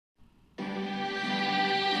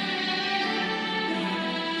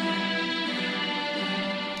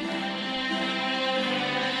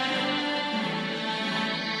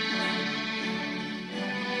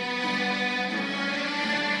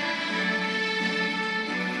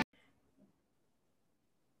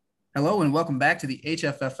Hello and welcome back to the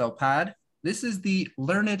HFFL pod. This is the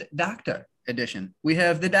Learned Doctor edition. We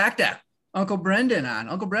have the doctor, Uncle Brendan on.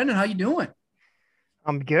 Uncle Brendan, how you doing?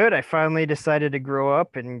 I'm good. I finally decided to grow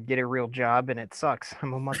up and get a real job, and it sucks.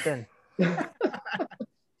 I'm a month in.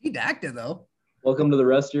 He doctor though. Welcome to the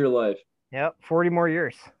rest of your life. Yep, 40 more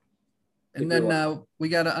years. And then we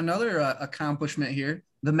got another accomplishment here,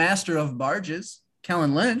 the master of barges,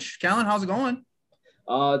 Kellen Lynch. Kellen, how's it going?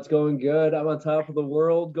 It's going good. I'm on top of the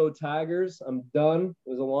world. Go Tigers. I'm done. It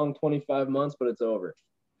was a long 25 months, but it's over.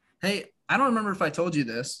 Hey, I don't remember if I told you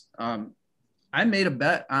this. I made a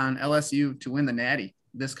bet on LSU to win the Natty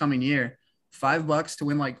this coming year, $5 to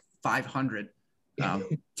win like 500.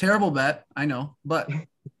 Terrible bet, I know, but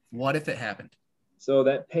what if it happened? So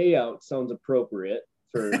that payout sounds appropriate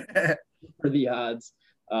for for the odds.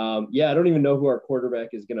 I don't even know who our quarterback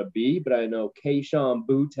is going to be, but I know Keishawn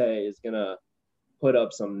Butte is going to put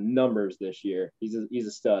up some numbers this year. He's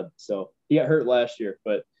a stud. So he got hurt last year,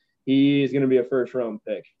 but he's going to be a first round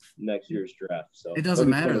pick next year's draft. So it doesn't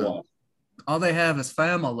matter though. All they have is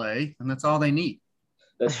family, and that's all they need.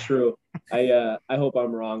 That's true. I hope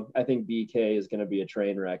I'm wrong. I think BK is going to be a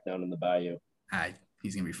train wreck down in the bayou.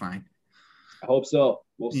 He's going to be fine. I hope so.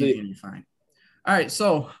 We'll see. He's going to be fine. All right,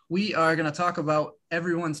 so we are going to talk about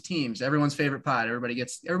everyone's teams, everyone's favorite pod.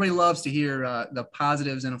 Everybody loves to hear the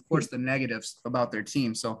positives and of course the negatives about their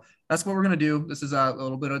team. So that's what we're going to do. This is a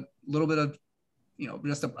little bit of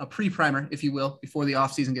just a pre-primer, if you will, before the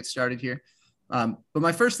off season gets started here. But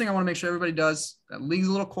my first thing I want to make sure everybody does, that league's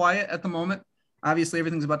a little quiet at the moment. Obviously,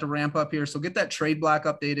 everything's about to ramp up here. So get that trade block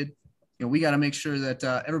updated. We got to make sure that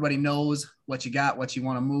everybody knows what you got, what you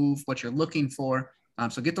want to move, what you're looking for.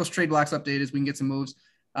 So get those trade blocks updated so we can get some moves.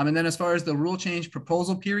 And then as far as the rule change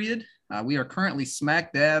proposal period, we are currently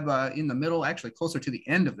smack dab in the middle, actually closer to the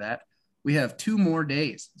end of that. We have 2 more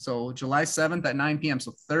days. So July 7th at 9 p.m.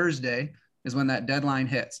 So Thursday is when that deadline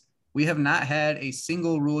hits. We have not had a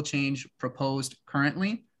single rule change proposed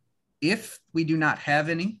currently. If we do not have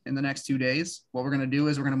any in the next 2 days, what we're going to do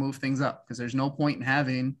is we're going to move things up because there's no point in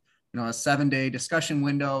having, a 7-day discussion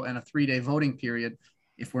window and a 3-day voting period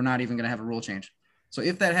if we're not even going to have a rule change. So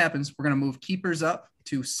if that happens, we're going to move keepers up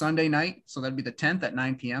to Sunday night. So that'd be the 10th at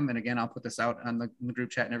 9 p.m. And again, I'll put this out on the group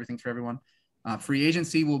chat and everything for everyone. Free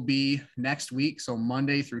agency will be next week. So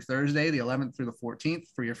Monday through Thursday, the 11th through the 14th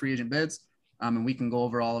for your free agent bids. And we can go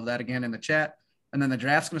over all of that again in the chat. And then the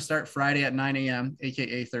draft's going to start Friday at 9 a.m.,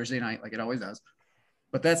 AKA Thursday night, like it always does.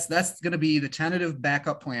 But that's going to be the tentative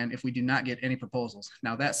backup plan if we do not get any proposals.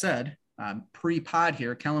 Now, that said, pre-pod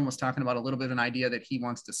here, Kellen was talking about a little bit of an idea that he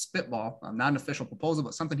wants to spitball, not an official proposal,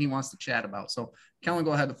 but something he wants to chat about. So, Kellen,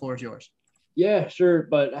 go ahead. The floor is yours. Yeah, sure.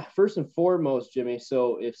 But first and foremost, Jimmy,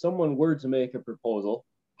 so if someone were to make a proposal,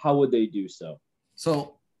 how would they do so?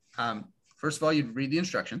 So, first of all, you'd read the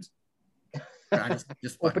instructions.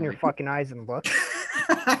 Just open your fucking eyes and look.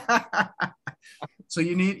 So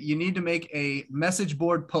you need to make a message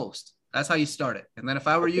board post. That's how you start it. And then if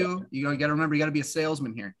I were you, you got to remember, you got to be a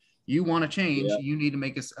salesman here. You want to change, You need to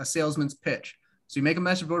make a salesman's pitch. So you make a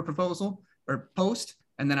message board proposal or post,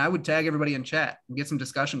 and then I would tag everybody in chat and get some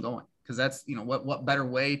discussion going. Because that's, what better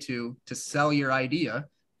way to sell your idea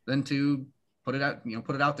than to put it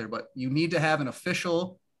out there. But you need to have an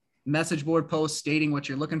official message board post stating what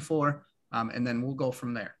you're looking for. And then we'll go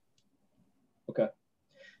from there. Okay.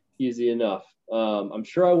 Easy enough. I'm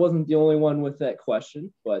sure I wasn't the only one with that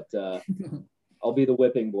question, but I'll be the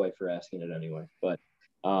whipping boy for asking it anyway. But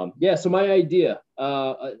so my idea,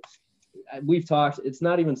 we've talked, it's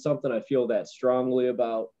not even something I feel that strongly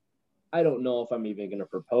about. I don't know if I'm even going to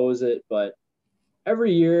propose it, but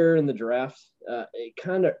every year in the draft, it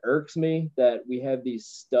kind of irks me that we have these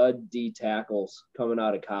stud D tackles coming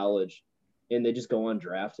out of college and they just go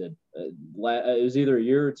undrafted. It was either a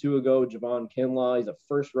year or two ago, Javon Kinlaw. He's a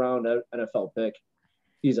first-round NFL pick.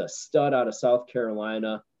 He's a stud out of South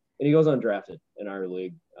Carolina, and he goes undrafted in our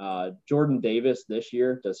league. Jordan Davis this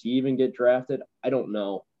year, does he even get drafted? I don't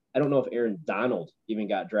know. I don't know if Aaron Donald even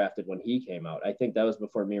got drafted when he came out. I think that was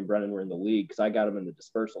before me and Brennan were in the league because I got him in the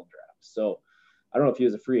dispersal draft. So I don't know if he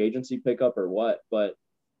was a free agency pickup or what, but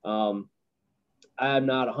I'm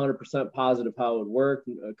not 100% positive how it would work.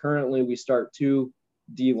 Currently, we start 2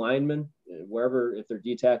 D linemen, wherever, if they're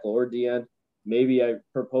D tackle or D end. Maybe I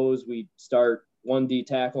propose we start 1 D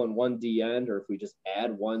tackle and 1 D end, or if we just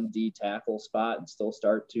add 1 D tackle spot and still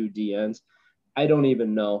start 2 D ends. I don't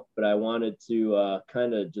even know, but I wanted to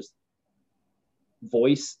kind of just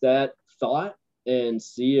voice that thought and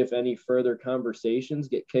see if any further conversations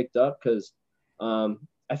get kicked up because I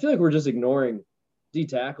feel like we're just ignoring D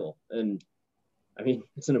tackle. And I mean,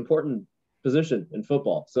 it's an important position in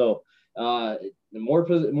football. So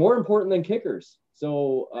more important than kickers.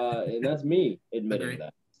 So, and that's me admitting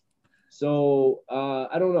that. So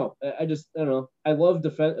I don't know. I don't know. I love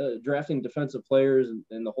drafting defensive players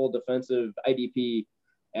and the whole defensive IDP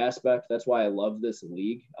aspect. That's why I love this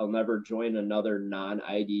league. I'll never join another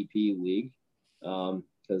non-IDP league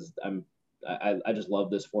because I just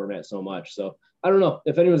love this format so much. So I don't know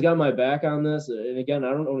if anyone's got my back on this. And again, I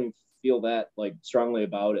don't even feel that like strongly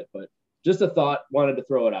about it, but just a thought. Wanted to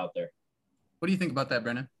throw it out there. What do you think about that,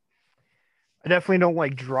 Brennan? I definitely don't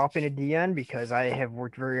like dropping a DN because I have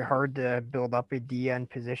worked very hard to build up a DN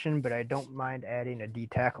position, but I don't mind adding a D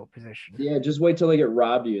tackle position. Yeah, just wait till they get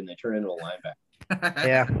robbed you and they turn into a linebacker.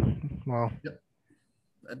 Yeah, well, yep.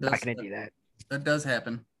 Not going to do that. That does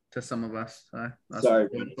happen to some of us. Sorry,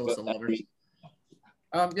 lovers.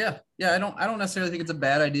 Yeah. I don't necessarily think it's a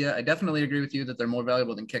bad idea. I definitely agree with you that they're more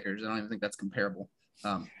valuable than kickers. I don't even think that's comparable.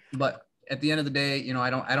 But at the end of the day, you know,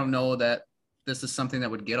 I don't know that this is something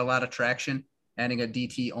that would get a lot of traction, adding a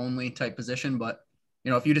DT only type position. But,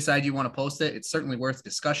 you know, if you decide you want to post it, it's certainly worth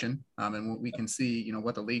discussion. And we can see, you know,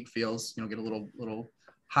 what the league feels, you know, get a little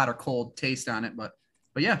hot or cold taste on it. But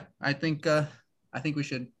yeah, I think we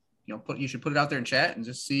should, you know, you should put it out there in chat and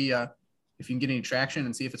just see if you can get any traction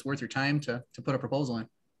and see if it's worth your time to put a proposal in.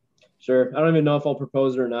 Sure. I don't even know if I'll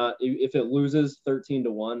propose it or not. If it loses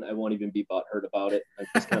 13-1, I won't even be butthurt about it. I'm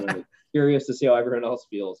just kind of curious to see how everyone else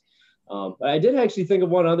feels. But I did actually think of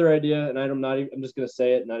one other idea, and I'm just going to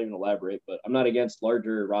say it, not even elaborate, but I'm not against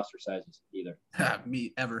larger roster sizes either.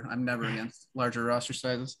 Me ever. I'm never against larger roster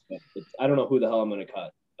sizes. I don't know who the hell I'm going to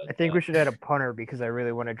cut. But, I think we should add a punter because I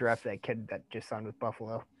really want to draft that kid that just signed with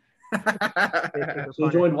Buffalo. So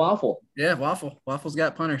join Waffle. Yeah, Waffle's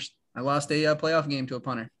got punters. I lost a playoff game to a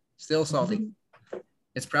punter. Still salty.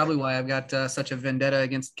 It's probably why I've got such a vendetta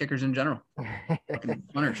against kickers in general.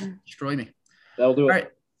 Punters destroy me. That'll do it. All right.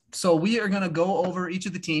 So we are going to go over each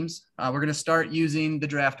of the teams. We're going to start using the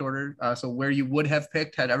draft order. So where you would have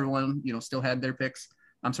picked had everyone, you know, still had their picks.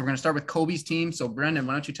 So we're going to start with Kobe's team. So Brendan,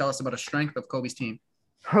 why don't you tell us about a strength of Kobe's team?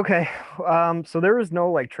 Okay. So there was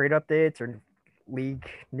no like trade updates or league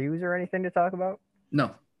news or anything to talk about?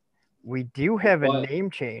 No. We do have a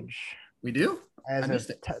name change. We do? As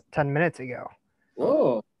of 10 minutes ago.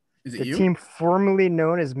 Whoa. Is it the you? team formerly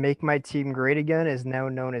known as Make My Team Great Again is now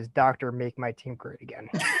known as Dr. Make My Team Great Again.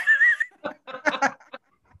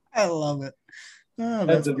 I love it. Oh,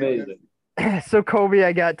 that's amazing. So Kobe,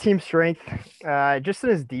 I got team strength. Just in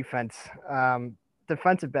his defense.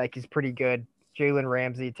 Defensive back, he's pretty good. Jalen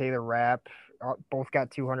Ramsey, Taylor Rapp, both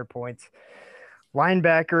got 200 points.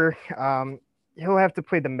 Linebacker, he'll have to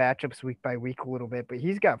play the matchups week by week a little bit, but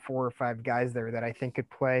he's got 4 or 5 guys there that I think could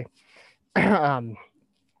play in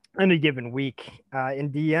a given week.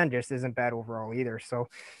 And DN just isn't bad overall either. So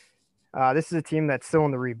this is a team that's still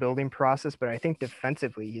in the rebuilding process, but I think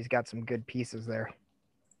defensively he's got some good pieces there.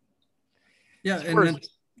 Yeah. And then,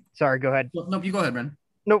 sorry, go ahead. Nope, you go ahead, Brendan.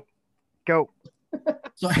 Nope. Go.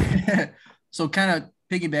 So kind of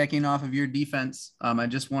piggybacking off of your defense, I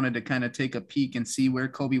just wanted to kind of take a peek and see where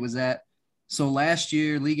Kobe was at. So last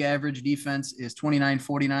year, league average defense is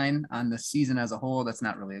 29.49 on the season as a whole. That's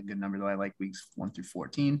not really a good number, though. I like weeks 1 through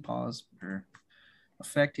 14. Pause for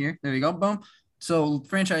effect here. There you go. Boom. So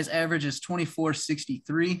franchise average is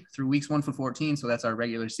 24.63 through weeks 1 through 14. So that's our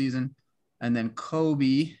regular season. And then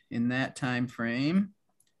Kobe in that time frame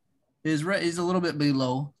is a little bit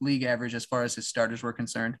below league average as far as his starters were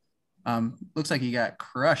concerned. Looks like he got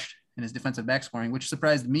crushed in his defensive back scoring, which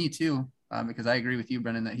surprised me too, because I agree with you,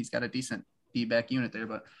 Brendan, that he's got a decent D-back unit there.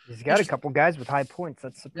 But he's got a couple guys with high points.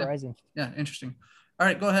 That's surprising. Yeah, interesting. All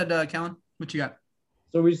right, go ahead, Kellen. What you got?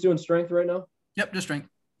 So we're just doing strength right now? Yep, just strength.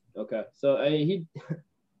 Okay. So he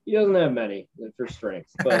doesn't have many for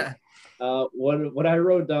strengths, but what I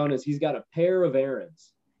wrote down is he's got a pair of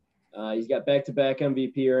Aarons. He's got back-to-back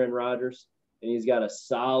MVP Aaron Rodgers, and he's got a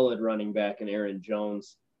solid running back in Aaron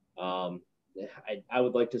Jones. I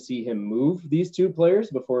would like to see him move these two players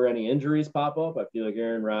before any injuries pop up. I feel like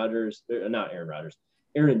Aaron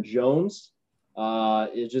Jones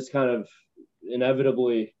is just kind of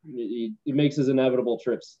inevitably he makes his inevitable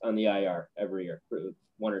trips on the IR every year for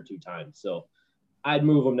 1 or 2 times. So I'd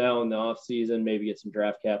move him now in the off season, maybe get some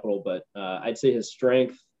draft capital, but I'd say his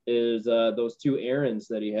strength is those 2 Aarons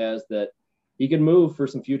that he has that he can move for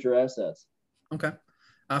some future assets. Okay.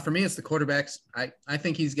 For me, it's the quarterbacks. I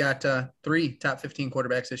think he's got 3 top 15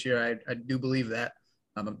 quarterbacks this year. I do believe that.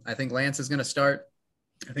 I think Lance is going to start.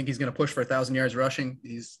 I think he's going to push for 1,000 yards rushing.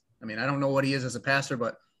 I don't know what he is as a passer,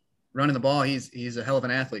 but running the ball, he's a hell of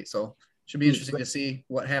an athlete. So should be interesting to see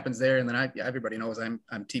what happens there. And then everybody knows I'm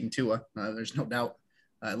team Tua. There's no doubt.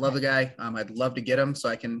 I love the guy. I'd love to get him so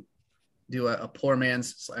I can do a poor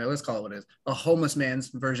man's, let's call it what it is, a homeless man's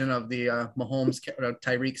version of the Mahomes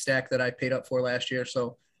Tyreek stack that I paid up for last year.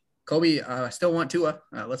 So Kobe, I still want Tua.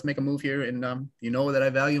 Let's make a move here, and you know that I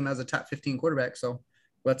value him as a top 15 quarterback. So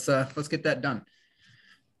let's get that done.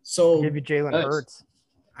 So I'll give you Jalen Hurts.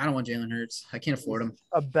 I don't want Jalen Hurts. I can't afford him.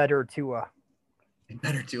 A better Tua.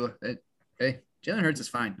 Better Tua. Hey, Jalen Hurts is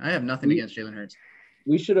fine. I have nothing against Jalen Hurts.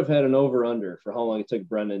 We should have had an over-under for how long it took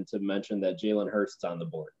Brendan to mention that Jalen Hurts is on the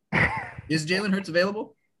board. Is Jalen Hurts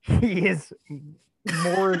available? He is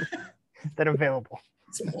more than available.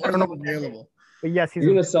 It's more than available. But yes, he's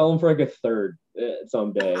going to sell him for like a third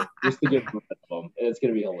someday just to get rid of him, and it's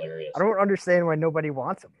going to be hilarious. I don't understand why nobody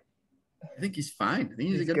wants him. I think he's fine. I think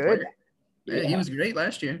he's a good player. Yeah, he was great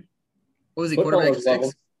last year. What was he, Football quarterback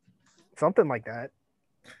 6? Something like that.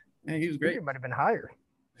 Yeah, he was great. It might have been higher.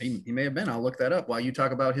 He may have been. I'll look that up while you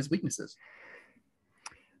talk about his weaknesses.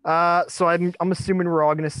 So I'm assuming we're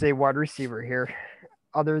all going to say wide receiver here.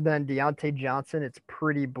 Other than Deontay Johnson, it's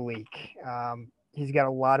pretty bleak. He's got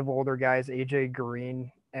a lot of older guys, AJ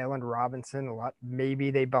Green, Allen Robinson, a lot. Maybe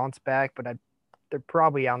they bounce back, but they're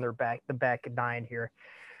probably on the back 9 here.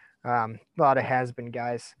 A lot of has-been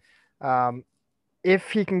guys. If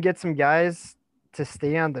he can get some guys to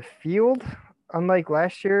stay on the field, unlike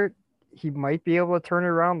last year, he might be able to turn it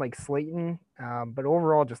around like Slayton. But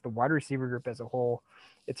overall, just the wide receiver group as a whole,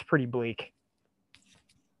 it's pretty bleak.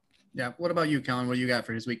 Yeah. What about you, Kellen? What do you got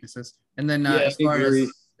for his weaknesses? And then as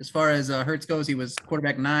far as Hurts goes, he was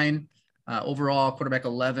quarterback 9, overall quarterback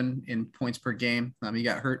 11 in points per game. He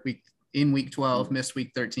got hurt week 12, missed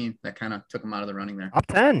week 13. That kind of took him out of the running there. Up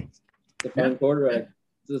 10. The fine quarterback.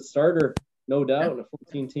 It's a starter, no doubt, in a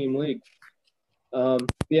 14-team league.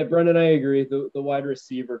 Yeah, Brendan, I agree. The wide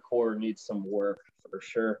receiver core needs some work for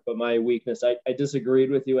sure. But my weakness, I disagreed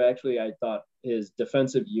with you, actually. I thought his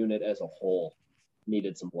defensive unit as a whole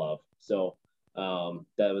needed some love. So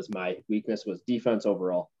that was my weakness, was defense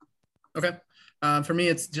overall. Okay. For me,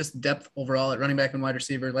 it's just depth overall at running back and wide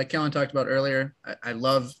receiver. Like Kellen talked about earlier, I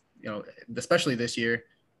love, especially this year,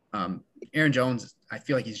 Aaron Jones, I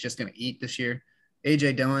feel like he's just going to eat this year.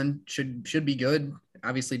 A.J. Dillon should be good.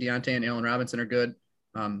 Obviously, Deontay and Allen Robinson are good.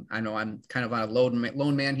 I know I'm kind of on a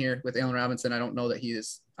lone man here with Allen Robinson. I don't know that he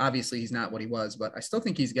is – obviously, he's not what he was, but I still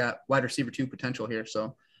think he's got wide receiver 2 potential here.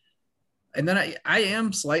 So, and then I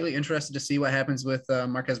am slightly interested to see what happens with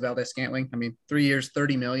Marquez Valdez-Scantling. I mean, 3 years,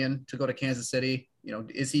 $30 million to go to Kansas City.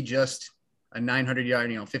 Is he just a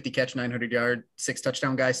 900-yard, 50-catch, 900-yard,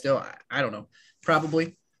 6-touchdown guy still? I don't know.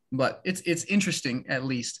 Probably. But it's interesting, at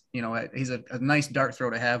least. He's a nice dart throw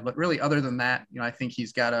to have. But really, other than that, I think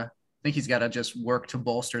he's got to just work to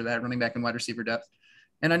bolster that running back and wide receiver depth.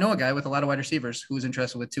 And I know a guy with a lot of wide receivers who's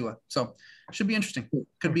interested with Tua. So it should be interesting.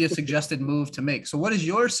 Could be a suggested move to make. So what is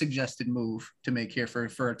your suggested move to make here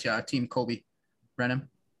for Team Kobe, Brennan?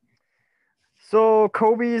 So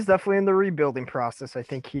Kobe is definitely in the rebuilding process. I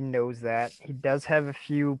think he knows that. He does have a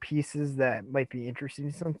few pieces that might be interesting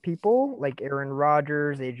to some people, like Aaron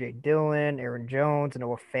Rodgers, A.J. Dillon, Aaron Jones,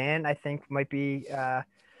 Noah Fant, I think might be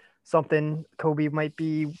something Kobe might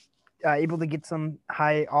be able to get some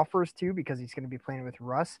high offers to, because he's going to be playing with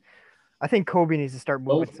Russ. I think Kobe needs to start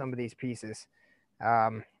moving some of these pieces.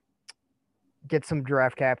 Get some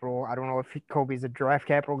draft capital. I don't know if Kobe's a draft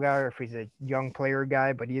capital guy or if he's a young player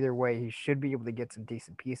guy, but either way, he should be able to get some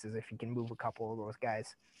decent pieces if he can move a couple of those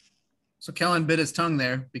guys. So Kellen bit his tongue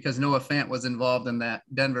there because Noah Fant was involved in that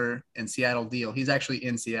Denver and Seattle deal. He's actually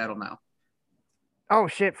in Seattle now. Oh,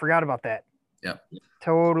 shit. Forgot about that. Yeah.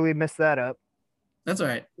 Totally messed that up. That's all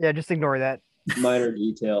right. Yeah, just ignore that. Minor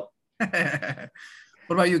detail. What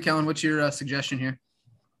about you, Kellen? What's your suggestion here?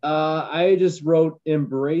 I just wrote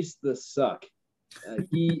embrace the suck.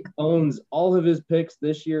 He owns all of his picks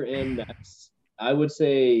this year and next. I would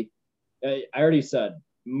say, I already said,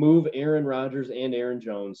 move Aaron Rodgers and Aaron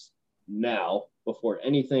Jones now before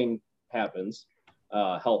anything happens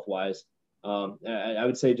health-wise. I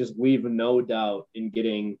would say just leave no doubt in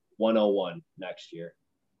getting 101 next year.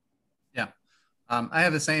 Yeah. I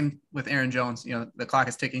have the same with Aaron Jones. The clock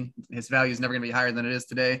is ticking. His value is never going to be higher than it is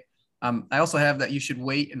today. I also have that you should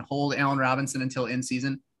wait and hold Allen Robinson until in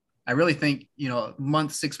season. I really think,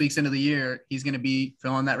 month, 6 weeks into the year, he's going to be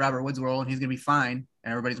filling that Robert Woods role and he's going to be fine.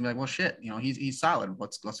 And everybody's going to be like, well, shit, he's solid.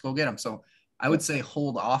 Let's go get him. So I would say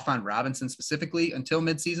hold off on Robinson specifically until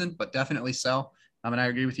midseason, but definitely sell. And I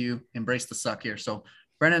agree with you. Embrace the suck here. So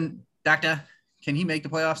Brennan, Doctor, can he make the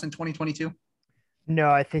playoffs in 2022?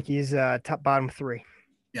 No, I think he's bottom 3.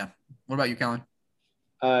 Yeah. What about you, Kellen?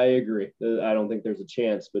 I agree. I don't think there's a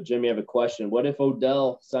chance. But Jimmy, I have a question. What if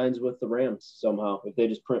Odell signs with the Rams somehow? If they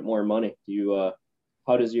just print more money,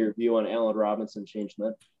 how does your view on Allen Robinson change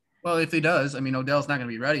then? Well, if he does, I mean, Odell's not going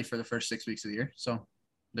to be ready for the first 6 weeks of the year. So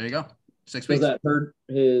there you go. 6 Does weeks. that hurt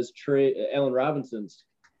his trade, Allen Robinson's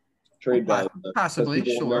trade value? Possibly,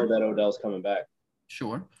 because people sure. know that Odell's coming back.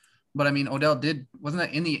 Sure. But I mean, Odell wasn't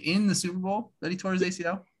that in the Super Bowl that he tore his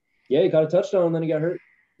ACL? Yeah, he caught a touchdown and then he got hurt.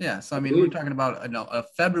 Yeah. So, I mean, we're talking about a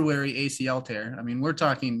February ACL tear. I mean, we're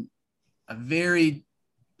talking a very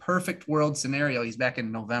perfect world scenario. He's back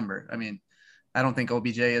in November. I mean, I don't think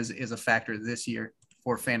OBJ is a factor this year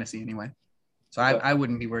for fantasy anyway. So okay. I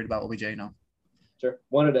wouldn't be worried about OBJ, no. Sure.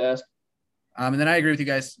 Wanted to ask. And then I agree with you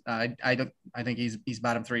guys. I think he's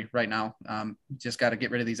bottom 3 right now. Just got to get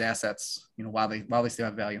rid of these assets, while they still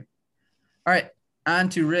have value. All right, on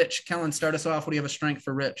to Rich. Kellen, start us off. What do you have a strength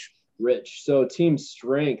for Rich? Rich. So team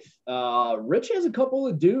strength. Rich has a couple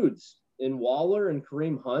of dudes in Waller and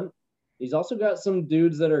Kareem Hunt. He's also got some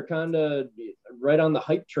dudes that are kind of right on the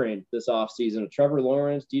hype train this offseason. Trevor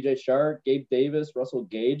Lawrence, DJ Shark, Gabe Davis, Russell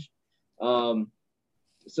Gage.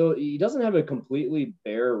 So he doesn't have a completely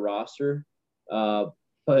bare roster.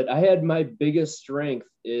 But I had my biggest strength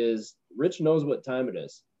is Rich knows what time it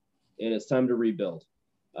is, and it's time to rebuild.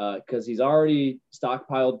 Because he's already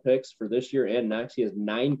stockpiled picks for this year and next. He has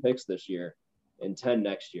 9 picks this year and 10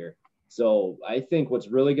 next year. So I think what's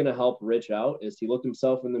really going to help Rich out is he looked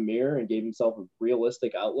himself in the mirror and gave himself a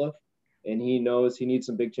realistic outlook, and he knows he needs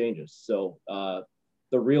some big changes. So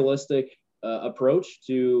the realistic approach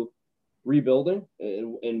to rebuilding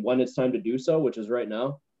and when it's time to do so, which is right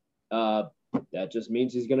now, that just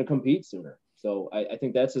means he's going to compete sooner. So I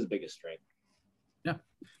think that's his biggest strength. Yeah.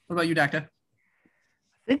 What about you, Doctor?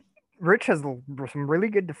 I think Rich has some really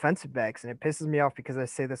good defensive backs, and it pisses me off because I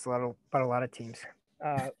say this about a lot of teams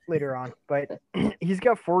later on. But he's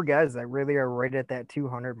got 4 guys that really are right at that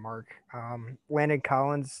 200 mark. Landon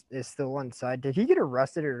Collins is still inside. Did he get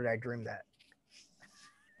arrested, or did I dream that?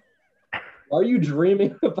 Are you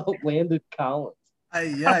dreaming about Landon Collins? I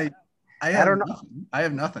don't know. I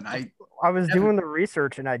have nothing. I was doing the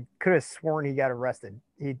research, and I could have sworn he got arrested.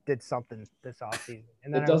 He did something this offseason.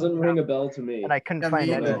 And then it doesn't ring a bell to me. And I couldn't find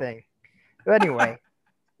anything. But anyway,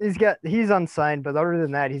 he's unsigned, but other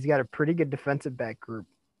than that, he's got a pretty good defensive back group.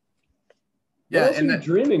 Yeah, what else are you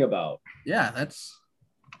dreaming about? Yeah, that's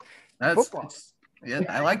football. Yeah,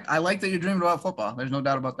 I like that you're dreaming about football. There's no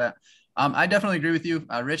doubt about that. I definitely agree with you.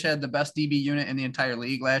 Rich had the best DB unit in the entire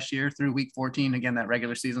league last year through week 14. Again, that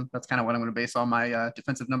regular season. That's kind of what I'm going to base all my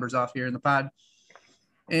defensive numbers off here in the pod.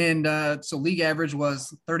 And so league average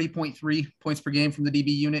was 30.3 points per game from the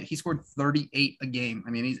DB unit. He scored 38 a game. I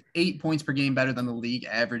mean, he's 8 points per game better than the league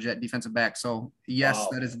average at defensive back. So yes, wow.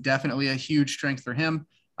 That is definitely a huge strength for him.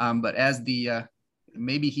 But as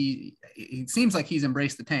maybe it seems like he's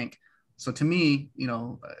embraced the tank. So to me,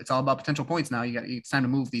 it's all about potential points now. It's time to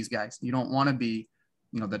move these guys. You don't want to be,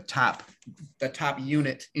 the top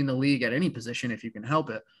unit in the league at any position if you can help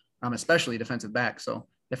it, especially defensive back. So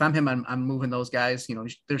if I'm him, I'm moving those guys.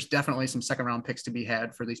 There's definitely some 2nd round picks to be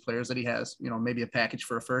had for these players that he has. Maybe a package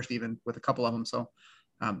for a first, even with a couple of them. So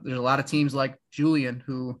there's a lot of teams like Julian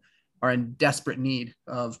who are in desperate need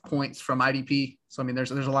of points from IDP. So I mean,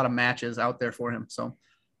 there's a lot of matches out there for him. So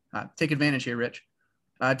take advantage here, Rich.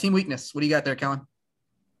 Team weakness. What do you got there, Kellen?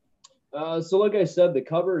 So like I said, the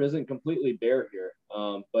cupboard isn't completely bare here,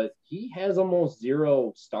 but he has almost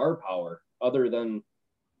 0 star power other than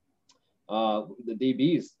the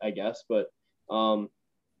DBs, I guess. But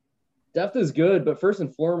depth is good, but first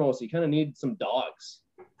and foremost, you kind of need some dogs.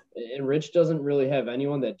 And Rich doesn't really have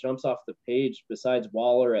anyone that jumps off the page besides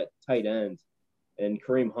Waller at tight end and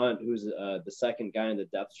Kareem Hunt, who's the 2nd guy in the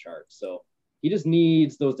depth chart. So he just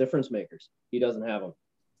needs those difference makers. He doesn't have them.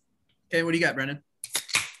 Okay, what do you got, Brendan?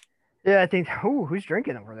 Yeah, I think. Who's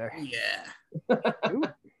drinking over there? Yeah.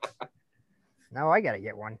 Now I gotta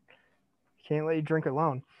get one. Can't let you drink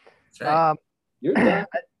alone. Right. You're a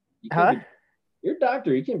doctor. You're a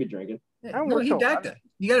doctor. You can't be drinking. Yeah, you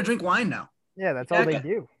got to drink wine now. Yeah, that's all they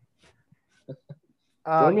do.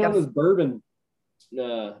 Join me on this bourbon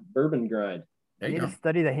grind. There you go. To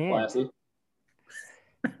study the hand.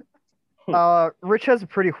 Classy. Rich has a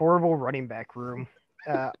pretty horrible running back room.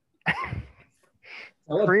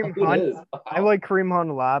 Kareem Hunt, I like Kareem Hunt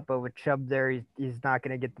a lot, but with Chubb there, he's not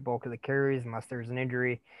going to get the bulk of the carries unless there's an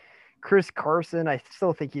injury. Chris Carson, I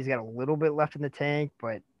still think he's got a little bit left in the tank,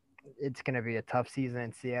 but it's going to be a tough season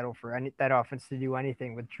in Seattle for that offense to do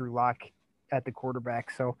anything with Drew Lock at the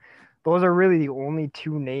quarterback. So those are really the only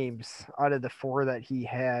 2 names out of the 4 that he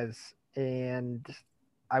has, and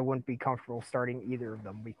I wouldn't be comfortable starting either of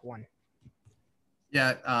them week 1.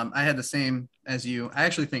 Yeah, I had the same as you. I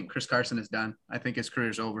actually think Chris Carson is done. I think his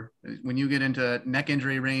career's over. When you get into neck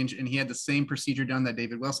injury range, and he had the same procedure done that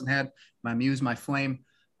David Wilson had, my muse, my flame,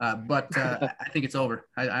 But I think it's over.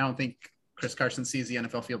 I don't think Chris Carson sees the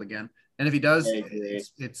NFL field again. And if he does,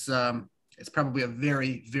 it's probably a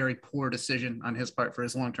very, very poor decision on his part for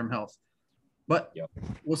his long-term health. But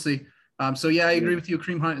we'll see. So, yeah, I agree with you.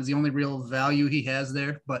 Kareem Hunt is the only real value he has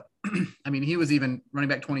there. But, I mean, he was even running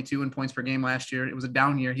back 22 in points per game last year. It was a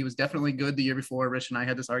down year. He was definitely good the year before. Rich and I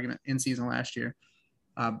had this argument in season last year.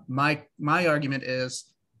 My argument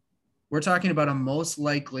is we're talking about a most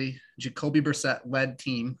likely Jacoby Brissett-led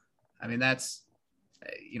team. I mean, that's,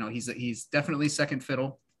 he's definitely second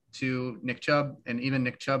fiddle to Nick Chubb. And even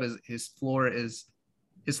Nick Chubb, his floor is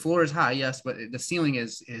high, yes, but the ceiling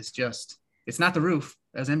is just – it's not the roof,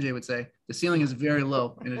 as MJ would say. The ceiling is very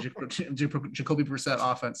low in a Jacoby Brissett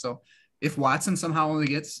offense. So if Watson somehow only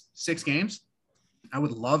gets 6 games, I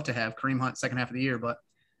would love to have Kareem Hunt second half of the year. But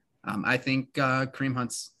I think Kareem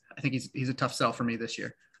Hunt's – I think he's a tough sell for me this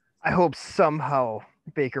year. I hope somehow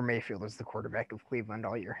Baker Mayfield is the quarterback of Cleveland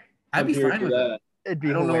all year. I'd be fine with that. It'd be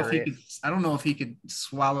hilarious. I don't know if he could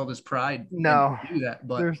swallow his pride. No, and do that,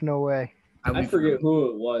 but there's no way. I forget who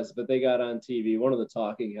it was, but they got on TV. One of the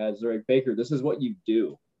talking heads, they're like, Baker, this is what you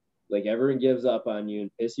do. Like, everyone gives up on you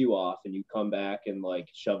and piss you off, and you come back and, like,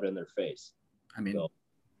 shove it in their face. I mean,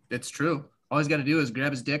 it's true. All he's got to do is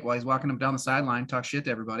grab his dick while he's walking him down the sideline, talk shit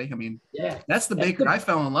to everybody. I mean, that's the Baker I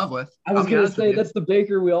fell in love with. I was going to say, that's the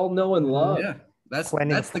Baker we all know and love. Yeah, that's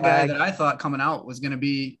the guy that I thought coming out was going to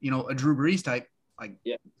be, a Drew Brees type,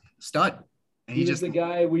 stud. And he was the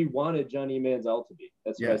guy we wanted Johnny Manziel to be.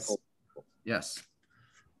 That's what I told. Yes.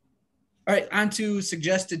 All right, on to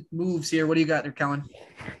suggested moves here. What do you got there, Kellen?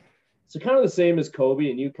 So kind of the same as Kobe,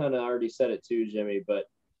 and you kind of already said it too, Jimmy, but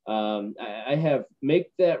I have make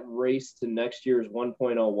that race to next year's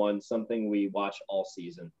 1.01 something we watch all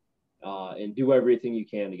season, and do everything you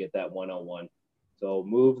can to get that 101. So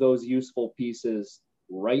move those useful pieces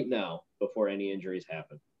right now before any injuries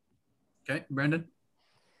happen. Okay, Brandon?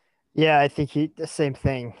 Yeah, I think the same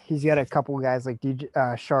thing. He's got a couple of guys like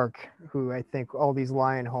Shark, who I think all these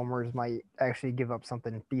Lion homers might actually give up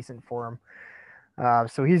something decent for him.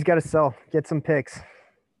 So he's got to sell, get some picks.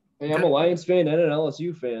 Hey, I'm a Lions fan and an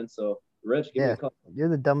LSU fan, so Rich, give me a call. You're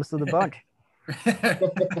the dumbest of the bunch.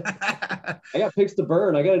 I got picks to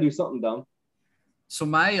burn. I got to do something dumb. So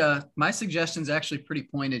my suggestion's actually pretty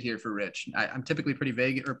pointed here for Rich. I'm typically pretty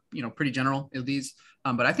vague or pretty general in these,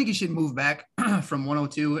 but I think he should move back from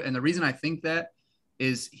 102. And the reason I think that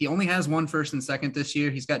is he only has 1 first and second this year.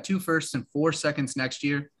 He's got 2 firsts and 4 seconds next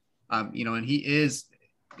year. And he is,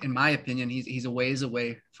 in my opinion, he's a ways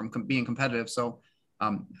away from being competitive. So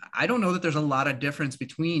I don't know that there's a lot of difference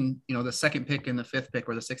between the 2nd pick and the 5th pick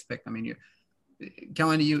or the 6th pick. I mean,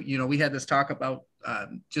 Kellen, we had this talk about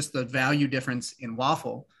just the value difference in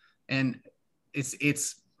Waffle, and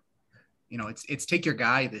it's take your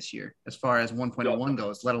guy this year as far as 1.01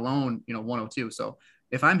 goes, let alone 102. So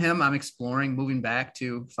if I'm him, I'm exploring moving back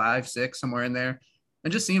to 5, 6, somewhere in there,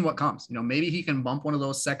 and just seeing what comes. Maybe he can bump one of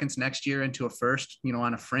those seconds next year into a first,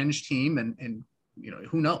 on a fringe team, and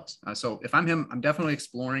who knows. So if I'm him, I'm definitely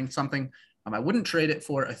exploring something. I wouldn't trade it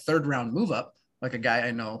for a 3rd round move up like a guy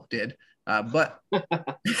I know did. But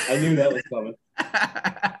I knew that was coming.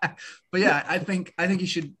 But yeah, I think you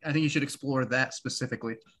should explore that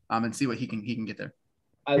specifically, and see what he can get there.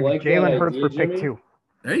 I like Jalen Hurts for pick 2.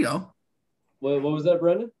 There you go. What was that,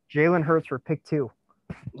 Brendan? Jalen Hurts for pick 2.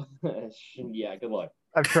 Yeah, good luck.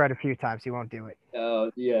 I've tried a few times. He won't do it.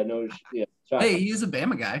 Yeah, no, yeah. Hey, he's a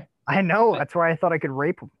Bama guy. I know. That's why I thought I could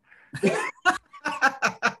rape him.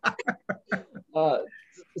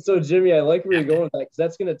 So, Jimmy, I like where you're going with that, because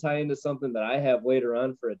that's going to tie into something that I have later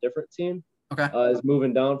on for a different team. Okay. Is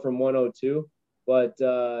moving down from 102. But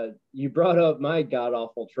you brought up my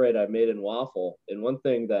god-awful trade I made in Waffle. And one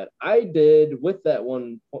thing that I did with that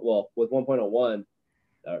with 1.01,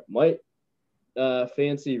 might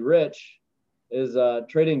fancy Rich, is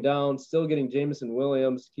trading down, still getting Jameson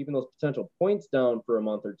Williams, keeping those potential points down for a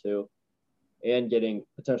month or two, and getting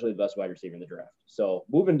potentially the best wide receiver in the draft. So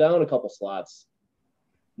moving down a couple slots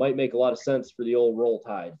might make a lot of sense for the old Roll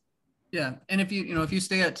Tide. Yeah, and if you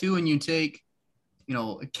stay at 2 and you take,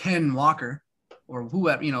 Ken Walker or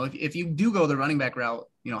whoever, if you do go the running back route,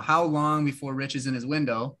 how long before Rich is in his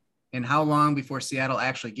window, and how long before Seattle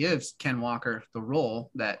actually gives Ken Walker the role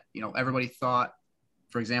that everybody thought,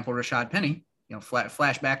 for example, Rashad Penny,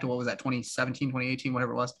 flash back to what was that, 2017, 2018,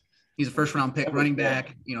 whatever it was. He's a 1st round pick running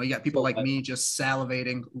back. You got people like me just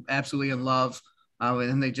salivating, absolutely in love,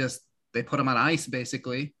 and then they put him on ice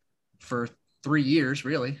basically for 3 years,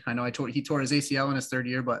 really. I know he tore his ACL in his 3rd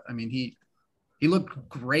year, but I mean, he looked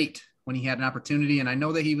great when he had an opportunity. And I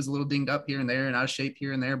know that he was a little dinged up here and there and out of shape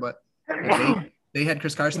here and there, but They had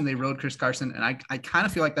Chris Carson. They rode Chris Carson. And I kind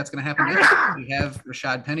of feel like that's going to happen this year. We have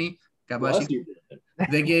Rashad Penny. God bless you.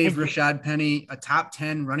 They gave Rashad Penny a top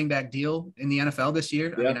 10 running back deal in the NFL this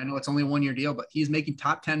year. I mean, I know it's only a 1-year deal, but he's making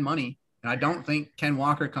top 10 money. And I don't think Ken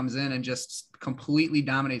Walker comes in and just completely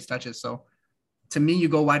dominates touches. So to me, you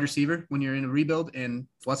go wide receiver when you're in a rebuild. And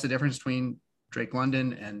what's the difference between Drake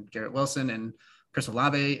London and Garrett Wilson and Chris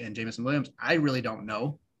Olave and Jameson Williams? I really don't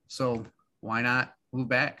know. So why not move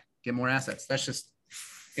back, get more assets? That's just,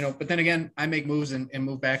 but then again, I make moves and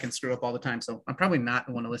move back and screw up all the time. So I'm probably not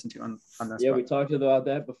the one to listen to on this. Yeah, we talked about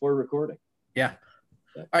that before recording. Yeah.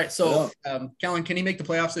 All right. So, Kellen, can he make the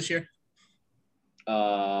playoffs this year?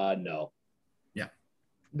 No. Yeah.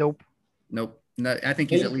 Nope. No, I think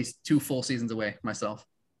he's at least 2 full seasons away myself.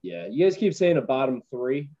 Yeah. You guys keep saying a bottom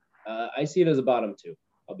 3. I see it as a bottom 2.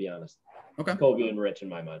 I'll be honest. Okay. Kobe and Rich in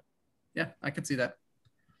my mind. Yeah, I could see that.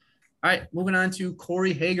 All right. Moving on to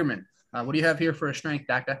Corey Hagerman. What do you have here for a strength,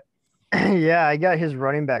 Doctor? Yeah, I got his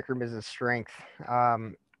running back room as a strength.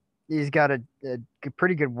 He's got a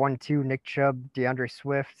pretty good 1-2, Nick Chubb, DeAndre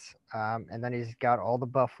Swift, and then he's got all the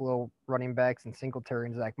Buffalo running backs and Singletary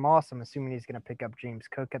and Zach Moss. I'm assuming he's going to pick up James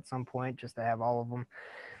Cook at some point just to have all of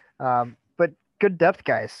them. But good depth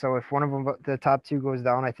guys. So if one of them, the top 2 goes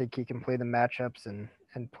down, I think he can play the matchups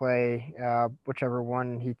and play whichever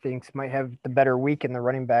one he thinks might have the better week in the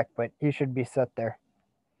running back, but he should be set there.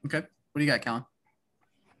 Okay. What do you got, Kellen?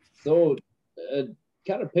 So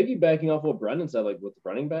kind of piggybacking off what Brendan said, like with the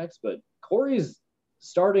running backs, but Corey's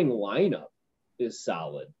starting lineup is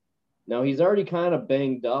solid. Now he's already kind of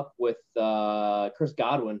banged up with Chris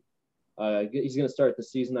Godwin. He's going to start the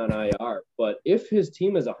season on IR, but if his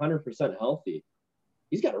team is 100% healthy,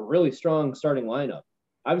 he's got a really strong starting lineup.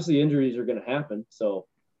 Obviously injuries are going to happen. So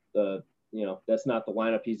that's not the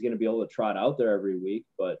lineup he's going to be able to trot out there every week,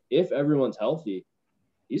 but if everyone's healthy,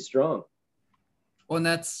 he's strong. Well, and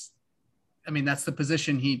that's the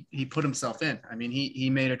position he put himself in. I mean, he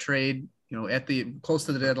made a trade, at the close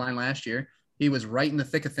to the deadline last year. He was right in the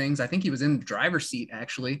thick of things. I think he was in the driver's seat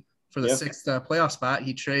actually for the 6th playoff spot.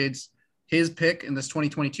 He trades his pick in this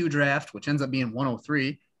 2022 draft, which ends up being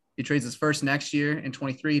 103. He trades his first next year in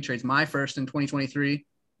 23. He trades my first in 2023.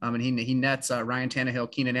 And he nets Ryan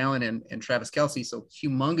Tannehill, Keenan Allen, and Travis Kelce. So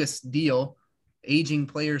humongous deal. Aging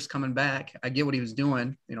players coming back. I get what he was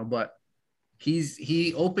doing, but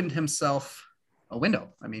he opened himself a window.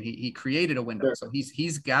 I mean, he created a window. Sure. So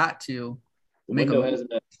he's got to make a move.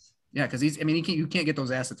 Yeah, because you can't get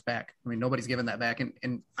those assets back. I mean, nobody's giving that back.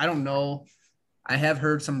 And I don't know. I have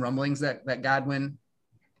heard some rumblings that Godwin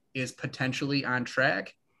is potentially on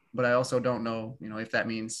track, but I also don't know, if that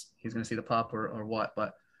means he's going to see the pup or what.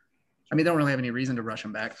 But I mean, they don't really have any reason to rush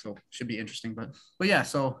him back, so it should be interesting. But yeah,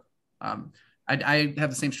 so I have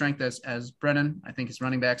the same strength as Brennan. I think his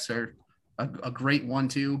running backs are a great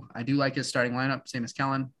 1-2. I do like his starting lineup, same as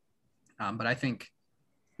Kellen. But I think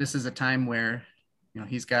this is a time where,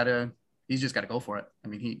 he's just got to go for it. I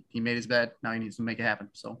mean, he made his bed. Now he needs to make it happen.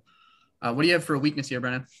 So what do you have for a weakness here,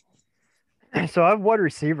 Brennan? So I have wide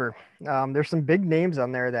receiver. There's some big names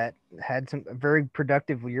on there that had some very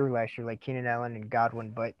productive year last year, like Keenan Allen and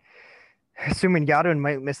Godwin. But assuming Godwin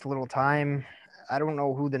might miss a little time, I don't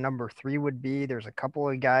know who the number 3 would be. There's a couple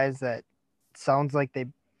of guys that sounds like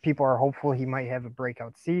people are hopeful he might have a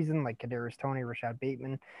breakout season, like Kadarius Toney, Rashad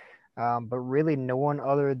Bateman. But really no one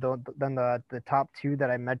other than the top 2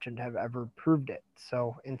 that I mentioned have ever proved it.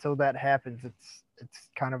 So until that happens, it's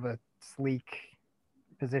kind of a sleek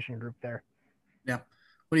position group there. Yeah.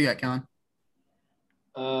 What do you got, Kellen?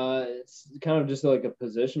 It's kind of just like a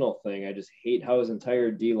positional thing. I just hate how his entire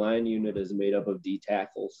D-line unit is made up of D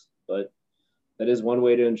tackles. But that is one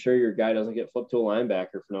way to ensure your guy doesn't get flipped to a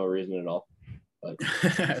linebacker for no reason at all. But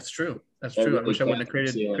That's true. That's true. I wish I wouldn't have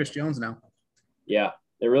created Chris Jones now. Yeah,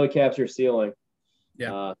 it really caps your ceiling.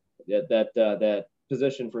 Yeah. That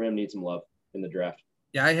position for him needs some love in the draft.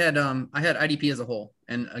 Yeah, I had IDP as a whole.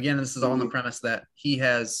 And again, this is all on the premise that he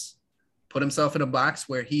has put himself in a box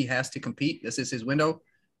where he has to compete. This is his window.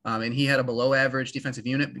 And he had a below average defensive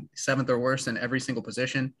unit, 7th or worse in every single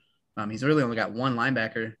position. He's really only got one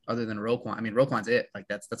linebacker other than Roquan. I mean, Roquan's it. Like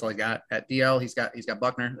that's all he got. At DL, he's got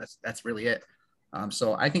Buckner. That's really it.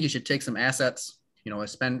 So I think he should take some assets,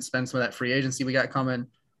 spend some of that free agency we got coming,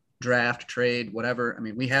 draft, trade, whatever. I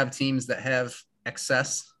mean, we have teams that have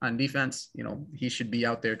excess on defense. He should be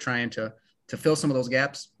out there trying to fill some of those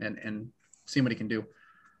gaps and see what he can do.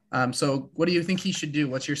 So what do you think he should do?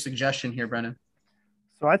 What's your suggestion here, Brennan?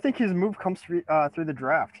 So I think his move comes through the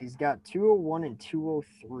draft. He's got 201 and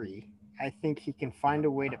 203. I think he can find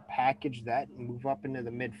a way to package that and move up into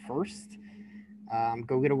the mid-first.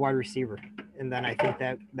 Go get a wide receiver. and then I think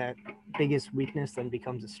that biggest weakness then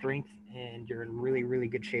becomes a strength, and you're in really, really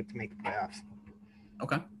good shape to make the playoffs.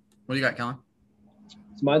 Okay. What do you got, Kellen? So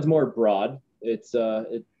mine's more broad. It's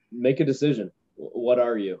make a decision. What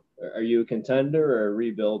are you? Are you a contender or a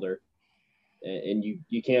rebuilder? And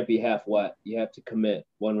you can't be half wet. You have to commit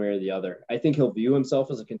one way or the other. I think he'll view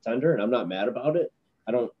himself as a contender, and I'm not mad about it.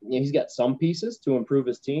 He's got some pieces to improve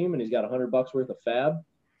his team, and he's got $100 worth of fab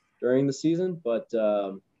during the season, but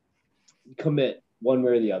commit one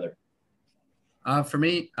way or the other. For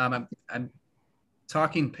me, I'm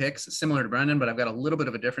talking picks similar to Brendan, but I've got a little bit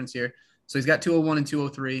of a difference here. So he's got 201 and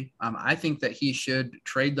 203. I think that he should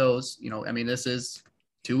trade those. This is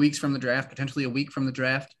 2 weeks from the draft, potentially a week from the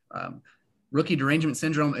draft. Rookie derangement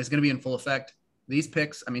syndrome is going to be in full effect. These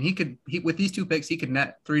picks, with these 2 picks, he could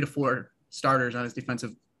net 3 to 4 starters on his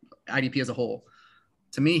defensive IDP as a whole.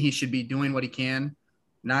 To me, he should be doing what he can,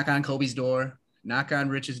 knock on Kobe's door, knock on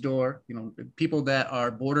Rich's door. People that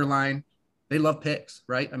are borderline, they love picks,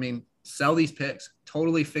 right? Sell these picks,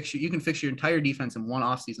 totally you can fix your entire defense in one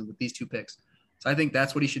offseason with these 2 picks. So I think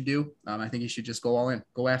that's what he should do. I think he should just go all in,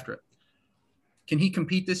 go after it. Can he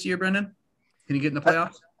compete this year, Brendan? Can he get in the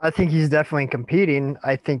playoffs? I think he's definitely competing.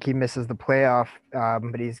 I think he misses the playoff,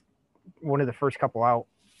 but he's one of the first couple out.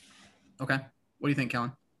 Okay. What do you think,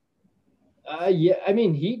 Kellen?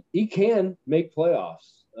 He can make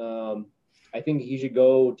playoffs. I think he should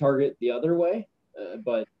go target the other way,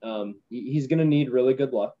 but he's going to need really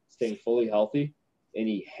good luck staying fully healthy, and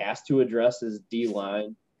he has to address his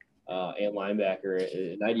D-line and linebacker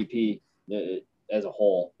and IDP as a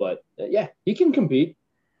whole. But, he can compete.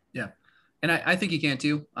 Yeah. And I think he can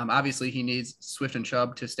too. Obviously, he needs Swift and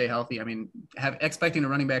Chubb to stay healthy. Expecting a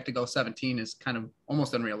running back to go 17 is kind of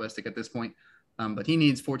almost unrealistic at this point. But he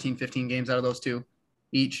needs 14, 15 games out of those 2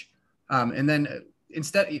 each. And then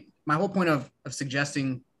instead, my whole point of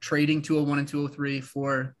suggesting trading 201 and 203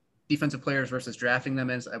 for defensive players versus drafting them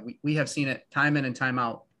is we have seen it time in and time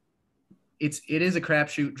out. It is a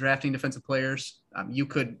crapshoot drafting defensive players. You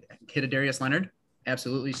could hit a Darius Leonard,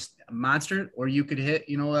 absolutely a monster, or you could hit,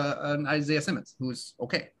 an Isaiah Simmons, who's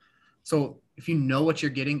okay. So if you know what you're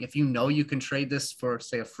getting, if you can trade this for,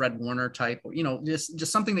 say, a Fred Warner type, or, just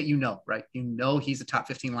something that right? He's a top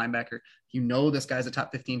 15 linebacker. This guy's a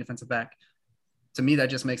top 15 defensive back. To me, that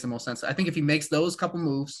just makes the most sense. I think if he makes those couple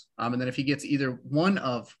moves, and then if he gets either one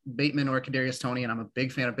of Bateman or Kadarius Toney, and I'm a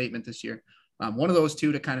big fan of Bateman this year, one of those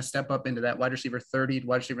 2 to kind of step up into that wide receiver 30,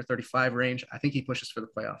 wide receiver 35 range, I think he pushes for the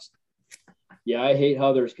playoffs. Yeah, I hate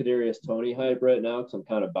how there's Kadarius Toney hype right now because I'm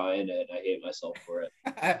kind of buying it. I hate myself for it.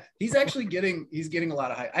 He's getting a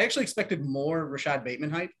lot of hype. I actually expected more Rashad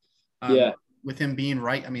Bateman hype. With him being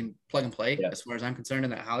right, plug and play as far as I'm concerned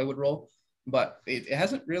in that Hollywood role. But it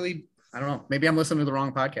hasn't really, I don't know, maybe I'm listening to the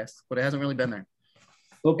wrong podcast, but it hasn't really been there.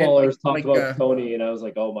 Footballers talked about Toney, and I was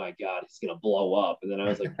like, oh my God, he's going to blow up. And then I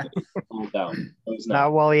was like, calm down.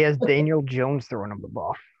 Not while he has Daniel Jones throwing him the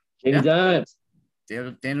ball.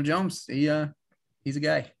 Daniel Jones, he's a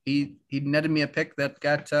guy. He netted me a pick that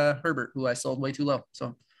got Herbert, who I sold way too low.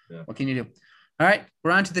 So What can you do? All right,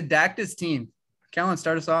 we're on to the Dactus team. Kellen,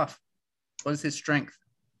 start us off. What is his strength?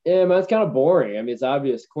 Yeah, man, it's kind of boring. It's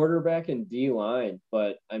obvious, quarterback and D-line.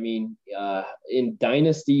 But, in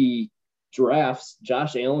dynasty drafts,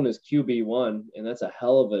 Josh Allen is QB1, and that's a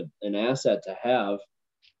hell of an asset to have.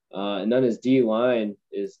 And then his D-line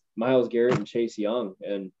is Myles Garrett and Chase Young.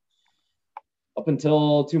 And up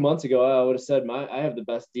until 2 months ago, I would have said I have the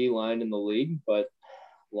best D-line in the league, but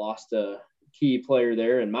lost a key player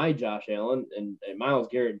there in my Josh Allen and Myles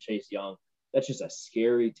Garrett and Chase Young. That's just a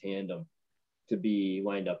scary tandem to be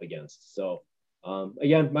lined up against. So,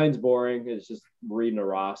 again, mine's boring. It's just reading a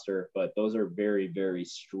roster, but those are very, very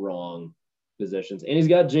strong positions. And he's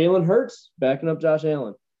got Jalen Hurts backing up Josh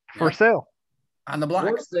Allen. For sale. On the block.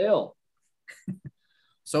 For sale.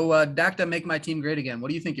 So, Dacta, make my team great again. What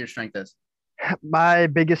do you think your strength is? My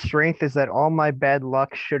biggest strength is that all my bad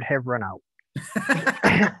luck should have run out.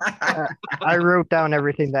 I wrote down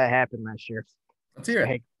everything that happened last year. Let's hear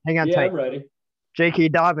it. Hang on tight. I'm ready. J.K.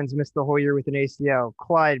 Dobbins missed the whole year with an ACL.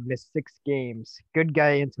 Clyde missed 6 games. Good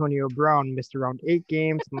guy Antonio Brown missed around 8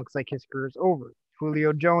 games and looks like his career is over.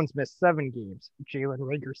 Julio Jones missed 7 games. Jalen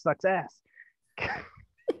Rager sucks ass.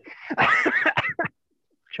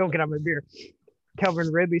 Choking on my beer.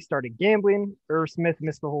 Calvin Ridley started gambling. Irv Smith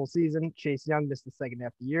missed the whole season. Chase Young missed the second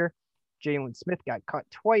half of the year. Jalen Smith got cut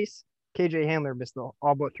twice. KJ Hamler missed all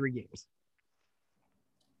but 3 games.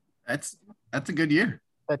 That's a good year.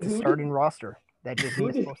 That's a starting roster. That just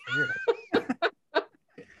is supposed to do.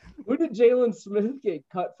 Who did Jalen Smith get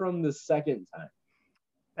cut from the second time?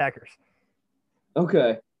 Packers.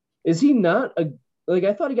 Okay. Is he not Like,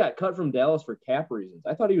 I thought he got cut from Dallas for cap reasons.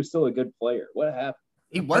 I thought he was still a good player. What happened?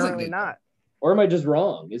 He wasn't Apparently good. not. Or am I just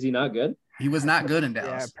wrong? Is he not good? He was not good in Yeah,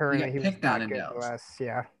 Dallas. apparently he got was picked on not in good Dallas. last.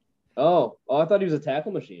 Yeah, Oh, I thought he was a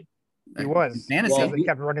tackle machine. he was. Fantasy. Well, they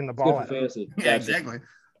kept running the It's good ball for at him. fantasy. Yeah, Gotcha. exactly.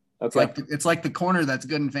 Okay. It's like the corner that's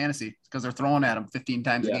good in fantasy because they're throwing at him 15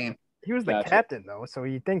 times a Yeah. game. He was the Gotcha. captain though, so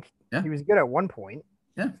you'd think Yeah. he was good at one point.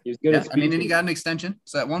 Yeah. He was good at I mean, speed and he team. got an extension.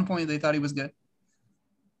 So at one point they thought he was good.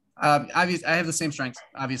 Obviously, I have the same strengths.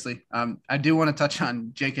 Obviously, I do want to touch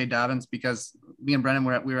on J.K. Dobbins because me and Brennan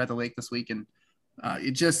we were at the lake this week, and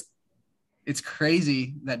it's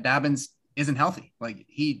crazy that Dobbins isn't healthy. Like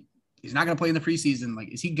he's not going to play in the preseason. Like,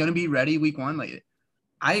 is he going to be ready week one? Like,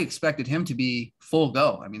 I expected him to be full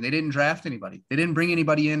go. I mean, they didn't draft anybody. They didn't bring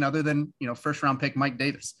anybody in other than first round pick Mike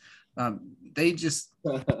Davis.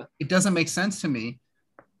 It doesn't make sense to me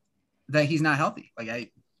that he's not healthy.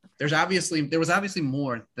 Like there was obviously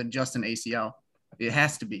more than just an ACL. It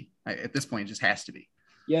has to be at this point. It just has to be.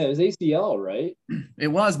 Yeah, it was ACL, right? It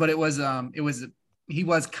was, but he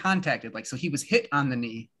was contacted. Like, so he was hit on the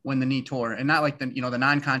knee when the knee tore, and not like the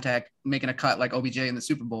non-contact making a cut like OBJ in the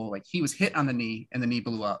Super Bowl. Like, he was hit on the knee and the knee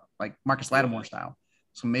blew up, like Marcus Lattimore style.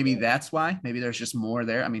 So maybe that's why. Maybe there's just more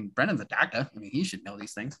there. I mean, Brendan's a doctor. I mean, he should know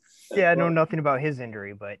these things. Yeah, I know nothing about his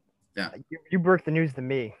injury, but yeah, you broke the news to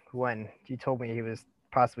me when you told me he was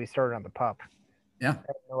possibly started on the pup. Yeah, I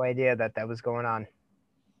had no idea that was going on.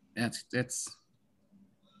 Yeah, it's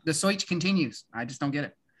the search continues. I just don't get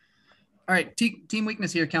it. All right, team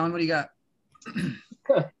weakness here, Kellen. What do you got?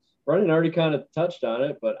 Brendan already kind of touched on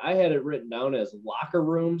it, but I had it written down as locker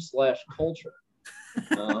room / culture.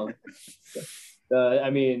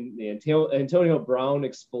 The Antonio Brown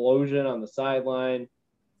explosion on the sideline,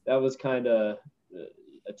 that was kind of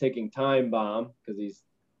a ticking time bomb because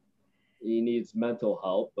he needs mental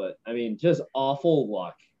help. But I mean, just awful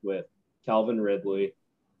luck with Calvin Ridley.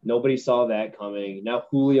 Nobody saw that coming. Now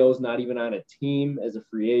Julio's not even on a team as a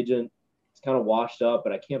free agent. It's kind of washed up,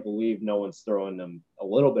 but I can't believe no one's throwing them a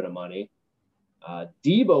little bit of money.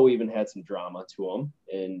 Debo even had some drama to him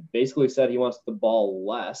and basically said he wants the ball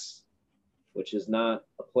less, which is not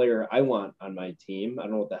a player I want on my team. I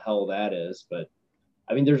don't know what the hell that is, but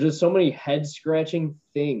I mean, there's just so many head-scratching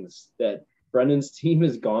things that Brendan's team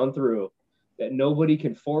has gone through that nobody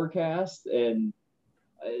can forecast. And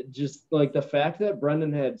just like the fact that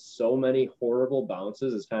Brendan had so many horrible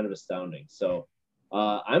bounces is kind of astounding. So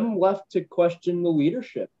I'm left to question the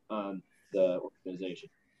leadership on the organization.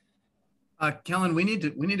 Kellen, we need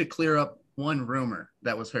to clear up one rumor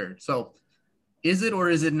that was heard. So is it or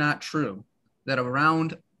is it not true that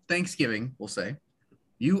around Thanksgiving, we'll say,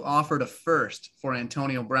 you offered a first for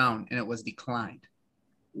Antonio Brown and it was declined?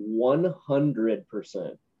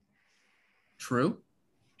 100%. True?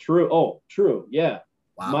 True. Oh, true. Yeah.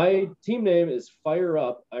 Wow. My team name is Fire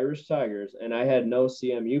Up Irish Tigers, and I had no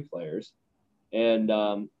CMU players. And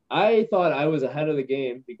I thought I was ahead of the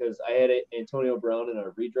game because I had Antonio Brown in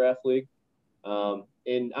our redraft league.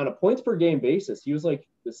 And on a points per game basis, he was like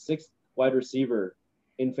the 6th wide receiver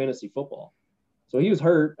in fantasy football. So he was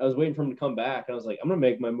hurt. I was waiting for him to come back. And I was like, I'm going to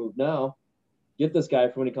make my move now. Get this guy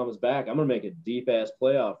for when he comes back. I'm going to make a deep-ass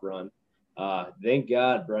playoff run. Thank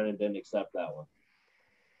God Brennan didn't accept that one.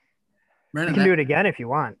 You can do it again if you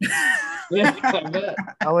want. Yeah, I bet.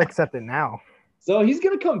 I'll accept it now. So he's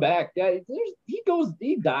going to come back. Yeah,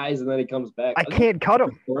 he dies, and then he comes back. I can't cut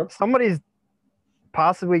him. Somebody's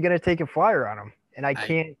possibly going to take a flyer on him, and I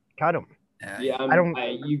can't cut him. Yeah,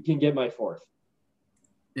 you can get my 4th.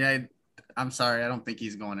 Yeah, I'm sorry. I don't think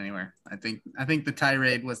he's going anywhere. I think the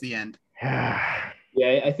tirade was the end.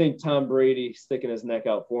 Yeah, I think Tom Brady sticking his neck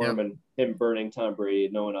out for him and him burning Tom Brady.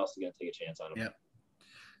 No one else is going to take a chance on him.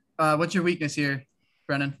 Yep. What's your weakness here,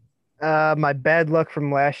 Brennan? My bad luck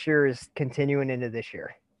from last year is continuing into this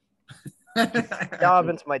year.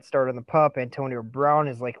 Dobbins might start on the pup. Antonio Brown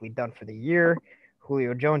is likely done for the year.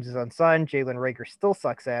 Julio Jones is unsigned. Jalen Reagor still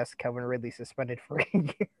sucks ass. Kevin Ridley suspended for a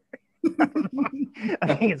year.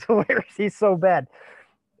 I think it's hilarious. He's so bad.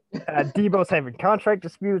 Debo's having contract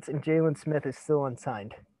disputes, and Jalen Smith is still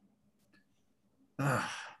unsigned.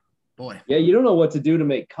 Boy. Yeah, you don't know what to do to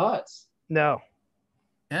make cuts. No.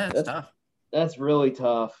 Yeah, that's tough. That's really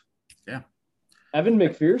tough. Yeah. Evan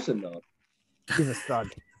McPherson, though. He's a stud.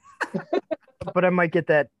 But I might get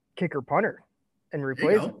that kicker punter and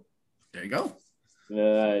replace him. There you go.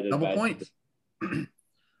 Double points. All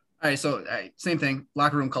right, so same thing.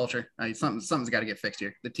 Locker room culture. Something's got to get fixed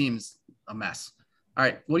here. The team's a mess. All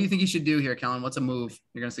right, what do you think he should do here, Kellen? What's a move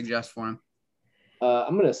you're going to suggest for him?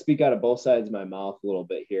 I'm going to speak out of both sides of my mouth a little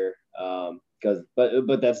bit here,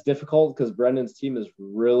 but that's difficult because Brendan's team is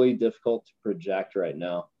really difficult to project right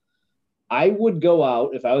now. I would go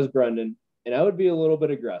out if I was Brendan, and I would be a little bit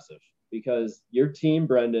aggressive because your team,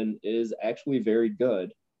 Brendan, is actually very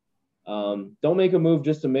good. Don't make a move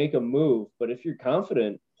just to make a move, but if you're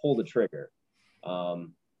confident, pull the trigger.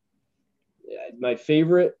 My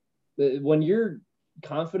favorite, when you're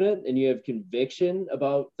confident and you have conviction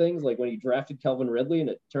about things, like when you drafted Calvin Ridley and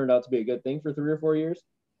it turned out to be a good thing for 3 or 4 years,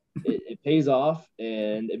 it pays off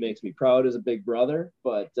and it makes me proud as a big brother,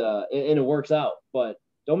 but and it works out. But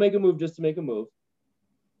don't make a move just to make a move.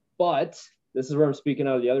 But this is where I'm speaking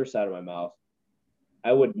out of the other side of my mouth.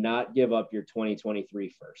 I would not give up your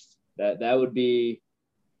 2023 first. That would be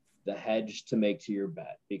the hedge to make to your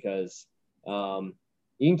bet, because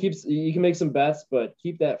you can make some bets, but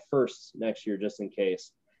keep that first next year just in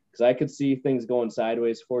case, because I could see things going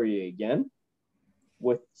sideways for you again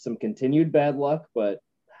with some continued bad luck, but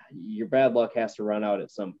your bad luck has to run out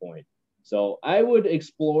at some point. So I would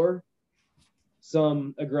explore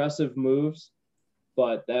some aggressive moves,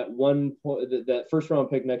 but that first round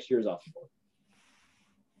pick next year is off the board.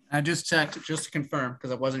 I just checked just to confirm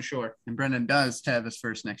because I wasn't sure. And Brendan does have his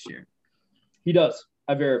first next year. He does.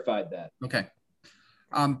 I verified that. Okay.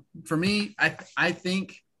 For me, I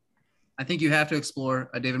think you have to explore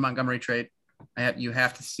a David Montgomery trade. You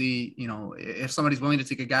have to see, if somebody's willing to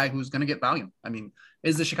take a guy who's going to get volume. I mean,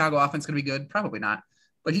 is the Chicago offense going to be good? Probably not,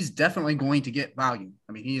 but he's definitely going to get volume.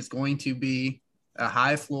 I mean, he is going to be a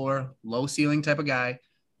high floor, low ceiling type of guy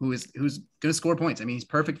who's going to score points. I mean, he's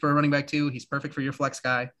perfect for a running back too. He's perfect for your flex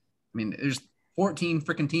guy. I mean, there's 14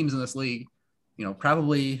 freaking teams in this league.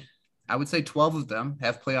 Probably I would say 12 of them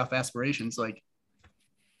have playoff aspirations. Like,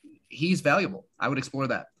 he's valuable. I would explore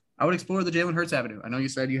that. I would explore the Jalen Hurts avenue. I know you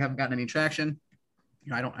said you haven't gotten any traction.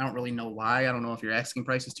 I don't really know why. I don't know if your asking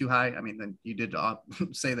price is too high. I mean, then you did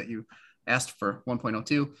say that you asked for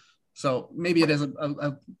 1.02. So maybe it is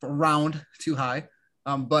a round too high.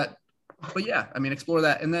 But yeah, I mean, explore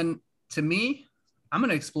that. And then to me, I'm going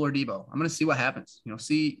to explore Debo. I'm going to see what happens, and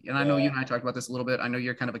I know you and I talked about this a little bit. I know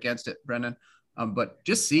you're kind of against it, Brendan, but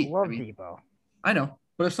just see. I love Debo. I know,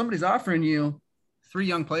 but if somebody's offering you 3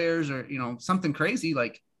 young players or, something crazy,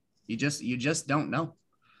 like you just don't know.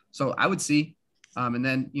 So I would see. And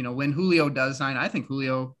then, when Julio does sign, I think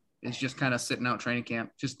Julio is just kind of sitting out training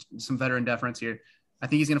camp, just some veteran deference here. I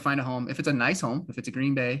think he's going to find a home. If it's a nice home, if it's a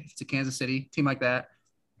Green Bay, if it's a Kansas City team like that,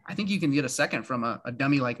 I think you can get a second from a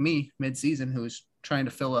dummy like me mid-season who's trying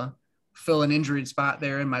to fill an injured spot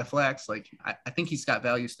there in my flex. Like, I think he's got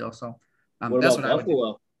value still. So that's what Buffalo? I would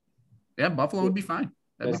do. Yeah, Buffalo would be fine.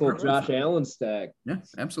 Nice little Josh Allen stack. Yeah,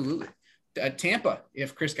 absolutely. Tampa,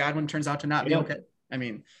 if Chris Godwin turns out to not be okay. I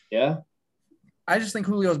mean, yeah. I just think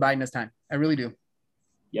Julio's biding his time. I really do.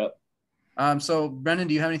 Yep. So Brendan,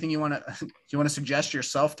 do you have anything you want to suggest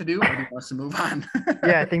yourself to do, or do you want us to move on?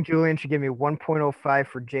 Yeah, I think Julian should give me 1.05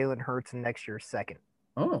 for Jalen Hurts in next year's second.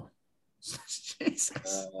 Oh,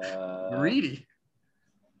 Jesus. Greedy.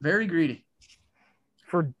 Very greedy.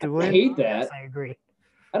 For Julian, I hate that. yes, I agree.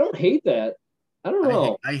 I don't hate that. I don't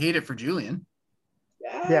know. I hate it for Julian.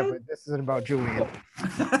 Yeah, but this isn't about Julian.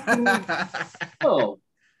 Oh,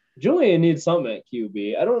 Julian needs something at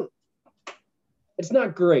QB. It's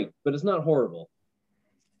not great, but it's not horrible.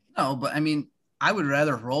 No, but I mean, I would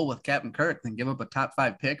rather roll with Captain Kirk than give up a top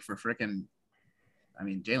 5 pick for freaking,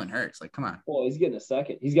 Jalen Hurts. Like, come on. Well, he's getting a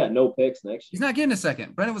second. He's got no picks next year. He's not getting a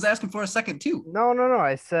second. Brendan was asking for a second too. No.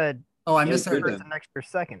 I said. Oh, I misheard. Next year's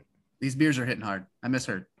second. These beers are hitting hard. I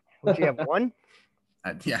misheard. Would you have one?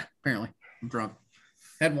 Yeah, apparently. I'm drunk.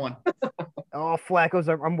 Had one. Oh, Flacco's.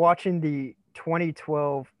 I'm watching the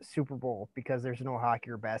 2012 Super Bowl because there's no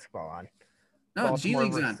hockey or basketball on. No, G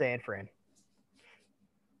League's on. San Fran.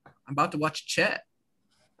 I'm about to watch Chet.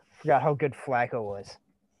 Forgot how good Flacco was.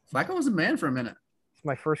 Flacco was a man for a minute. It's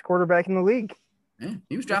my first quarterback in the league. Yeah,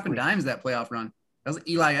 he was dropping dimes that playoff run. That was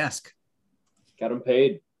Eli-esque. Got him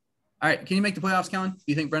paid. All right, can you make the playoffs, Kellen? Do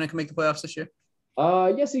you think Brendan can make the playoffs this year?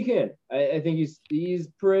 Yes, he can. I think he's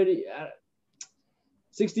pretty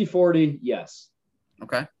 60-40, yes.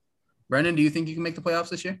 Okay. Brendan, do you think you can make the playoffs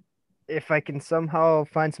this year? If I can somehow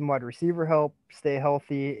find some wide receiver help, stay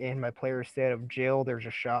healthy, and my players stay out of jail, there's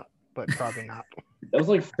a shot, but probably not. That was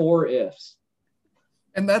like 4 ifs.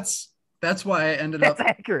 And that's why I ended up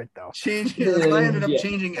accurate though. Changing. That's why I ended up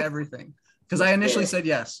changing everything. Because I initially said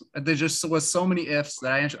yes. There just was so many ifs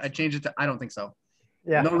that I changed it to I don't think so.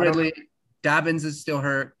 Yeah. No Ridley. Dobbins is still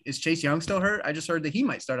hurt. Is Chase Young still hurt? I just heard that he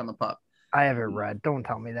might start on the pup. I haven't read. Don't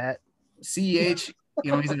tell me that. CEH,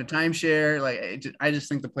 he's in a timeshare. Like, I just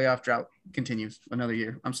think the playoff drought continues another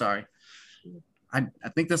year. I'm sorry. I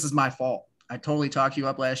think this is my fault. I totally talked you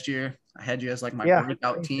up last year. I had you as like my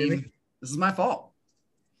breakout team. This is my fault.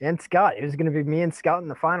 And Scott. It was going to be me and Scott in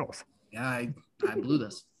the finals. Yeah, I blew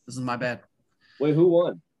this. This is my bad. Wait, who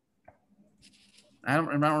won? I don't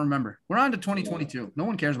remember. We're on to 2022. No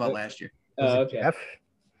one cares about last year. Was it Okay. Jeff?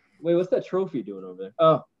 Wait, what's that trophy doing over there?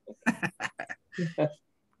 Oh.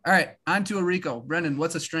 All right, on to Arico. Brendan,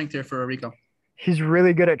 what's a strength here for Arico? He's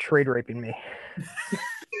really good at trade raping me.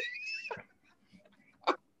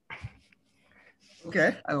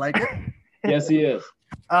 Okay, I like it. Yes, he is.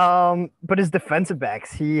 But his defensive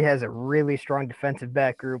backs, he has a really strong defensive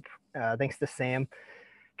back group. Thanks to Sam,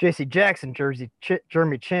 J.C. Jackson,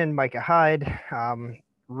 Jeremy Chin, Micah Hyde.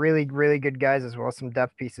 Really, really good guys as well. Some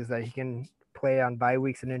depth pieces that he can play on bye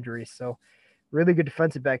weeks and injuries. So, really good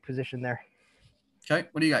defensive back position there. Okay,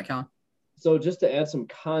 what do you got, Kellen? So just to add some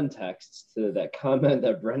context to that comment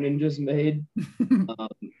that Brendan just made,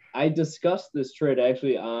 I discussed this trade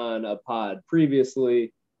actually on a pod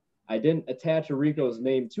previously. I didn't attach Arico's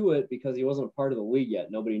name to it because he wasn't part of the league yet.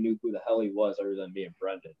 Nobody knew who the hell he was other than me and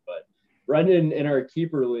Brendan. But Brendan in our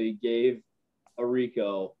keeper league gave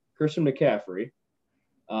Arico Christian McCaffrey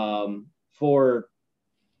for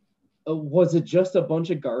was it just a bunch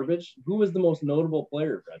of garbage? Who was the most notable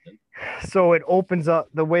player, Brendan? So it opens up,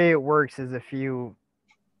 the way it works is if you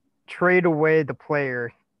trade away the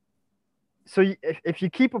player. So if you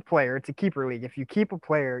keep a player, it's a keeper league. If you keep a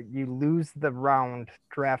player, you lose the round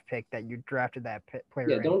draft pick that you drafted that player.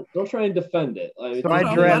 Yeah, in. don't try and defend it. So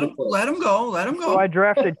let him go. Let him go. So I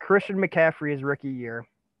drafted Christian McCaffrey his rookie year.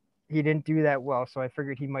 He didn't do that well, so I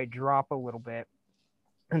figured he might drop a little bit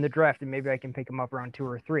in the draft, and maybe I can pick him up around 2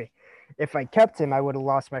 or 3. If I kept him, I would have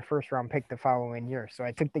lost my first round pick the following year. So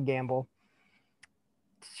I took the gamble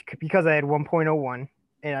because I had 1.01,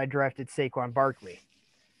 and I drafted Saquon Barkley.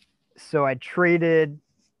 So I traded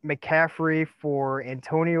McCaffrey for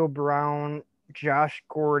Antonio Brown, Josh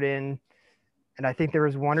Gordon, and I think there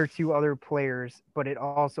was 1 or 2 other players, but it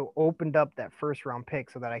also opened up that first round pick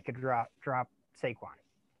so that I could drop Saquon.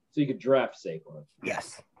 So you could draft Saquon.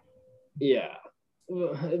 Yes. Yeah.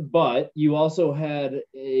 But you also had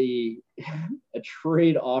a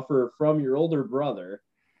trade offer from your older brother,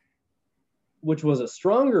 which was a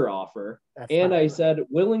stronger offer. And I said,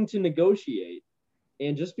 willing to negotiate.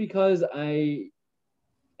 And just because I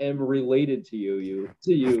am related to you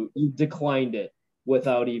declined it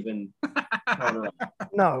without even counter.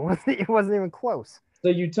 No, it wasn't even close. So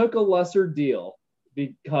you took a lesser deal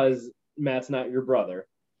because Matt's not your brother.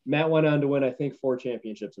 Matt went on to win, I think, 4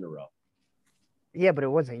 championships in a row. Yeah, but it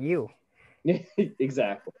wasn't you.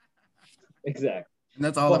 Exactly. And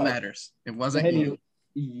that's all that matters. It wasn't you.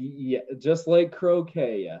 Yeah, just like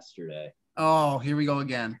croquet yesterday. Oh, here we go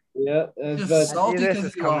again. Yeah, salty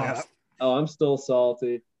because you lost. Oh, I'm still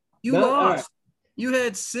salty. You lost. Right. You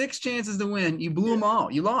had 6 chances to win. You blew them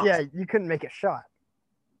all. You lost. Yeah, you couldn't make a shot.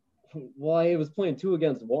 Well, I was playing 2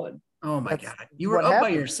 against 1. Oh my God! You were up by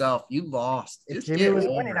yourself. You lost. If Jimmy was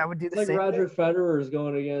winning, I would do the same. Like Roger Federer is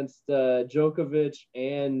going against Djokovic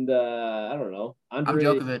and I don't know. I'm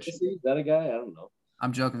Djokovic. Is that a guy? I don't know.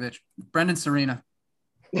 I'm Djokovic. Brendan Serena.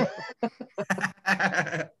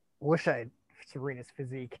 Wish I had Serena's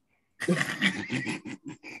physique.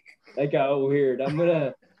 That got weird. I'm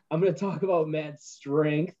gonna talk about Matt's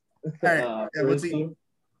strength. All right.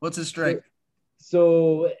 What's his strength?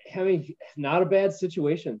 So, not a bad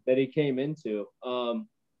situation that he came into.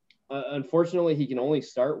 Unfortunately, he can only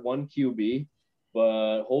start 1 QB,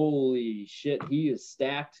 but holy shit, he is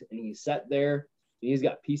stacked and he's set there. And he's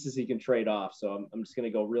got pieces he can trade off. So I'm just going to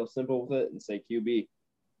go real simple with it and say QB.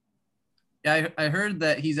 Yeah, I heard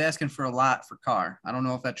that he's asking for a lot for Carr. I don't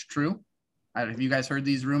know if that's true. Have you guys heard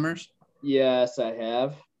these rumors? Yes, I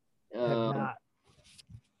have. And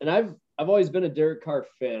I've always been a Derek Carr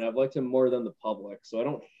fan. I've liked him more than the public, so I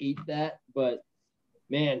don't hate that. But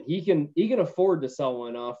man, he can afford to sell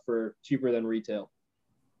one off for cheaper than retail.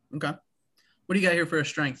 Okay, what do you got here for a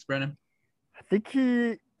strength, Brennan? I think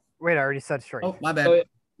I already said strength. Oh, my bad.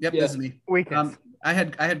 Yep, yeah. This is me. Weakness. I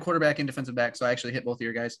had quarterback and defensive back, so I actually hit both of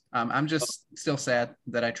your guys. I'm just still sad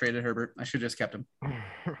that I traded Herbert. I should have just kept him.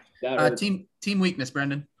 Team weakness,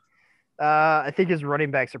 Brendan. I think his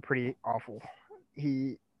running backs are pretty awful.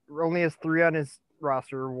 He only has 3 on his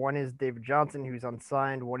roster. 1 is David Johnson, who's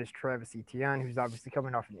unsigned. 1 is Travis Etienne, who's obviously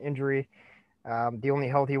coming off an injury. The only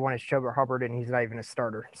healthy one is Chuba Hubbard, and he's not even a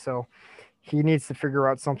starter. So he needs to figure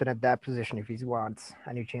out something at that position if he wants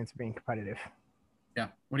any chance of being competitive. Yeah.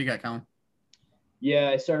 What do you got, Colin? Yeah,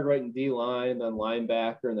 I started writing D-line, then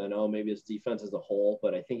linebacker, and then, maybe his defense as a whole.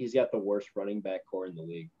 But I think he's got the worst running back core in the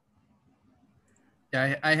league.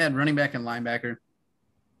 Yeah, I had running back and linebacker.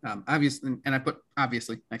 Obviously, and I put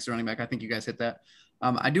obviously next to running back. I think you guys hit that.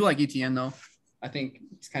 I do like ETN, though. I think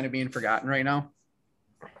it's kind of being forgotten right now.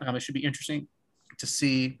 It should be interesting to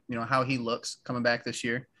see, how he looks coming back this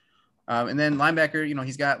year. And then linebacker,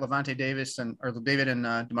 he's got Levante Davis or David and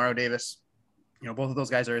Demario Davis. Both of those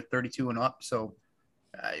guys are 32 and up. So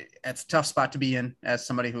it's a tough spot to be in as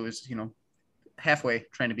somebody who is, halfway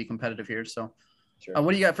trying to be competitive here. So Sure.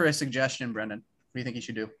 What do you got for a suggestion, Brendan? What do you think he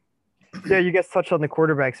should do? Yeah, you guys touched on the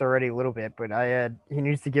quarterbacks already a little bit, but he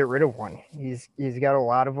needs to get rid of one. He's got a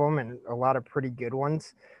lot of them and a lot of pretty good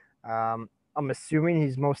ones. I'm assuming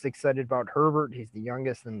he's most excited about Herbert. He's the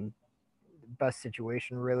youngest and best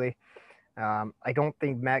situation, really. I don't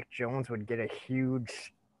think Mac Jones would get a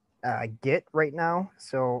huge get right now.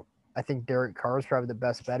 So I think Derek Carr is probably the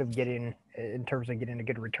best bet in terms of getting a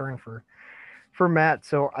good return for Matt.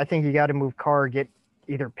 So I think you got to move Carr, get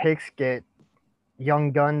either picks, get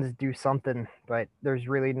young guns, do something. But there's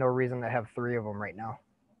really no reason to have three of them right now.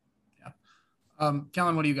 Yeah.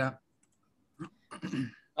 Kellen, what do you got?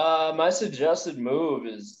 My suggested move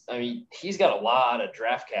is, he's got a lot of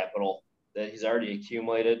draft capital that he's already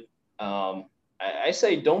accumulated. I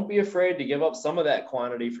say don't be afraid to give up some of that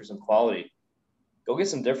quantity for some quality. Go get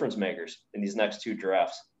some difference makers in these next 2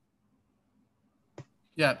 drafts.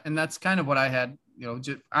 Yeah, and that's kind of what I had.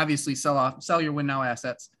 Obviously sell your win now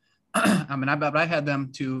assets. But I had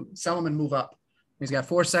them to sell them and move up. He's got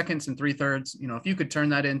 4 seconds and 3/3. If you could turn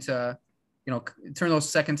that into, turn those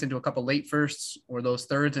seconds into a couple late firsts or those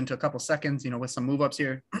thirds into a couple seconds, with some move ups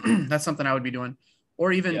here, that's something I would be doing.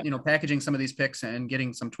 Or even, packaging some of these picks and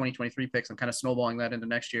getting some 2023 picks and kind of snowballing that into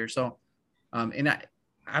next year. So, and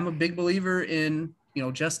I'm a big believer in,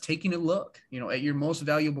 just taking a look, at your most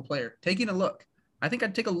valuable player, taking a look. I think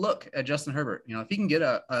I'd take a look at Justin Herbert. If he can get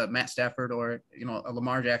a Matt Stafford or, a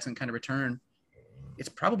Lamar Jackson kind of return, it's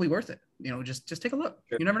probably worth it. Just take a look.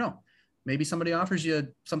 Sure. You never know. Maybe somebody offers you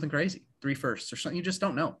something crazy, 3 firsts or something. You just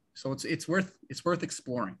don't know. So it's worth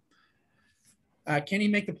exploring. Can he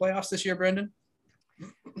make the playoffs this year, Brendan?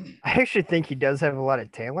 I actually think he does have a lot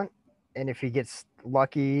of talent. And if he gets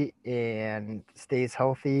lucky and stays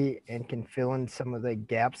healthy and can fill in some of the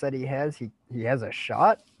gaps that he has a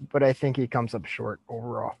shot, but I think he comes up short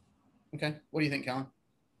overall. Okay. What do you think, Kellen?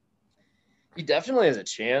 He definitely has a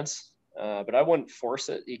chance, but I wouldn't force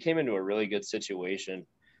it. He came into a really good situation.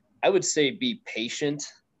 I would say be patient,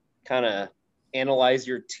 kind of analyze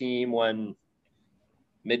your team when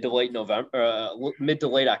mid to late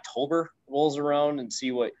October rolls around and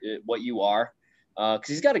see what you are. Because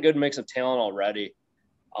he's got a good mix of talent already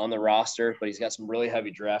on the roster, but he's got some really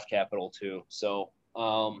heavy draft capital too. So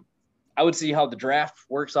I would see how the draft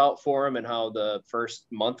works out for him and how the first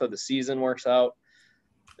month of the season works out.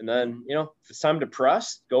 And then, if it's time to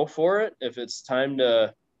press, go for it. If it's time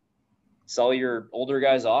to sell your older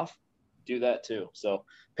guys off, do that too. So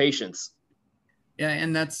patience. Yeah.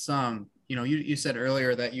 And that's, you said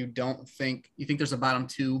earlier that you think there's a bottom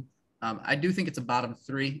 2. I do think it's a bottom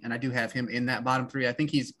 3, and I do have him in that bottom 3. I think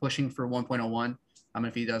he's pushing for 1.01.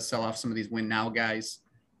 If he does sell off some of these win now guys,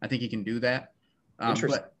 I think he can do that.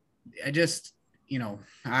 But I just,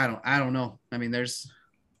 I don't know.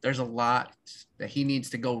 There's a lot that he needs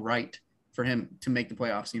to go right for him to make the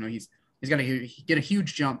playoffs. He's got to get a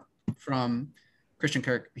huge jump from Christian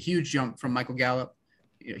Kirk, a huge jump from Michael Gallup,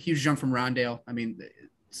 a huge jump from Rondale.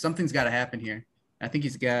 Something's got to happen here. I think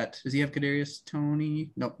does he have Kadarius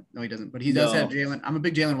Toney? No, he doesn't. But he does have Jalen. I'm a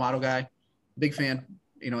big Jalen Waddle guy, big fan,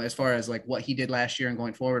 as far as like what he did last year and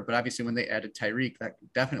going forward. But obviously when they added Tyreek, that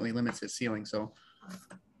definitely limits his ceiling. So,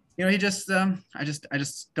 he just, I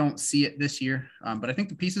just don't see it this year. But I think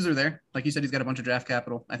the pieces are there. Like you said, he's got a bunch of draft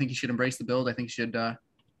capital. I think he should embrace the build. I think he should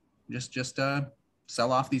just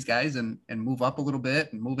sell off these guys and move up a little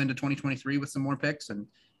bit and move into 2023 with some more picks and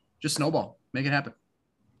just snowball, make it happen.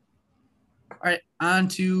 All right, on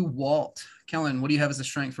to Walt. Kellen, what do you have as a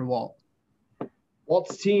strength for Walt?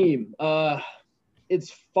 Walt's team.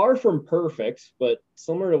 It's far from perfect, but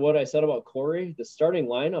similar to what I said about Corey, the starting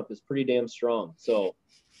lineup is pretty damn strong. So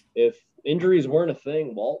if injuries weren't a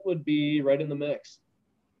thing, Walt would be right in the mix.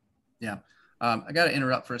 Yeah. I got to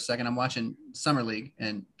interrupt for a second. I'm watching Summer League,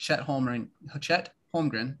 and Chet Holmgren,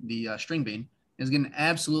 the string bean, is getting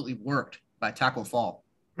absolutely worked by Taco Fall.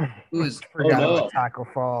 Who is about Taco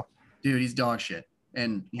Fall. Dude, he's dog shit,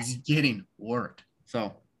 and he's getting worked.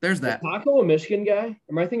 So there's that. Is Taco a Michigan guy? Or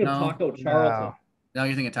am I thinking of Taco Charlton? No,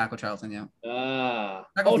 you're thinking Taco Charlton, yeah.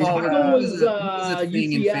 Taco was a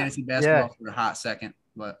thing in fantasy basketball for a hot second,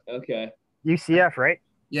 but okay. UCF, right?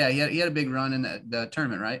 Yeah, he had a big run in the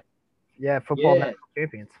tournament, right? Yeah, football national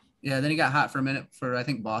champions. Yeah, then he got hot for a minute for I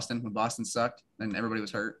think Boston when Boston sucked and everybody was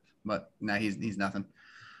hurt, but now he's nothing.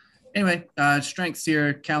 Anyway, strengths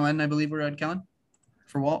here, Kellen. I believe we're at Kellen.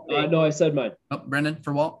 For Walt? No, I said mine. Oh, Brendan,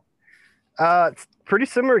 for Walt? It's pretty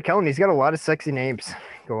similar to Kellen. He's got a lot of sexy names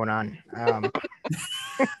going on.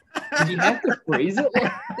 Did you have to phrase it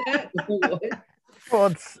like that? What?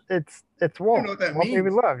 Well, it's I Walt. don't know what that Walt Baby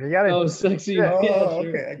means. Love. You got to. Oh, sexy. Yeah. Yeah, Oh, sure.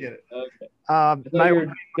 okay, I get it. Okay. I thought My you were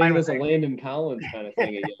opening thinking line this was a Landon Collins kind of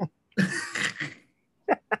thing again.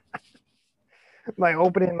 my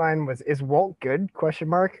opening line was, "Is Walt good?" Question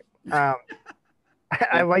mark.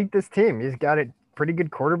 I like this team. He's got a pretty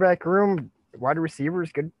good quarterback room, wide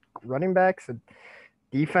receivers, good running backs, and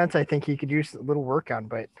defense. I think he could use a little work on,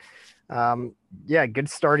 but yeah, good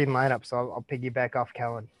starting lineup. So I'll piggyback off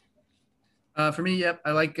Kellen. For me, yep,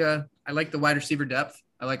 I like the wide receiver depth.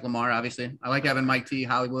 I like Lamar, obviously. I like having Mike T,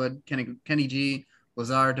 Hollywood, Kenny G,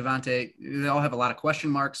 Lazard, Devontae. They all have a lot of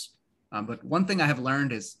question marks. But one thing I have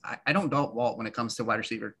learned is I don't doubt Walt when it comes to wide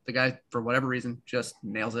receiver. The guy, for whatever reason, just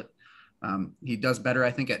nails it. He does better,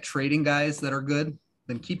 I think, at trading guys that are good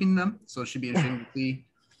than keeping them. So it should be interesting to see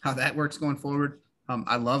how that works going forward.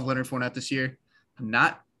 I love Leonard Fournette this year.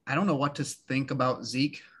 I don't know what to think about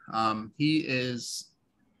Zeke.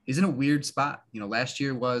 He's in a weird spot. Last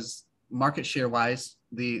year was market share wise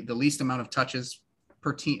the least amount of touches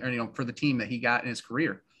per team, or for the team that he got in his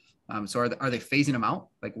career. So are they phasing him out?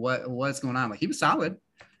 Like what's going on? Like he was solid,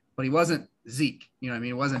 but he wasn't Zeke. What I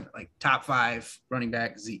mean? It wasn't like top 5 running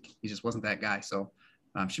back Zeke. He just wasn't that guy. So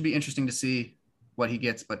should be interesting to see what he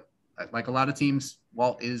gets. But like a lot of teams,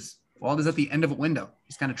 Walt is at the end of a window.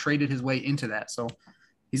 He's kind of traded his way into that. So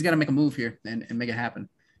he's got to make a move here and make it happen.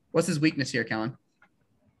 What's his weakness here, Kellen?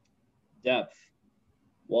 Depth.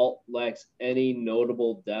 Walt lacks any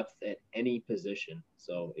notable depth at any position.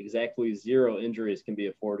 So exactly 0 injuries can be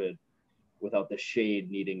afforded without the shade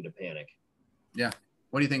needing to panic. Yeah.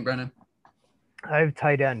 What do you think, Brennan? I have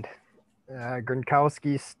tight end.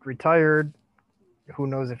 Gronkowski's retired. Who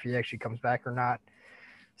knows if he actually comes back or not.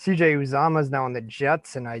 CJ Uzama is now on the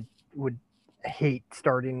Jets, and I would hate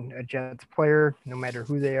starting a Jets player, no matter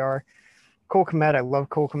who they are. Cole Kmet, I love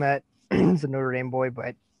Cole Kmet. He's a Notre Dame boy,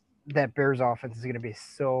 but that Bears offense is going to be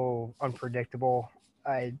so unpredictable.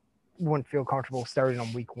 I wouldn't feel comfortable starting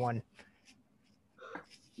on week 1.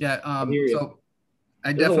 Yeah. So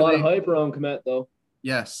I There's definitely a lot of hype around Kmet, though.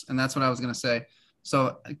 Yes, and that's what I was going to say.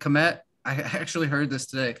 So Kmet, I actually heard this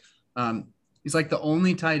today. He's like the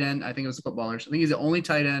only tight end. I think it was the Footballers. I think he's the only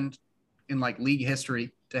tight end in like league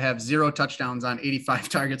history to have 0 touchdowns on 85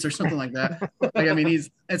 targets or something like that.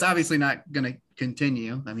 It's obviously not going to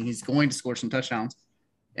continue. I mean, he's going to score some touchdowns.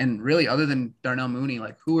 And really, other than Darnell Mooney,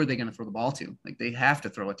 like who are they going to throw the ball to? Like they have to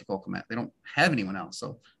throw it to Cole Kmet. They don't have anyone else.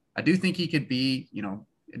 So I do think he could be,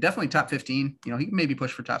 definitely top 15. He can maybe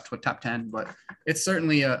push for top 10, but it's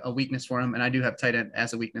certainly a weakness for him. And I do have tight end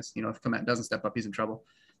as a weakness. If Kmet doesn't step up, he's in trouble.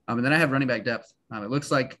 And then I have running back depth. It looks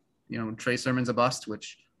like, Trey Sermon's a bust,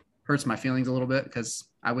 which hurts my feelings a little bit because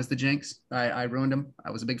I was the jinx. I ruined him.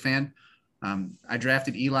 I was a big fan. I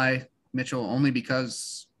drafted Eli Mitchell only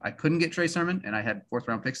because I couldn't get Trey Sermon and I had 4th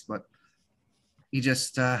round picks, but he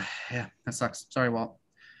just, that sucks. Sorry, Walt.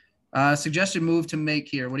 Suggested move to make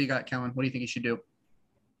here. What do you got, Kellen? What do you think he should do?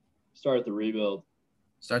 Start the rebuild.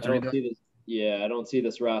 I don't see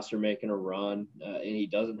this roster making a run, and he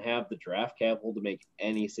doesn't have the draft capital to make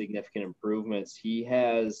any significant improvements. He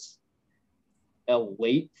has a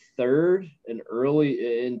late 3rd,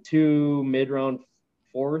 and 2 mid-round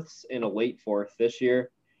 4ths, and a late 4th this year.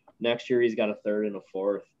 Next year, he's got a 3rd and a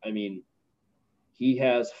 4th. I mean, he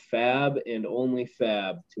has fab and only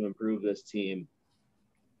fab to improve this team.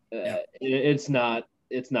 It's just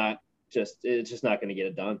not going to get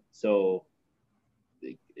it done. So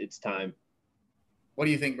it's time. What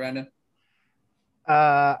do you think, Brandon?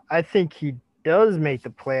 I think he does make the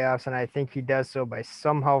playoffs, and I think he does so by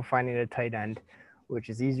somehow finding a tight end, which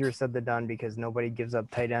is easier said than done because nobody gives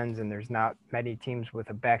up tight ends, and there's not many teams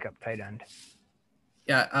with a backup tight end.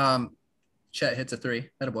 Yeah, Chet hits a 3.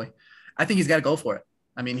 Attaboy. I think he's got to go for it.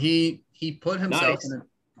 I mean, he put himself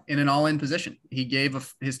in an all-in position. He gave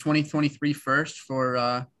his 2023 first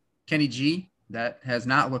for Kenny G. That has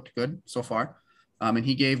not looked good so far. And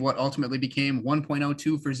he gave what ultimately became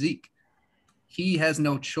 1.02 for Zeke. He has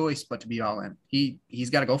no choice but to be all in. He's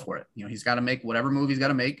got to go for it. He's got to make whatever move he's got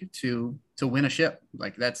to make to win a ship.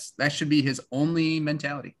 Like that should be his only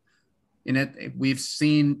mentality. In it, we've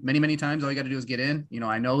seen many times. All you got to do is get in.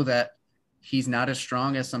 I know that he's not as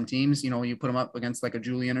strong as some teams. You put him up against like a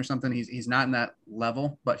Julian or something. He's not in that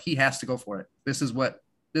level, but he has to go for it. This is what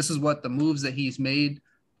the moves that he's made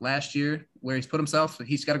last year, where he's put himself.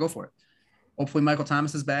 He's got to go for it. Hopefully Michael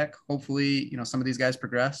Thomas is back. Hopefully, some of these guys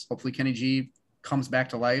progress. Hopefully Kenny G comes back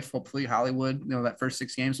to life. Hopefully Hollywood, that first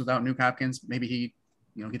 6 games without Nuke Hopkins, maybe he,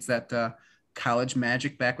 gets that college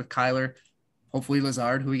magic back with Kyler. Hopefully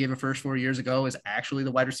Lazard, who he gave a first 4 years ago, is actually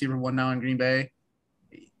the wide receiver 1 now in Green Bay.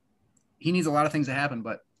 He needs a lot of things to happen,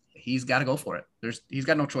 but he's got to go for it. He's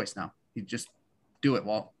got no choice now. He just do it,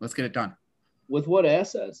 Walt. Let's get it done. With what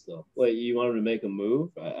assets though? Like you want him to make a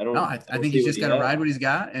move? I don't. No, I think he's just got to ride what he's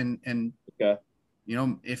got, and okay.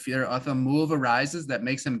 If a move arises that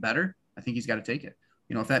makes him better, I think he's got to take it.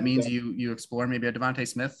 If that means you explore maybe a Devontae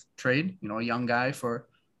Smith trade, a young guy for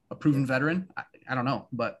a proven veteran, I don't know,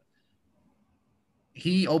 but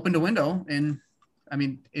he opened a window, and I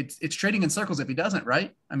mean, it's trading in circles if he doesn't,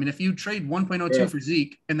 right? I mean, if you trade 1.02 for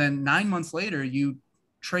Zeke, and then 9 months later you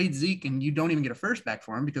trade Zeke and you don't even get a first back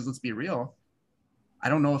for him, because let's be real, I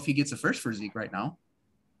don't know if he gets a first for Zeke right now.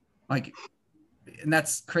 And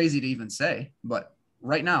that's crazy to even say, but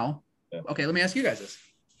right now, okay, let me ask you guys this.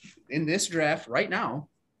 In this draft right now,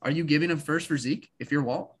 are you giving a first for Zeke if you're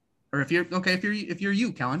Walt? Or if you're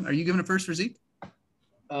you, Kellen, are you giving a first for Zeke?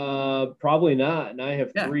 Probably not. And I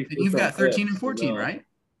have 3. You've got 13 and 14, right?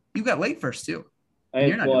 You've got late first too. I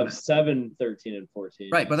have 7, 13, and 14.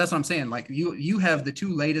 Right, but that's what I'm saying. Like you have the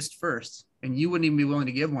 2 latest firsts, and you wouldn't even be willing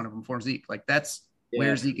to give one of them for Zeke. Like that's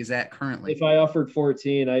where Zeke is at currently. If I offered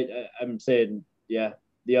 14, I'm saying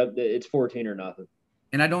it's 14 or nothing.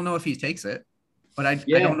 And I don't know if he takes it, but I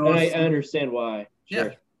don't know. I understand why.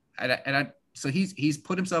 Sure. Yeah, so he's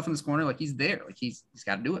put himself in this corner, like he's there, like he's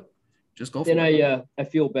got to do it. Just go for it. And I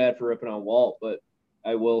feel bad for ripping on Walt, but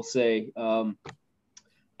I will say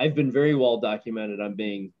I've been very well documented on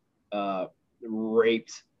being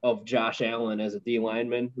raped of Josh Allen as a D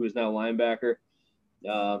lineman who is now linebacker.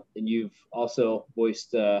 And you've also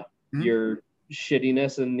voiced your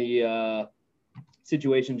shittiness in the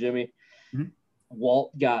situation, Jimmy. Mm-hmm.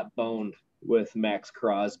 Walt got boned with Max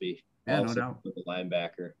Crosby, no doubt. The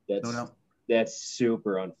linebacker. That's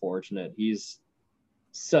super unfortunate. He's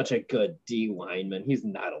such a good D lineman. He's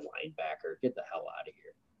not a linebacker. Get the hell out of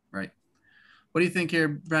here. Right. What do you think here,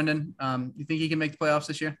 Brendan? You think he can make the playoffs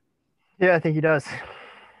this year? Yeah, I think he does.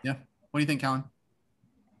 Yeah. What do you think, Kellen?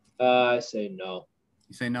 I say no.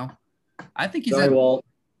 You say no? I think he's Walt.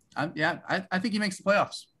 I think he makes the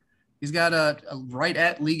playoffs. He's got a right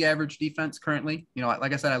at league average defense currently.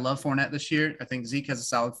 Like I said, I love Fournette this year. I think Zeke has a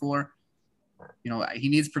solid floor. He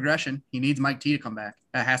needs progression. He needs Mike T to come back.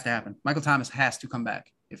 That has to happen. Michael Thomas has to come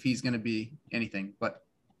back if he's going to be anything. But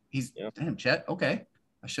damn, Chet. Okay,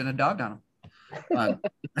 I shouldn't have dogged on him.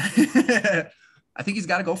 I think he's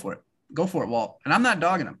got to go for it. Go for it, Walt. And I'm not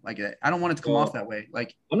dogging him. Like I don't want it to come off that way.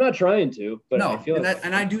 Like I'm not trying to, but no. I feel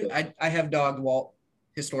I have dogged Walt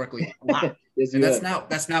historically a lot. And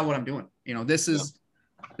that's not what I'm doing. This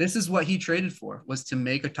is what he traded for, was to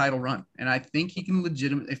make a title run. And I think he can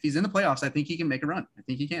if he's in the playoffs, I think he can make a run. I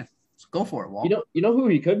think he can. So go for it, Walt. You know who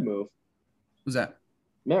he could move? Who's that?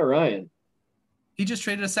 Matt Ryan. He just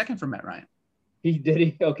traded a second for Matt Ryan.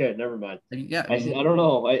 He? Okay, never mind. Yeah. I don't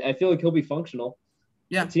know. I feel like he'll be functional.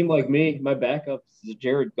 Yeah. A team like me, my backup is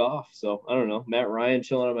Jared Goff. So I don't know. Matt Ryan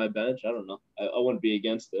chilling on my bench. I don't know. I wouldn't be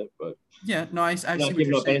against it, but yeah, no, I not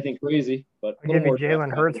giving up anything crazy. But I'll give you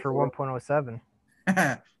Jalen Hurts for 1.07.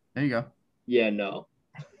 There you go. Yeah, no.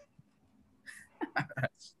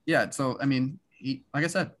 Yeah, so I mean, like I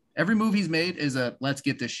said, every move he's made is a let's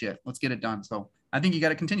get this shit. Let's get it done. So I think you got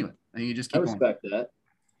to continue it. I think you just keep going. I respect that.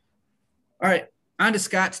 All right, on to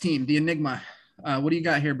Scott's team, the Enigma. What do you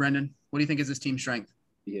got here, Brendan? What do you think is his team strength?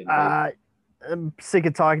 I'm sick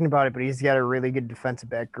of talking about it, but he's got a really good defensive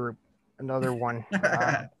back group. Another one.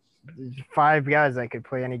 5 guys that could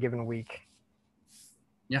play any given week.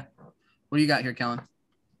 Yeah. What do you got here, Kellen?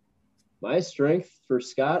 My strength for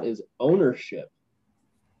Scott is ownership.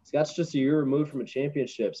 Scott's just a year removed from a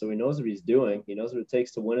championship, so he knows what he's doing. He knows what it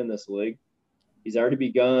takes to win in this league. He's already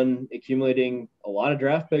begun accumulating a lot of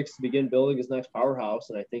draft picks to begin building his next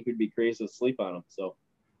powerhouse, and I think we'd be crazy to sleep on him. So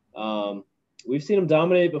we've seen him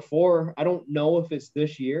dominate before. I don't know if it's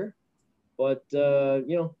this year, but,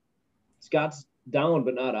 Scott's down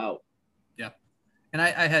but not out. Yeah. And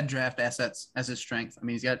I had draft assets as his strength. I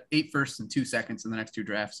mean, he's got 8 firsts and 2 seconds in the next 2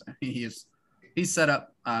 drafts. I mean, he's set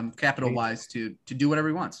up capital-wise to do whatever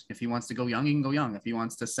he wants. If he wants to go young, he can go young. If he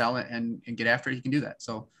wants to sell it and get after it, he can do that.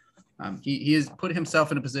 So he has put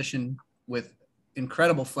himself in a position with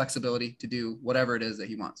incredible flexibility to do whatever it is that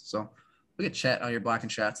he wants. So look at Chet out here blocking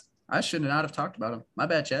shots. I should not have talked about him. My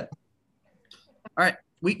bad, Chet. All right,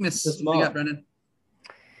 weakness. What do you got, Brendan?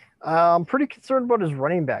 I'm pretty concerned about his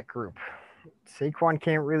running back group. Saquon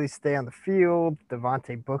can't really stay on the field.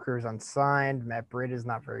 Devontae Booker is unsigned. Matt Breida is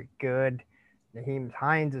not very good. Naheem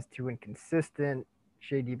Hines is too inconsistent.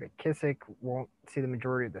 J.D. McKissick won't see the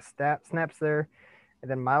majority of the snaps there. And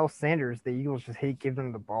then Miles Sanders, the Eagles just hate giving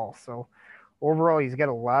him the ball. So overall, he's got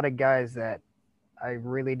a lot of guys that I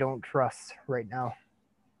really don't trust right now.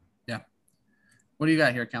 Yeah. What do you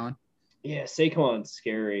got here, Kellen? Yeah, Saquon's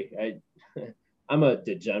scary. I'm a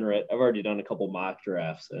degenerate. I've already done a couple mock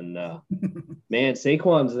drafts, and man,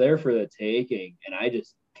 Saquon's there for the taking, and I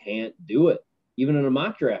just can't do it. Even in a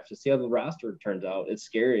mock draft, to see how the roster turns out, it's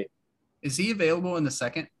scary. Is he available in the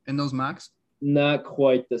second in those mocks? Not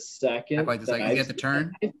quite the second. Not quite the second. Is he at the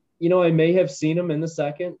turn? I may have seen him in the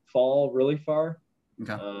second fall really far.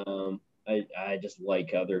 Okay. I just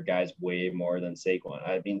like other guys way more than Saquon.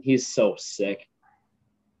 I mean, he's so sick.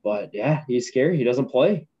 But yeah, he's scary. He doesn't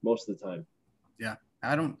play most of the time. Yeah,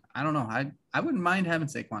 I don't know. I wouldn't mind having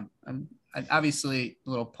Saquon. Obviously a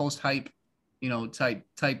little post hype,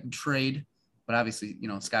 type trade, but obviously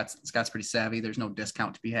Scott's pretty savvy. There's no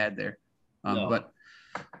discount to be had there. No. But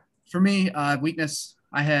for me, weakness,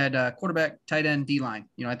 I had quarterback, tight end, D-line.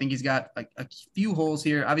 I think he's got a few holes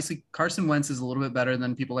here. Obviously, Carson Wentz is a little bit better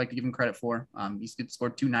than people like to give him credit for. He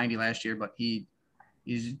scored 290 last year, but he's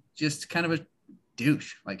just kind of a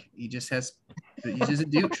douche. Like he's just a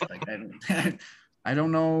douche. Like I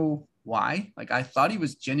don't know why. Like I thought he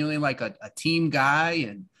was genuinely like a team guy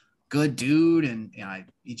and good dude, and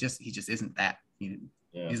he just isn't that. He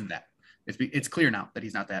isn't that. It's clear now that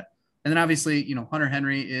he's not that. And then obviously, Hunter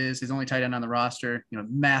Henry is his only tight end on the roster.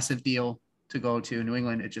 Massive deal to go to New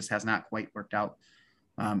England. It just has not quite worked out.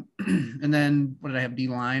 And then what did I have?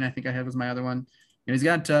 D-line, I think I have as my other one. He's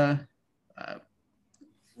got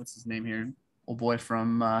what's his name here? Old boy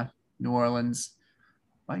from New Orleans.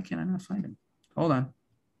 Why can't I not find him? Hold on.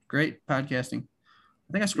 Great podcasting.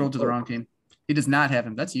 I think I scrolled to the wrong team. He does not have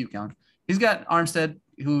him. That's you, Kellen. He's got Armstead,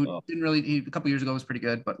 who didn't really – a couple years ago was pretty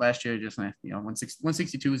good, but last year just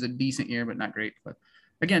 162 is a decent year, but not great. But,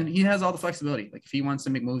 again, he has all the flexibility. Like, if he wants to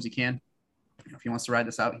make moves, he can. If he wants to ride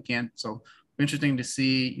this out, he can. So, interesting to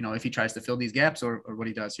see, if he tries to fill these gaps or what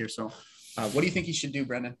he does here. So, what do you think he should do,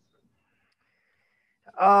 Brendan?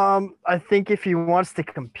 I think if he wants to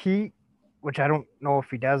compete, which I don't know if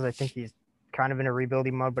he does, I think he's kind of in a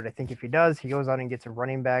rebuilding mode, but I think if he does, he goes out and gets a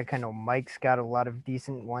running back. I know Mike's got a lot of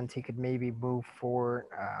decent ones he could maybe move for.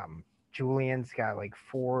 Julian's got like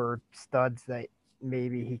 4 studs that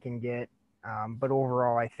maybe he can get. But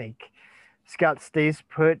overall, I think Scott stays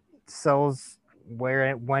put, sells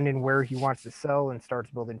when and where he wants to sell, and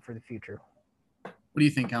starts building for the future. What do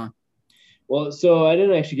you think, Kellen? Well, so I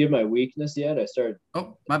didn't actually give my weakness yet. I started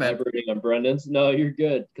my bad. elaborating on Brendan's. No, you're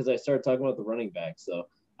good, because I started talking about the running back, so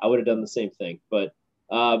I would have done the same thing. But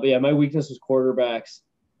yeah, my weakness was quarterbacks.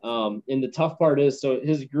 And the tough part is, so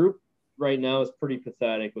his group right now is pretty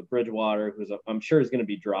pathetic with Bridgewater, who's I'm sure is going to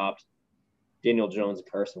be dropped, Daniel Jones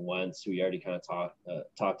and Carson Wentz, who we already kind of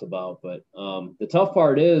talked about. But the tough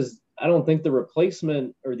part is I don't think the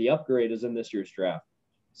replacement or the upgrade is in this year's draft.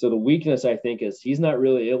 So the weakness, I think, is he's not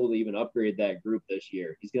really able to even upgrade that group this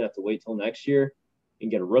year. He's going to have to wait till next year and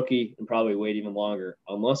get a rookie, and probably wait even longer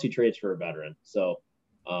unless he trades for a veteran. So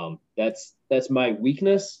that's my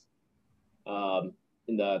weakness. And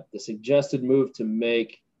the suggested move to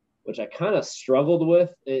make, which I kind of struggled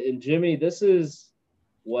with, and Jimmy, this is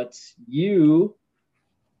what you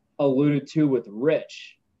alluded to with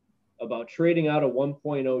Rich about trading out a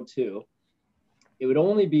 1.02. It would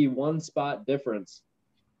only be 1 spot difference,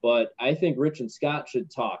 but I think Rich and Scott should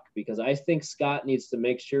talk, because I think Scott needs to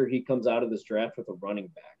make sure he comes out of this draft with a running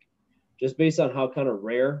back. Just based on how kind of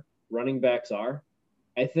rare running backs are,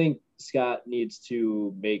 I think Scott needs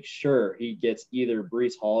to make sure he gets either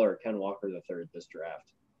Breece Hall or Ken Walker III this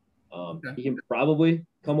draft. He can probably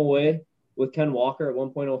come away with Ken Walker at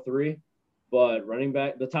 1.03, but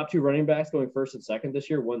the top 2 running backs going first and second this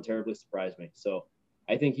year wouldn't terribly surprise me. So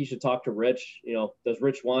I think he should talk to Rich. Does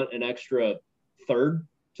Rich want an extra third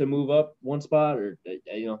to move up 1 spot, or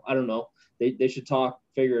I don't know. They should talk,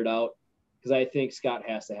 figure it out, because I think Scott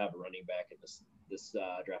has to have a running back in this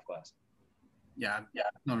draft class. Yeah. I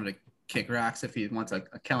wanted to kick rocks if he wants a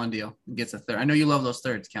Kellen deal and gets a third. I know you love those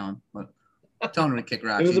thirds, Kellen, but tell him to kick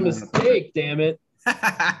rocks. It was a mistake, damn it.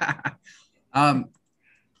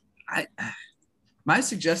 My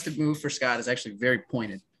suggested move for Scott is actually very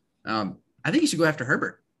pointed. I think he should go after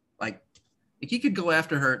Herbert. Like he could go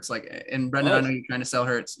after Hurts. And Brendan, I know you're trying to sell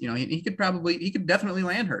Hurts. He could definitely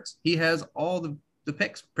land Hurts. He has all the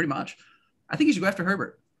picks pretty much. I think he should go after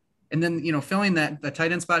Herbert. And then, filling the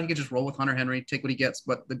tight end spot, he could just roll with Hunter Henry, take what he gets.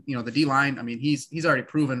 But the D-line, I mean, he's already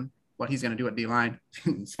proven what he's going to do at D-line.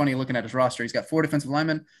 It's funny looking at his roster. He's got 4 defensive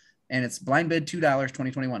linemen, and it's blind bid $2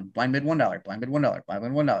 2021, blind bid $1, blind bid $1, blind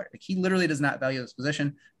bid $1. Like, he literally does not value this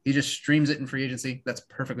position. He just streams it in free agency. That's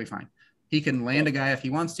perfectly fine. He can land a guy if he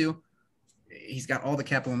wants to. He's got all the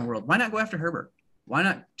capital in the world. Why not go after Herbert? Why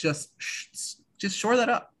not just shore that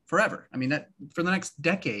up forever. I mean, that for the next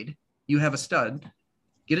decade, you have a stud,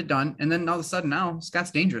 get it done, and then all of a sudden now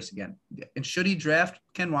Scott's dangerous again. And should he draft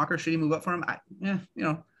Ken Walker? Should he move up for him?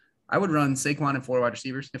 I would run Saquon and 4 wide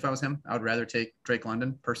receivers if I was him. I would rather take Drake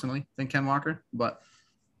London personally than Ken Walker, but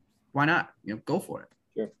why not? Go for it.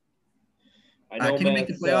 Sure. I know can he make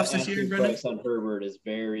the playoffs this year, Brendan? Price on Herbert is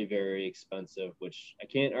very, very expensive, which I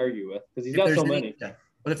can't argue with because he's got so many. Yeah.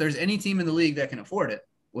 But if there's any team in the league that can afford it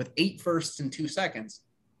with 8 firsts and 2 seconds,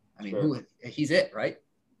 I mean, he's it, right?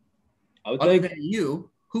 I would Other think than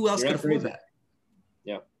you, who else could afford that?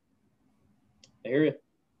 Yeah. I hear you.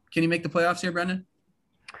 Can he make the playoffs here, Brendan?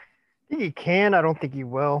 I think he can. I don't think he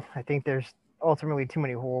will. I think there's ultimately too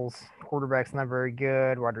many holes. Quarterback's not very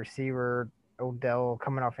good. Wide receiver, Odell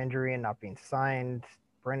coming off injury and not being signed.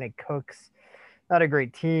 Brandon Cooks, not a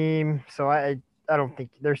great team. So I don't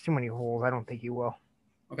think there's too many holes. I don't think he will.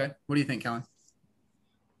 Okay. What do you think, Kellen?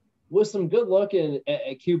 With some good luck at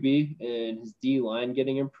QB and his D line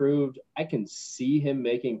getting improved, I can see him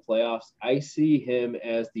making playoffs. I see him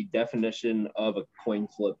as the definition of a coin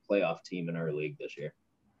flip playoff team in our league this year.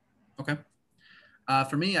 Okay.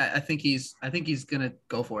 For me, I think he's gonna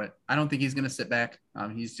go for it. I don't think he's gonna sit back.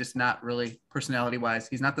 He's just not really personality wise.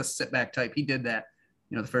 He's not the sit back type. He did that,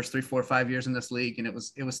 the first 3, 4, 5 years in this league, and it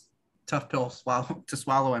was tough pill to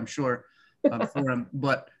swallow. I'm sure for him,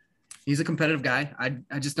 but he's a competitive guy.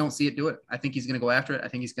 I just don't see it do it. I think he's gonna go after it. I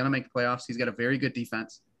think he's gonna make the playoffs. He's got a very good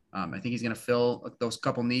defense. I think he's gonna fill those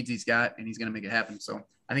couple needs he's got, and he's gonna make it happen. So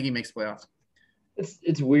I think he makes playoffs.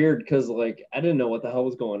 It's weird because I didn't know what the hell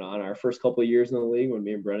was going on our first couple of years in the league when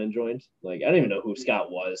me and Brennan joined. I didn't even know who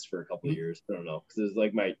Scott was for a couple of years. I don't know because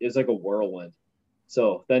it's like a whirlwind.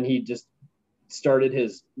 So then he just started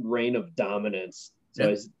his reign of dominance.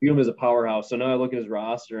 So I view him as a powerhouse. So now I look at his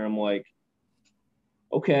roster, I'm like,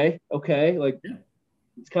 okay,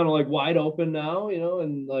 it's kind of wide open now,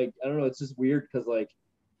 and I don't know, it's just weird because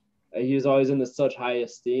he was always in such high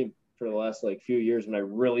esteem for the last few years when I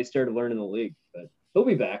really started learning the league. But he'll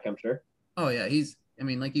be back, I'm sure. Oh yeah,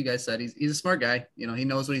 like you guys said, he's a smart guy. He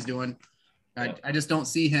knows what he's doing. Yeah. I just don't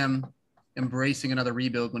see him embracing another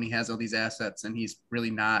rebuild when he has all these assets, and he's really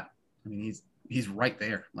not. I mean, he's right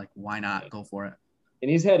there. Why not go for it? And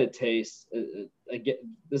he's had a taste.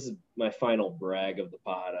 This is my final brag of the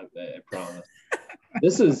pod. I promise.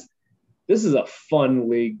 This is a fun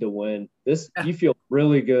league to win. You feel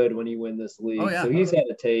really good when you win this league. Oh, yeah. So he's had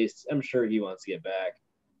a taste. I'm sure he wants to get back.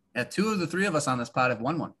 Yeah, 2 of the 3 of us on this pod have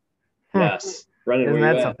won one. Yes, Brendan, Isn't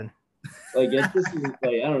where that you something? this is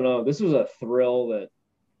I don't know. This was a thrill that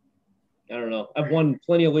I don't know. I've won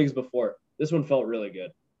plenty of leagues before. This one felt really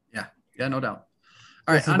good. Yeah, no doubt.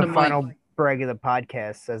 All right, this is the final brag of the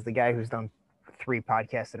podcast, says the guy who's done 3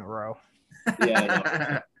 podcasts in a row. Yeah, I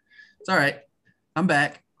know. It's all right. I'm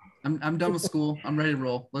back. I'm done with school. I'm ready to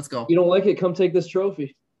roll. Let's go. You don't like it? Come take this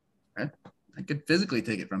trophy. I could physically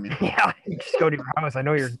take it from you. Yeah, just go to your house. I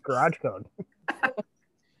know your garage code.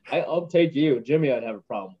 I'll take you. Jimmy, I'd have a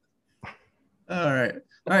problem. All right.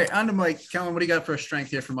 On to Mike. Kellen, what do you got for a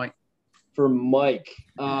strength here for Mike? For Mike,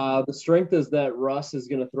 the strength is that Russ is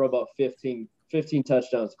going to throw about 15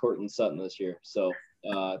 touchdowns to Courtland Sutton this year. So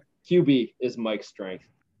QB is Mike's strength.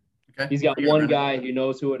 Okay. He's got one guy. He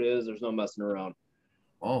knows who it is. There's no messing around.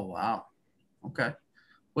 Oh, wow. Okay.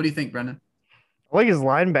 What do you think, Brendan? I like his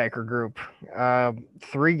linebacker group.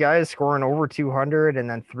 3 guys scoring over 200 and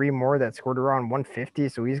then 3 more that scored around 150.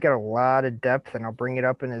 So he's got a lot of depth, and I'll bring it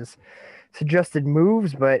up in his suggested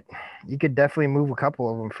moves, but you could definitely move a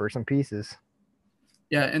couple of them for some pieces.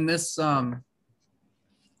 Yeah, and this I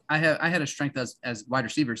had a strength as wide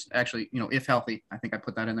receivers, actually, if healthy. I think I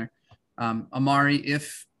put that in there. Amari,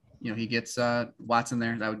 if he gets Watson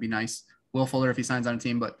there, that would be nice. Will Fuller if he signs on a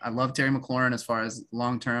team, but I love Terry McLaurin as far as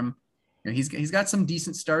long term. He's got some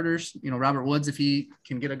decent starters. Robert Woods, if he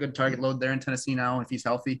can get a good target load there in Tennessee now, if he's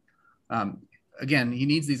healthy. Again, he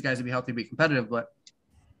needs these guys to be healthy to be competitive, but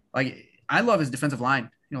I love his defensive line.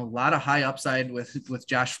 A lot of high upside with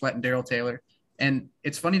Josh Sweat and Darrell Taylor. And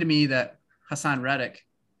it's funny to me that Hassan Reddick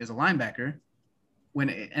is a linebacker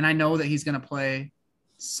and I know that he's going to play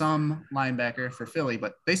some linebacker for Philly,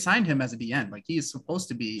 but they signed him as a DN. He is supposed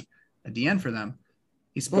to be a DN for them.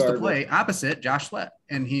 He's supposed to play opposite Josh Sweat,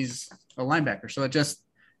 and he's a linebacker. So it just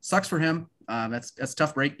sucks for him. That's a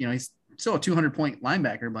tough break. He's still a 200-point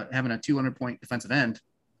linebacker, but having a 200-point defensive end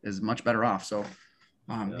is much better off. So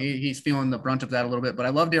he's feeling the brunt of that a little bit. But I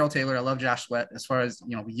love Darrell Taylor. I love Josh Sweat. As far as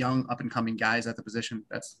young up-and-coming guys at the position,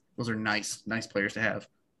 those are nice players to have.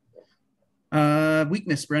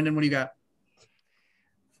 Weakness, Brendan, what do you got?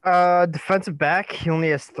 Defensive back, he only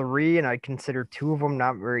has 3, and I consider 2 of them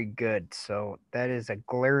not very good. So that is a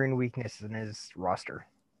glaring weakness in his roster.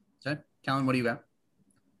 Okay. Kellen, what do you got?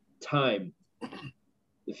 Time.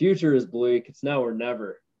 The future is bleak. It's now or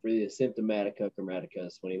never for the asymptomatica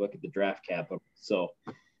grammaticus when you look at the draft capital. So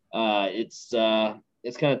it's kind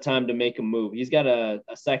of time to make a move. He's got a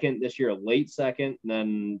second this year, a late second, and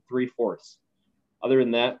then 3/4. Other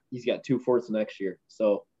than that, he's got 2/4 next year.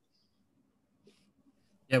 So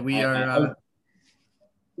yeah, we are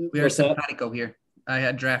simpatico here. I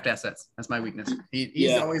had draft assets. That's my weakness.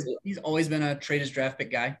 He's always been a trade as draft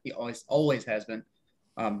pick guy. He always has been.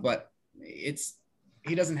 But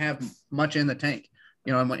he doesn't have much in the tank.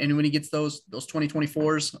 You know, and when he gets those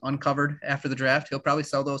 2024s uncovered after the draft, he'll probably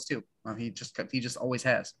sell those too. He just always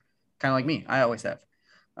has. Kind of like me. I always have.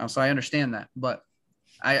 So I understand that. But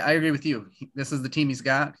I agree with you. This is the team he's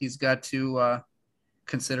got. He's got to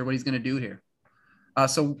consider what he's going to do here.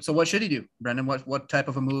 So what should he do, Brendan? What type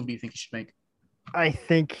of a move do you think he should make? I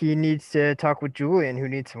think he needs to talk with Julian, who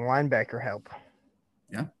needs some linebacker help.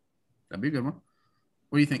 Yeah, that'd be a good one.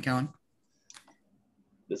 What do you think, Kellen?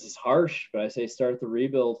 This is harsh, but I say start the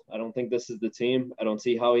rebuild. I don't think this is the team. I don't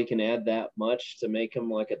see how he can add that much to make him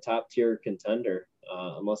like a top-tier contender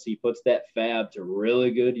unless he puts that fab to really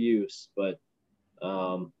good use. But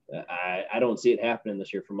I don't see it happening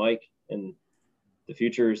this year for Mike, and the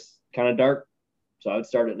future is kind of dark. So I would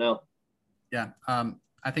start it now. Yeah.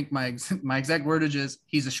 I think my exact wordage is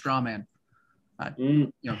he's a straw man.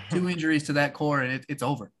 You know, 2 injuries to that core and it's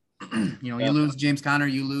over. You know, you lose James Conner,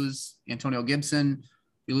 you lose Antonio Gibson,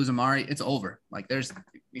 you lose Amari, it's over. Like there's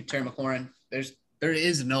Terry McLaurin, there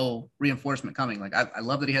is no reinforcement coming. Like I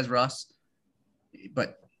love that he has Russ,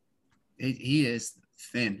 but he is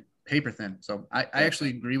thin, paper thin. So I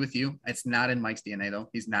actually agree with you. It's not in Mike's DNA though.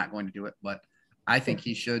 He's not going to do it, but I think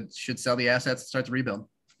he should sell the assets and start the rebuild.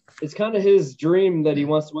 It's kind of his dream that he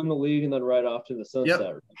wants to win the league and then ride off to the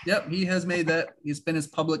sunset. Yep. He has made that. It's been his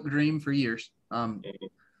public dream for years. And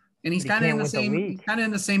he's kind of in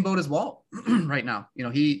the same boat as Walt right now. You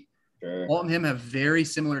know, Walt and him have very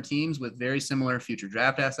similar teams with very similar future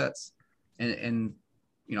draft assets. And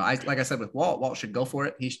you know, like I said with Walt should go for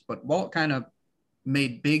it. But Walt kind of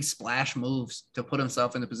made big splash moves to put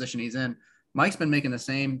himself in the position he's in. Mike's been making the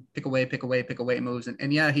same pick away moves.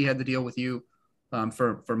 And yeah, he had the deal with you.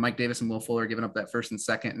 For Mike Davis and Will Fuller giving up that first and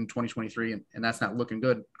second in 2023, and that's not looking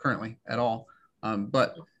good currently at all.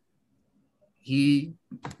 But he's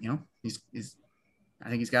got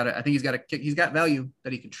value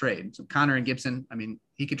that he could trade. So Connor and Gibson, I mean,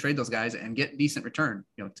 he could trade those guys and get decent return.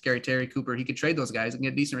 You know, Scary Terry, Cooper, he could trade those guys and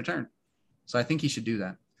get decent return. So I think he should do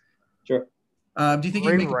that. Sure. Do you think he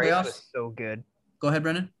can make the playoffs? Was so good. Go ahead,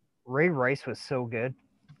 Brendan. Ray Rice was so good.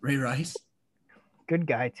 Ray Rice. Good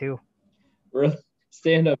guy too. Really?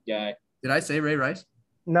 Stand-up guy. Did I say Ray Rice?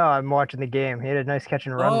 No, I'm watching the game. He had a nice catch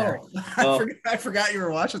and run there. I forgot you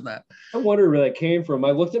were watching that. I wonder where that came from.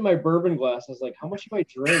 I looked at my bourbon glass. I was like, how much have I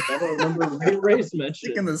drank? I don't remember Ray Rice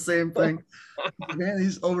mentioning. Thinking the same thing. Man,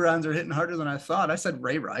 these overruns are hitting harder than I thought. I said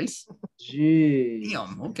Ray Rice. Gee.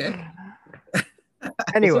 Damn, okay.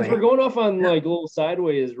 Anyway. Since we're going off on like little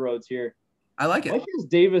sideways roads here. I like it. What is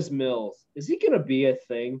Davis Mills? Is he going to be a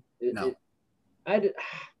thing? No.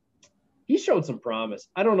 He showed some promise.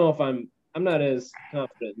 I don't know if I'm not as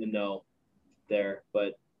confident in the no there,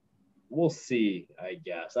 but we'll see, I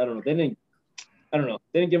guess. I don't know. They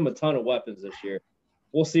didn't give him a ton of weapons this year.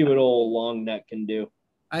 We'll see what old long neck can do.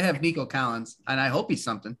 I have Nico Collins, and I hope he's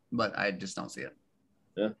something, but I just don't see it.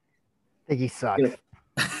 Yeah. I think he sucks.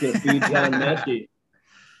 Gonna be John Mechie.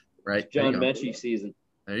 Right. John Mechie season.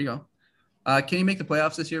 There you go. Can he make the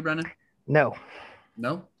playoffs this year, Brendan? No.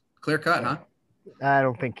 No? Clear cut, huh? I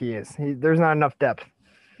don't think he is. There's not enough depth.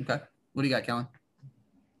 Okay. What do you got, Kellen?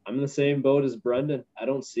 I'm in the same boat as Brendan. I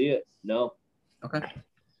don't see it. No. Okay.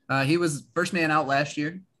 He was first man out last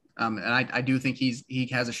year, and I do think he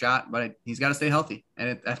has a shot, but he's got to stay healthy,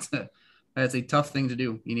 and that's a tough thing to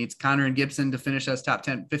do. He needs Connor and Gibson to finish as top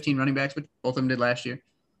 10, 15 running backs, which both of them did last year.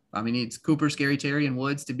 He needs Cooper, Scary Terry, and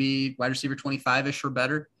Woods to be wide receiver 25-ish or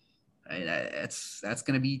better. That's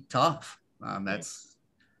going to be tough.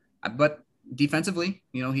 But defensively,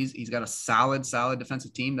 you know, he's got a solid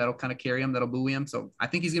defensive team that'll kind of carry him, that'll buoy him. So I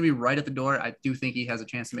think he's going to be right at the door. I do think he has a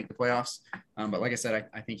chance to make the playoffs. But like I said,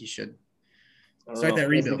 I think he should start that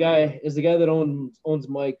rebuild. Is the guy that owns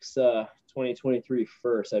Mike's 2023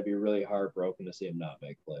 first, I'd be really heartbroken to see him not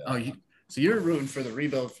make playoffs. So you're rooting for the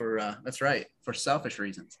rebuild for that's right, for selfish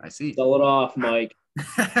reasons. I see. Sell it off, Mike.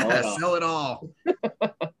 Sell it all.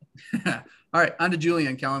 All right, on to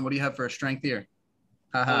Julian. Kellen, what do you have for a strength here?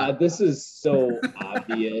 This is so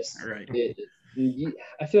obvious. All right.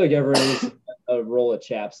 I feel like everyone needs a roll of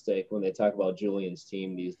chapstick when they talk about Julian's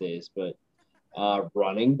team these days, but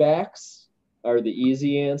running backs, are the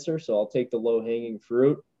easy answer, so I'll take the low-hanging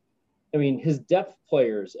fruit. I mean, his depth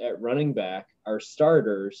players at running back are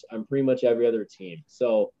starters on pretty much every other team.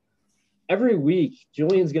 So every week,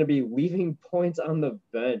 Julian's going to be leaving points on the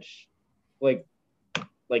bench, like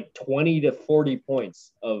 20 to 40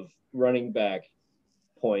 points of running back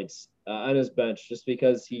points on his bench just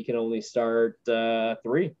because he can only start 3,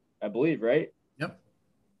 I believe, right? Yep.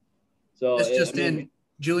 So it's just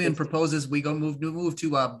Julian proposes we go move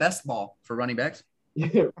to best ball for running backs.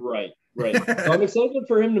 Right. So I'm excited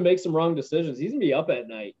for him to make some wrong decisions. He's gonna be up at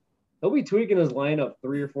night. He'll be tweaking his lineup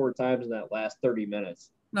 3 or 4 times in that last 30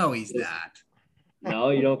 minutes. No, he's not.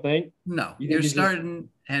 No, you don't think? No. You're starting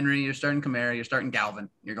Henry, you're starting Kamara, you're starting Galvin.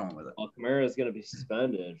 You're going with it. Well, Kamara is gonna be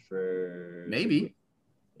suspended for maybe.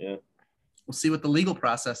 Yeah. We'll see what the legal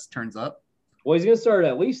process turns up. Well, he's gonna start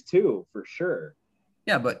at least 2 for sure.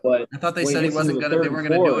 Yeah, but I thought they said they weren't going to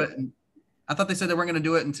do it. I thought they said they weren't going to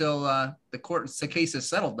do it until the case is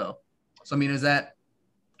settled, though. So, I mean, is that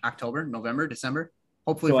October, November, December?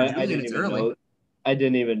 Hopefully for Julian, it's early. I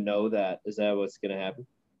didn't even know that. Is that what's going to happen?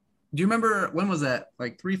 Do you remember, when was that?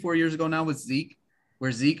 Like 3-4 years ago now with Zeke,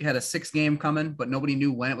 where Zeke had a 6-game coming, but nobody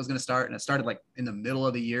knew when it was going to start, and it started like in the middle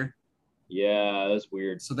of the year. Yeah, that's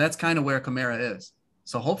weird. So that's kind of where Kamara is.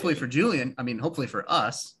 So hopefully for Julian, I mean, hopefully for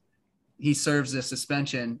us, he serves this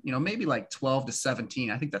suspension, maybe like 12 to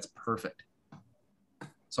 17. I think that's perfect.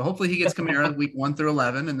 So hopefully he gets Kamara week 1 through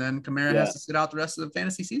 11, and then Kamara has to sit out the rest of the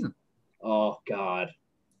fantasy season. Oh, God.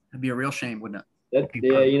 That'd be a real shame, wouldn't it?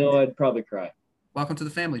 I'd probably cry. Welcome to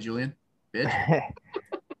the family, Julian. Bitch.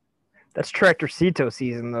 That's Tractor Cito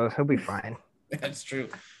season, though. He'll be fine. That's true.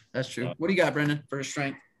 What do you got, Brendan, for his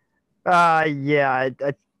strength? I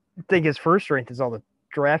think his first strength is all the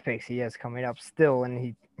draft picks he has coming up still,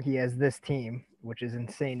 and he has this team, which is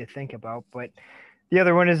insane to think about. But the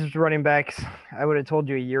other one is his running backs. I would have told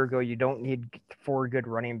you a year ago you don't need 4 good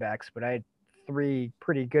running backs, but I had 3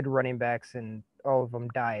 pretty good running backs, and all of them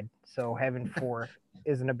died. So having 4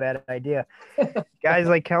 isn't a bad idea. Guys,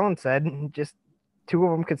 like Kellen said, just 2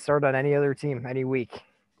 of them could start on any other team any week,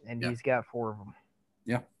 and he's got 4 of them.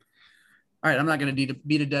 Yeah. All right, I'm not going to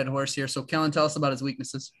beat a dead horse here. So Kellen, tell us about his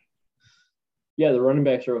weaknesses. Yeah, the running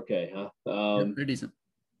backs are okay, huh? They're decent.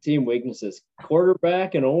 Team weaknesses: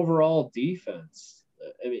 quarterback and overall defense.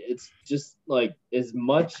 I mean, it's just like as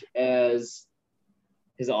much as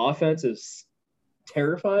his offense is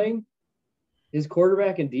terrifying, his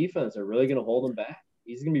quarterback and defense are really going to hold him back.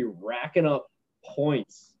 He's going to be racking up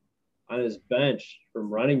points on his bench from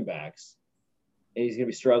running backs, and he's going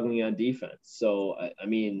to be struggling on defense. So, I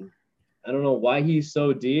mean, I don't know why he's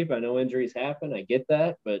so deep. I know injuries happen. I get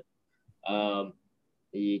that, but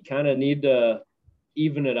you kind of need to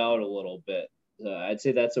even it out a little bit. I'd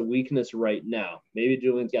say that's a weakness right now. Maybe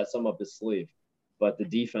Julian's got some up his sleeve, but the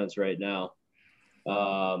defense right now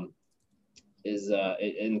is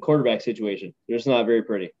in the quarterback situation. They're just not very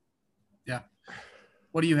pretty. Yeah.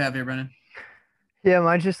 What do you have here, Brennan? Yeah,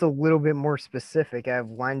 mine's just a little bit more specific. I have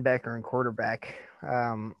linebacker and quarterback.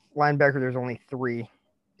 Linebacker, there's only 3,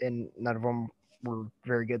 and none of them were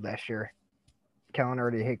very good last year. Kellen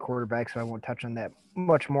already hit quarterback, so I won't touch on that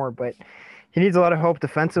much more, but he needs a lot of help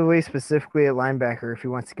defensively, specifically at linebacker if he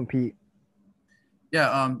wants to compete.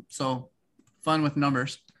 Yeah, so fun with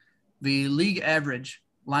numbers. The league average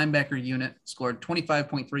linebacker unit scored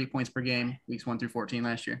 25.3 points per game, weeks 1 through 14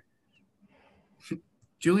 last year.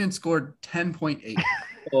 Julian scored 10.8.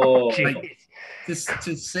 Oh, like, to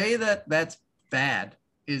say that that's bad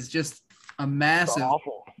is just a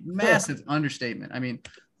massive understatement. I mean,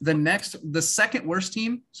 the second worst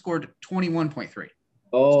team scored 21.3.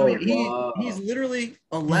 Oh, so wow. He's literally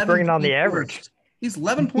 11. Bringing on the average. Worse. He's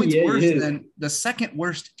 11 points worse than the second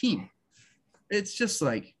worst team. It's just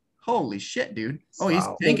like, holy shit, dude. Oh, he's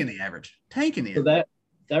tanking the average. So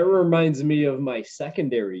that reminds me of my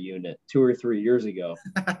secondary unit 2 or 3 years ago.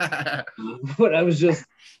 But I was just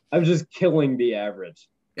killing the average.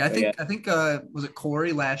 Yeah, I think was it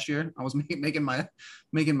Corey last year? I was making my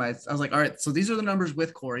I was like, all right, so these are the numbers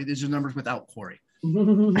with Corey. These are the numbers without Corey.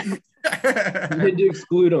 You had to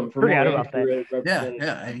exclude him from about that.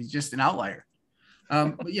 Yeah, he's just an outlier.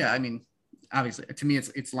 But yeah, I mean, obviously, to me,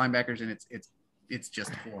 it's linebackers, and it's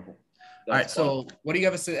just horrible. All right, so what do you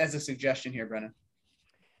have as a suggestion here, Brennan?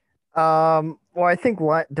 Well, I think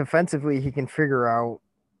defensively he can figure out,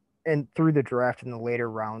 and through the draft in the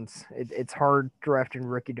later rounds, it's hard drafting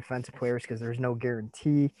rookie defensive players because there's no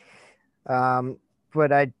guarantee.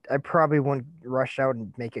 But I probably wouldn't rush out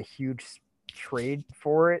and make a huge trade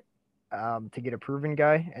for it to get a proven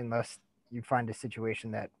guy unless you find a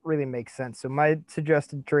situation that really makes sense. So my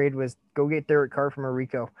suggested trade was go get Derek Carr from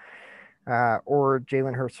Rico or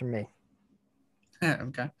Jalen Hurts from me.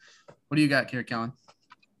 Okay. What do you got here, Kellen?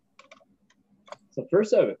 So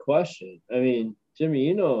first, I have a question. I mean, Jimmy,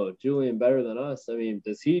 you know Julian better than us. I mean,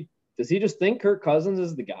 does he just think Kirk Cousins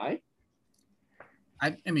is the guy?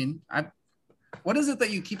 I mean, what is it that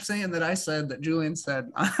you keep saying that I said that Julian said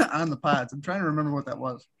on the pods? I'm trying to remember what that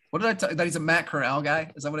was. What did I tell that he's a Matt Corral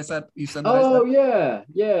guy? Is that what I said? You said that I said?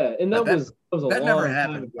 Yeah. And that was a that long never time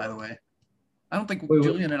happened, ago. by the way. I don't think Wait.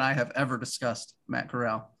 Julian and I have ever discussed Matt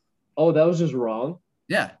Corral. Oh, that was just wrong?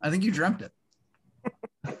 Yeah, I think you dreamt it.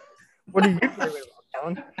 What do you think about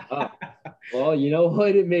Kellen? Well, you know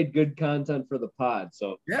what? It made good content for the pod.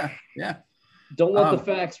 So Yeah. don't let the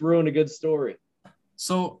facts ruin a good story.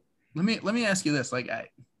 So let me ask you this. I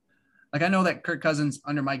know that Kirk Cousins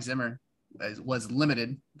under Mike Zimmer was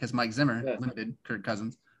limited because Mike Zimmer limited Kirk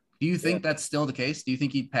Cousins. Do you think that's still the case? Do you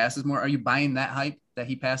think he passes more? Are you buying that hype that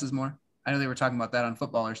he passes more? I know they were talking about that on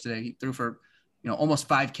Footballers today. He threw for, almost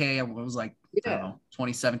 5K. It was like, I don't know,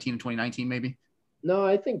 2017 and 2019 maybe. No,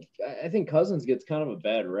 I think Cousins gets kind of a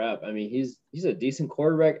bad rep. I mean, he's a decent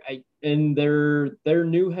quarterback. And their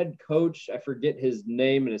new head coach, I forget his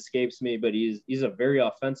name, it escapes me, but he's a very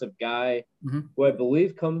offensive guy who I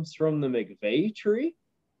believe comes from the McVay tree.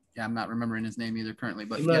 Yeah, I'm not remembering his name either currently,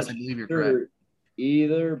 but yes, I believe you're correct.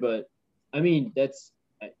 Either, but I mean,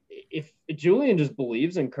 if Julian just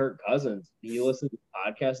believes in Kirk Cousins, he listens to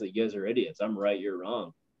the podcast that you guys are idiots. I'm right, you're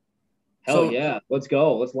wrong. Hell yeah, let's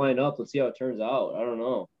go. Let's line up. Let's see how it turns out. I don't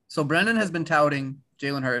know. So Brendan has been touting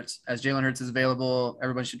Jalen Hurts as Jalen Hurts is available.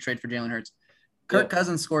 Everybody should trade for Jalen Hurts. Kirk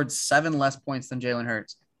Cousins scored 7 less points than Jalen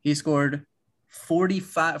Hurts. He scored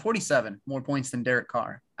 47 more points than Derek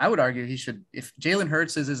Carr. I would argue he should. If Jalen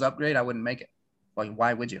Hurts is his upgrade, I wouldn't make it. Like,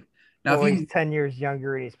 why would you? Now, if he's 10 years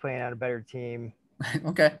younger and he's playing on a better team.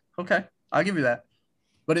 Okay, I'll give you that.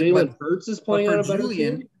 But Jalen Hurts is playing on a better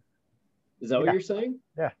team? Is that what you're saying?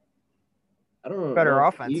 Yeah. I don't know. Better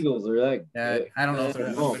offense. Eagles are that. Yeah, I don't know if they're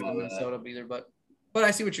in Minnesota either, but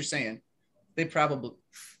I see what you're saying. They probably,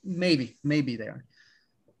 maybe they are.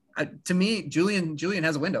 To me, Julian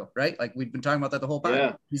has a window, right? Like we've been talking about that the whole time.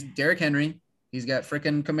 Yeah. He's Derrick Henry. He's got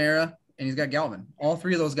frickin' Kamara, and he's got Galvin. All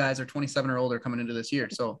 3 of those guys are 27 or older coming into this year,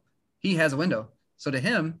 so he has a window. So to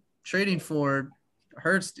him, trading for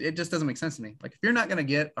Hurts, it just doesn't make sense to me. Like if you're not gonna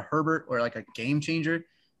get a Herbert or like a game changer,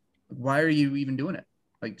 why are you even doing it?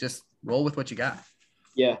 Like just roll with what you got.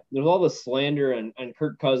 Yeah, there's all the slander on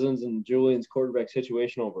Kirk Cousins and Julian's quarterback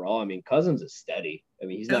situation overall. I mean, Cousins is steady. I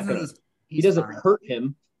mean, he doesn't hurt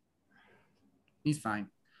him. He's fine.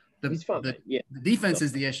 He's fine. The defense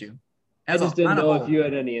is the issue. I just didn't know if you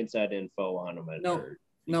had any inside info on him.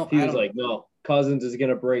 No. He was like, no, Cousins is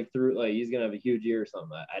gonna break through. Like he's gonna have a huge year or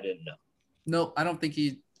something. I didn't know. No, I don't think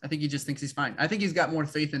I think he just thinks he's fine. I think he's got more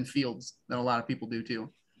faith in Fields than a lot of people do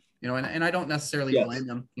too. And I don't necessarily blame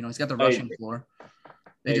him. He's got the rushing floor.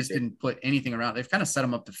 They just didn't put anything around. They've kind of set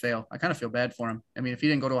him up to fail. I kind of feel bad for him. I mean, if he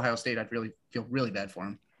didn't go to Ohio State, I'd really feel really bad for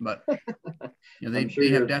him. But they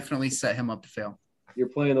have definitely set him up to fail. You're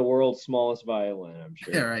playing the world's smallest violin, I'm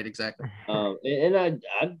sure. Yeah, right, exactly. And I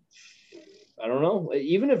don't know.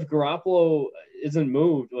 Even if Garoppolo isn't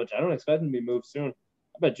moved, which I don't expect him to be moved soon,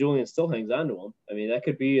 I bet Julian still hangs on to him. I mean, that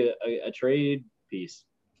could be a trade piece.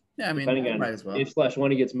 Yeah, I mean, might as well. If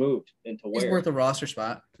when he gets moved into where. He's worth a roster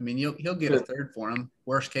spot. I mean, he'll get a third for him.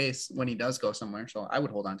 Worst case, when he does go somewhere. So I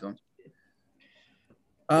would hold on to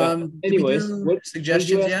him. Anyways, what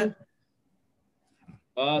suggestions yet?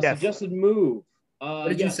 Suggested move. What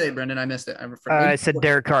did you say, Brendan? I missed it. I said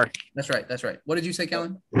Derek Carr. That's right. What did you say,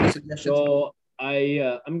 Kellen? So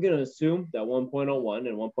I'm going to assume that 1.01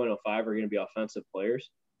 and 1.05 are going to be offensive players.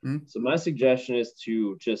 Mm-hmm. So my suggestion is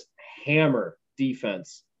to just hammer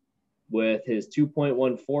defense with his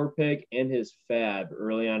 2.14 pick and his fab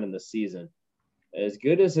early on in the season. As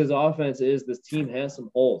good as his offense is, this team has some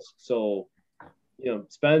holes. So,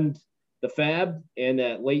 spend the fab and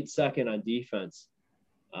that late second on defense.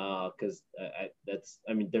 Because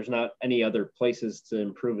there's not any other places to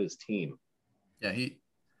improve his team. Yeah,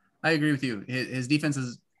 I agree with you. His defense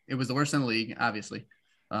it was the worst in the league, obviously.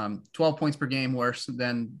 12 points per game worse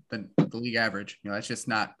than the league average. That's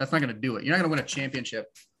not going to do it. You're not going to win a championship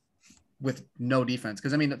with no defense.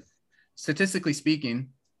 Because statistically speaking,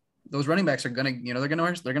 those running backs are going to, they're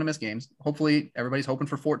going to miss games. Hopefully everybody's hoping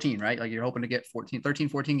for 14, right? Like you're hoping to get 14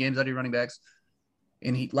 games out of your running backs.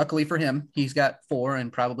 And luckily for him, he's got 4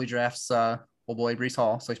 and probably drafts old boy Breece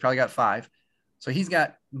Hall. So he's probably got 5. So he's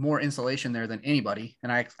got more insulation there than anybody.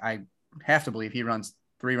 And I have to believe he runs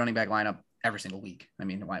 3 running back lineup every single week. I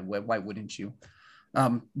mean, why wouldn't you?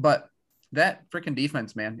 But that freaking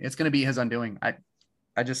defense, man, it's going to be his undoing.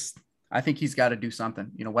 I think he's got to do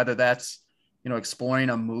something, whether that's exploring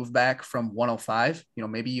a move back from 105.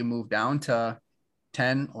 Maybe you move down to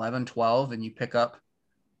 10, 11, 12, and you pick up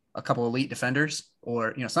a couple elite defenders,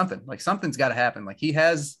 or something's got to happen. Like he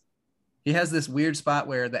has this weird spot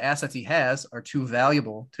where the assets he has are too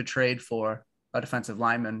valuable to trade for a defensive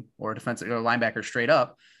lineman or a defensive or linebacker straight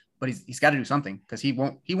up, but he's got to do something, because he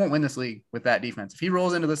won't win this league with that defense. If he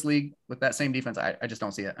rolls into this league with that same defense, I just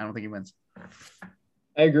don't see it. I don't think he wins.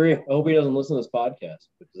 I agree. I hope he doesn't listen to this podcast,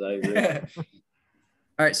 because I agree.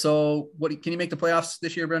 All right. So can you make the playoffs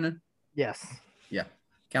this year, Brendan? Yes. Yeah.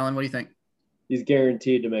 Kellen, what do you think? He's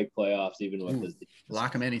guaranteed to make playoffs even with his defense.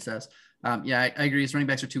 Lock him in, he says. Yeah, I agree. His running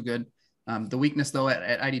backs are too good. The weakness, though,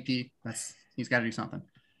 at IDP, he's got to do something.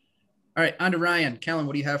 All right, on to Ryan. Kellen,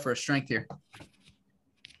 what do you have for a strength here?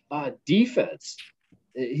 Defense.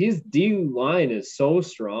 His D line is so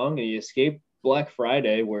strong, and he escaped Black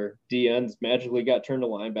Friday where DNs magically got turned to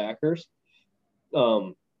linebackers.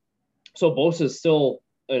 So Bosa is still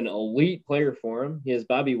an elite player for him. He has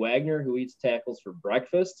Bobby Wagner, who eats tackles for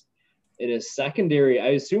breakfast. In his secondary, I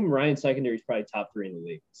assume Ryan's secondary is probably top 3 in the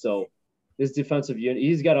league. So his defensive unit,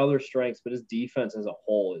 he's got other strengths, but his defense as a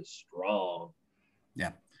whole is strong.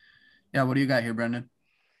 Yeah. Yeah. What do you got here, Brendan?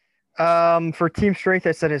 For team strength,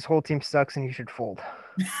 I said his whole team sucks and he should fold.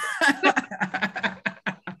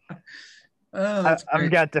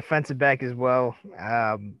 I've got defensive back as well.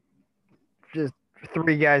 Just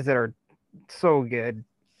 3 guys that are so good,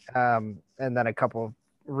 and then a couple of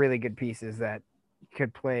really good pieces that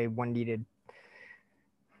could play when needed.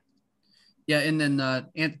 Yeah, and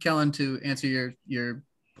then Kellen, to answer your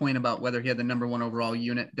point about whether he had the number 1 overall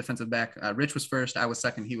unit defensive back, Rich was first, I was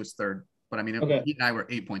second, he was third. But I mean, he and I were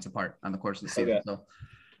 8 points apart on the course of the season. Okay. So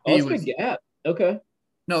that's a big gap. Okay.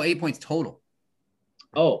 No, 8 points total.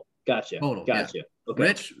 Oh, gotcha. Total. Gotcha. Yeah.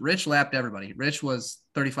 Okay. Rich lapped everybody. Rich was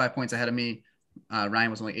 35 points ahead of me. Ryan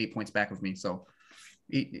was only 8 points back of me. So,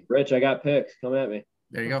 Rich, I got picks. Come at me.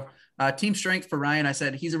 There you go. Team strength for Ryan. I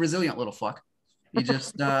said he's a resilient little fuck. He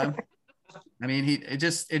just, it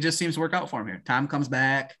just seems to work out for him here. Tom comes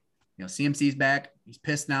back. CMC's back. He's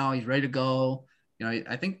pissed now. He's ready to go.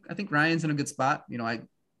 I think Ryan's in a good spot.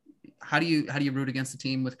 How do you root against the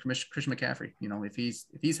team with Christian McCaffrey? If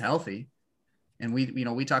he's healthy, and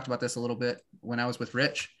we talked about this a little bit when I was with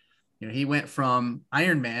Rich. He went from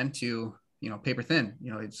Iron Man to paper thin.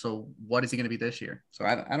 So what is he going to be this year? So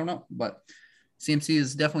I don't know, but CMC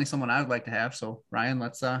is definitely someone I would like to have. So Ryan,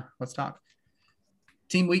 let's talk.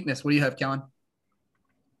 Team weakness. What do you have, Kellen?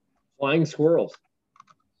 Flying squirrels.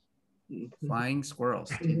 Flying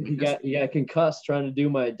squirrels. He got concussed trying to do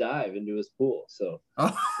my dive into his pool. So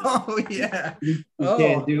yeah, he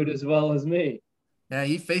can't do it as well as me. Yeah,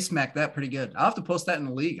 he face smacked that pretty good. I'll have to post that in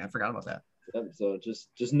the league. I forgot about that. Yep, so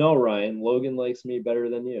just know, Ryan, Logan likes me better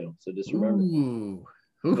than you. So just remember. Ooh.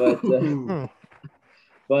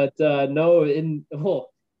 But no,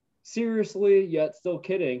 seriously, yet still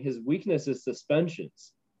kidding. His weakness is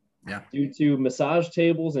suspensions. Yeah. Due to massage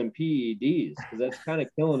tables and PEDs, because that's kind of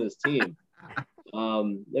killing his team.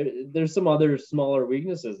 There's some other smaller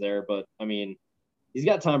weaknesses there, but I mean, he's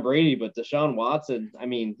got Tom Brady, but Deshaun Watson, I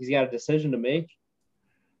mean, he's got a decision to make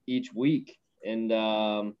each week. And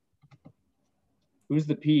who's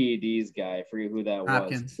the PEDs guy? I forget who that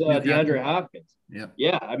Hopkins. was. DeAndre Hopkins. Yeah.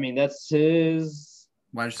 Yeah, I mean, that's his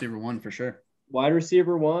wide receiver 1 for sure. Wide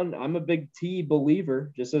receiver 1. I'm a big T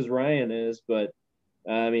believer, just as Ryan is, but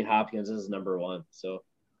I mean, Hopkins is number 1. So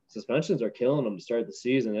suspensions are killing him to start the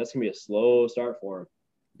season. That's going to be a slow start for him.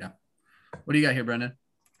 Yeah. What do you got here, Brendan?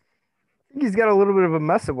 I think he's got a little bit of a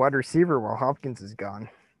mess at wide receiver while Hopkins is gone.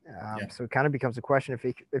 So it kind of becomes a question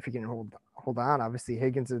if he can hold on. Obviously,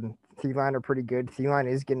 Higgins and Thielen are pretty good.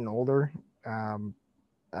 Thielen is getting older. I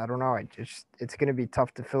don't know. It's going to be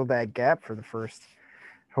tough to fill that gap for the first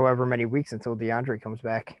however many weeks until DeAndre comes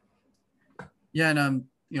back. Yeah, and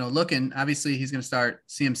looking, obviously he's going to start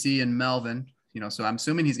CMC and Melvin, so I'm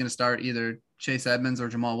assuming he's going to start either Chase Edmonds or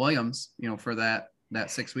Jamal Williams, for that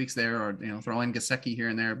 6 weeks there, or, throw in Gesicki here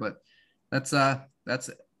and there. But that's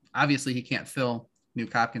obviously he can't fill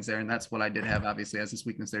Nuke Hopkins there. And that's what I did have, obviously, as his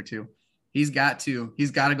weakness there too. He's got to go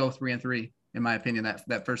 3-3, in my opinion,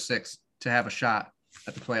 that first 6 to have a shot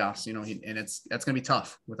at the playoffs, and that's going to be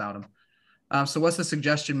tough without him. So what's the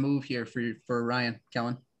suggestion move here for Ryan,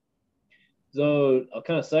 Kellen? So I'll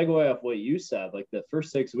kind of segue off what you said. Like the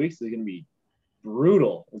first 6 weeks is going to be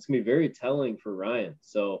brutal. It's going to be very telling for Ryan.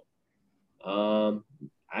 So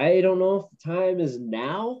I don't know if the time is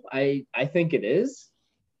now. I think it is.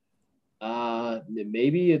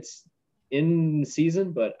 Maybe it's in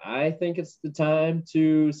season, but I think it's the time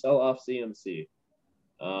to sell off CMC.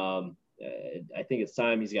 I think it's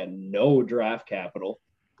time. He's got no draft capital.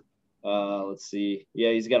 Let's see.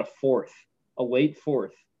 Yeah, he's got a late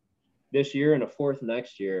fourth this year and a fourth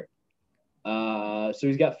next year. So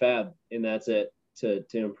he's got Fab, and that's it to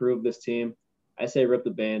improve this team. I say rip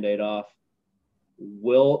the Band-Aid off.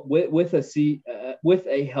 With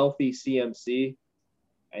a healthy CMC,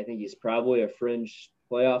 I think he's probably a fringe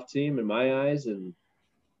playoff team in my eyes, and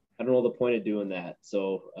I don't know the point of doing that.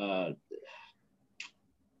 So I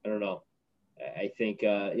don't know. I think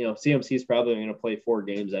CMC is probably going to play 4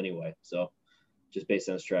 games anyway. So just based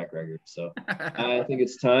on his track record. So I think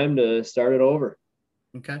it's time to start it over.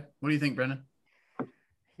 Okay. What do you think, Brendan?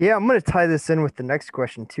 Yeah, I'm going to tie this in with the next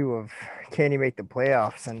question too of can he make the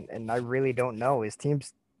playoffs? And I really don't know. His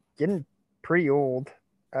team's getting pretty old.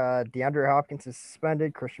 DeAndre Hopkins is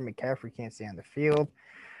suspended. Christian McCaffrey can't stay on the field.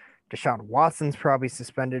 Deshaun Watson's probably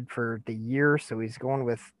suspended for the year, so he's going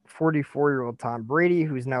with 44-year-old Tom Brady,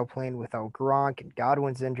 who's now playing without Gronk, and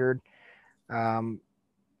Godwin's injured.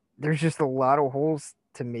 There's just a lot of holes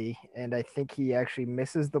to me, and I think he actually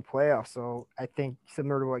misses the playoffs. So I think,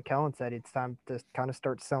 similar to what Kellen said, it's time to kind of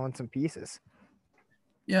start selling some pieces.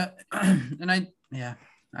 Yeah, and I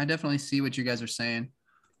definitely see what you guys are saying.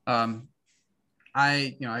 I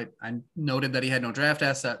noted that he had no draft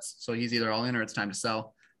assets, so he's either all in or it's time to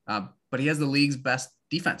sell. But he has the league's best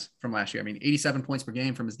defense from last year. I mean, 87 points per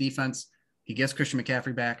game from his defense. He gets Christian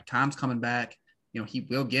McCaffrey back. Tom's coming back. He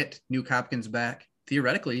will get Nuke Hopkins back.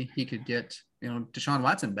 Theoretically, he could get, Deshaun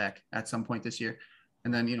Watson back at some point this year.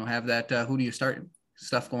 And then, have that who do you start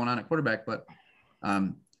stuff going on at quarterback. But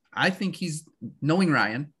I think knowing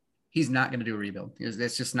Ryan, he's not going to do a rebuild.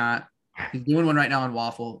 It's just not. He's doing one right now in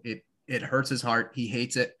Waffle. It hurts his heart. He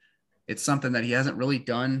hates it. It's something that he hasn't really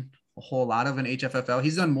done a whole lot of in HFFL.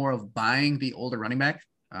 He's done more of buying the older running back,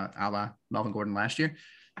 a la Melvin Gordon last year.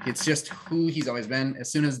 It's just who he's always been. As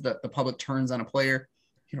soon as the public turns on a player,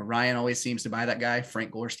 Ryan always seems to buy that guy,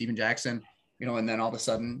 Frank Gore, Steven Jackson, and then all of a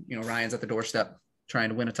sudden, Ryan's at the doorstep trying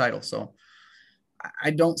to win a title. So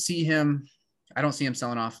I don't see him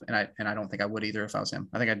selling off, and I don't think I would either if I was him.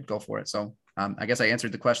 I think I'd go for it. So I guess I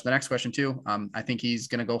answered the next question too. I think he's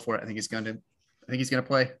going to go for it. I think he's going to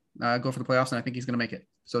play, go for the playoffs, and I think he's going to make it.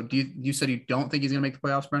 So you said you don't think he's going to make the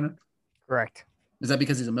playoffs, Brendan? Correct. Is that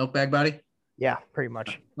because he's a milk bag body? Yeah, pretty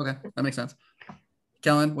much. Okay, that makes sense.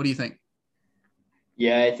 Kellen, what do you think?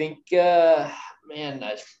 Yeah, I think, I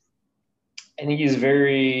think he's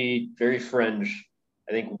very, very fringe.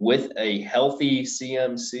 I think with a healthy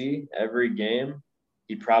CMC every game,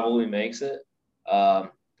 he probably makes it.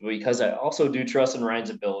 Because I also do trust in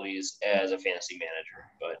Ryan's abilities as a fantasy manager.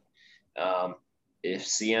 But if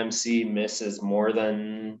CMC misses more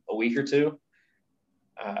than a week or two,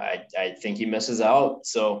 I think he misses out.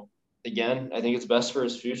 So, again, I think it's best for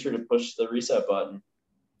his future to push the reset button.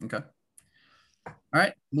 Okay. All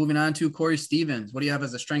right, moving on to Corey Stevens. What do you have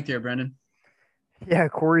as a strength here, Brendan? Yeah,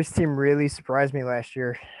 Corey's team really surprised me last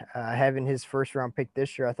year. Having his first round pick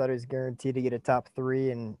this year, I thought he was guaranteed to get a top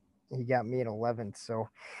 3, and he got me in 11th. So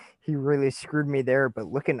he really screwed me there. But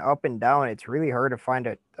looking up and down, it's really hard to find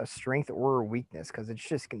a strength or a weakness because it's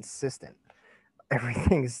just consistent.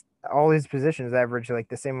 All his positions average like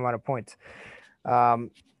the same amount of points. As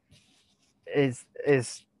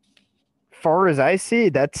far as I see,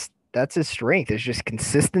 that's his strength. It's just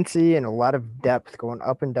consistency and a lot of depth going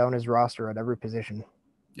up and down his roster at every position.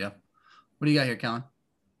 Yeah. What do you got here, Kellen?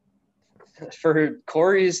 For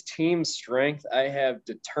Corey's team strength, I have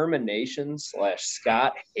determination /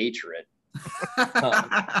 Scott hatred.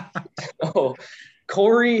 So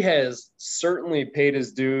Corey has certainly paid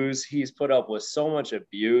his dues. He's put up with so much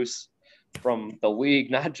abuse from the league,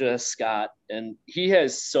 not just Scott, and he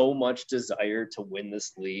has so much desire to win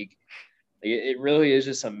this league. It really is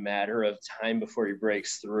just a matter of time before he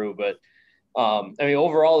breaks through. But,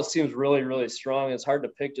 overall, this team's really, really strong. It's hard to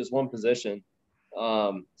pick just one position.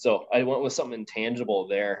 So I went with something intangible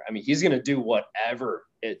there. I mean, he's going to do whatever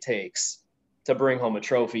it takes to bring home a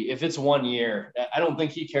trophy. If it's 1 year, I don't think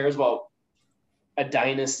he cares about a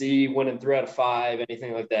dynasty, winning 3 out of 5,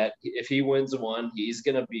 anything like that. If he wins one, he's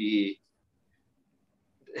going to be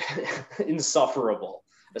insufferable,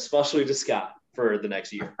 especially to Scott for the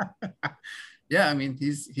next year. Yeah, I mean,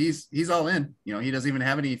 he's all in. He doesn't even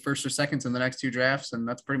have any first or seconds in the next 2 drafts, and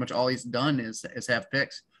that's pretty much all he's done is have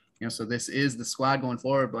picks. So this is the squad going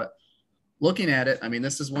forward. But looking at it, I mean,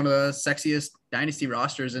 this is one of the sexiest dynasty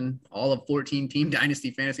rosters in all of 14-team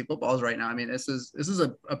dynasty fantasy footballs right now. I mean, this is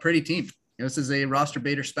a pretty team. This is a roster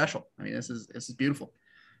baiter special. I mean, this is beautiful.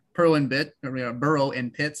 Burrow and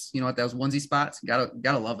Pitts, at those onesie spots,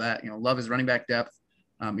 gotta love that. Love his running back depth.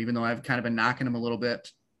 Even though I've kind of been knocking him a little bit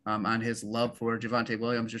on his love for Javonte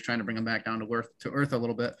Williams, just trying to bring him back down to earth a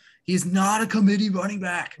little bit. He's not a committee running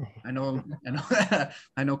back. I know,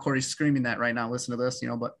 I know Corey's screaming that right now. Listen to this,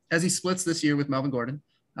 but as he splits this year with Melvin Gordon,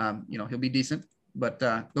 he'll be decent. But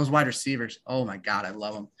those wide receivers, oh my God, I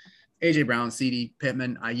love them. AJ Brown, CD,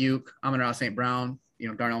 Pittman, Ayuk, Amon-Ra St. Brown,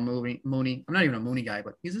 Darnell Mooney. I'm not even a Mooney guy,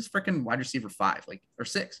 but he's this freaking wide receiver 5, or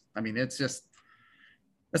 6. I mean, it's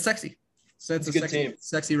sexy. So it's a good team.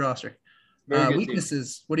 Sexy roster.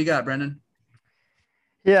 Weaknesses. Team. What do you got, Brendan?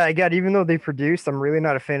 Yeah, even though they produced, I'm really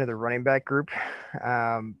not a fan of the running back group.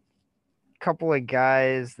 Couple of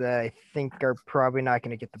guys that I think are probably not going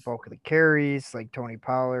to get the bulk of the carries, like Tony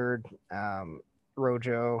Pollard,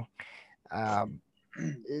 Rojo.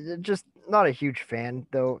 Just not a huge fan,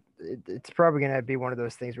 though. It's probably going to be one of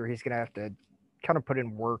those things where he's going to have to kind of put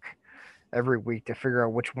in work every week to figure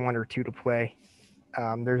out which one or two to play.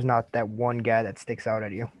 There's not that one guy that sticks out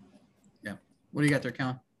at you. Yeah. What do you got there,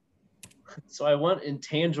 Kellen? So I went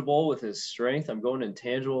intangible with his strength. I'm going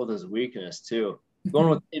intangible with his weakness, too. I'm going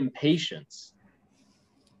with impatience.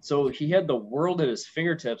 So he had the world at his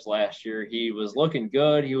fingertips last year. He was looking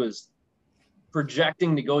good. He was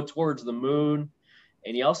projecting to go towards the moon.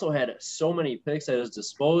 And he also had so many picks at his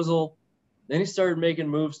disposal. Then he started making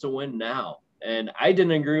moves to win now. And I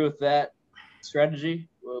didn't agree with that strategy,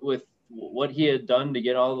 with what he had done to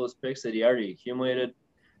get all those picks that he already accumulated.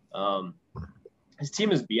 His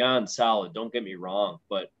team is beyond solid, don't get me wrong.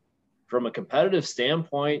 But from a competitive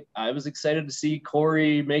standpoint, I was excited to see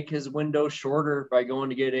Corey make his window shorter by going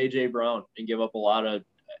to get A.J. Brown and give up a lot of,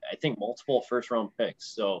 I think, multiple first-round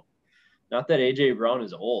picks. So not that A.J. Brown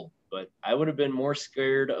is old, but I would have been more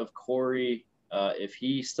scared of Corey if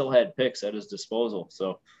he still had picks at his disposal.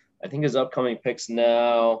 So I think his upcoming picks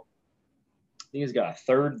now, I think he's got a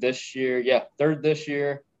third this year. Yeah, third this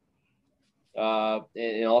year.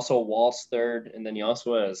 And also Walt's third, and then he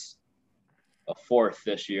also has a fourth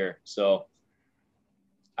this year. So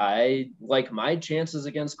I like my chances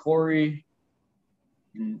against Corey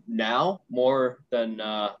now more than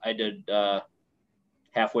I did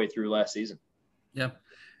halfway through last season. Yeah.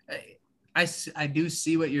 I do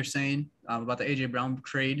see what you're saying about the A.J. Brown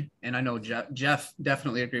trade, and I know Jeff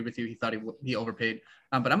definitely agreed with you. He thought he overpaid,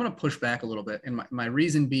 but I'm going to push back a little bit, and my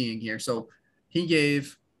reason being here. So he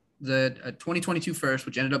gave the 2022 first,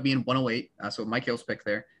 which ended up being 108, so Mike Hill's pick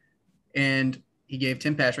there, and he gave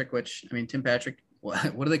Tim Patrick, what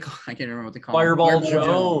do they call? I can't remember what they call him. Fireball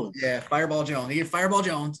Jones. Yeah, Fireball Jones. He gave Fireball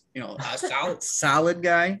Jones, a solid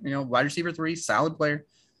guy, wide receiver 3, solid player.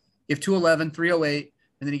 Gave 211, 308.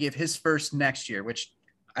 And then he gave his first next year, which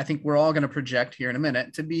I think we're all going to project here in a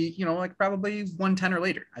minute to be, like probably 110 or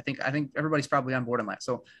later. I think everybody's probably on board on that.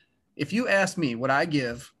 So if you ask me, would I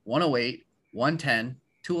give 108, 110,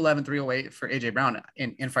 211, 308 for A.J. Brown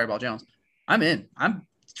and Fireball Jones? I'm in. I'm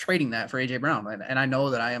trading that for A.J. Brown. And I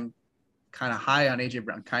know that I am kind of high on A.J.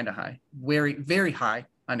 Brown, kind of high, very, very high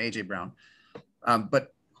on A.J. Brown.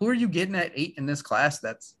 But who are you getting at 8 in this class?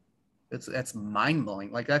 That's mind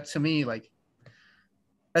blowing. Like that to me,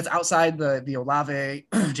 that's outside the Olave,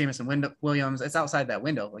 Jameson Williams. It's outside that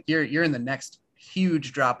window. Like you're in the next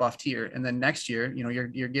huge drop off tier, and then next year,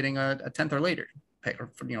 you're getting a 10th or later, or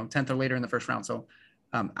 10th or later in the first round. So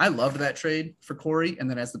I loved that trade for Corey, and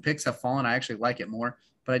then as the picks have fallen, I actually like it more.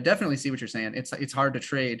 But I definitely see what you're saying. It's hard to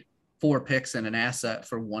trade 4 picks and an asset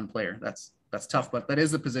for one player. That's tough, but that is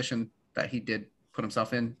the position that he did put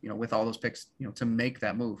himself in, with all those picks, to make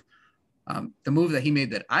that move. The move that he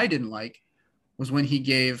made that I didn't like was when he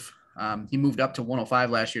gave he moved up to 105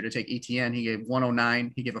 last year to take ETN. He gave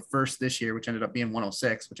 109. He gave a first this year, which ended up being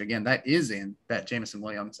 106, which again, that is in that Jameson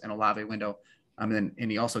Williams and Olave window. And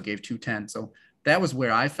he also gave 210. So that was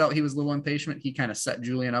where I felt he was a little impatient. He kind of set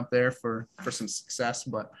Julian up there for some success,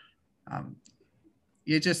 but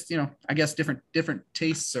it just, I guess different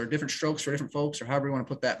tastes or different strokes for different folks, or however you want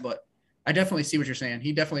to put that. But I definitely see what you're saying.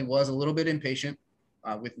 He definitely was a little bit impatient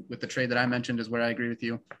with the trade that I mentioned is where I agree with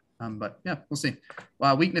you. But yeah, we'll see.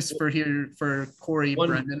 Weakness for Corey,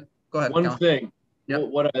 Brendan. Go ahead. One Kellen. thing. Yep.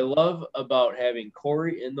 What I love about having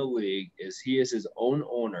Corey in the league is he is his own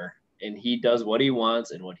owner, and he does what he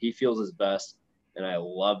wants and what he feels is best. And I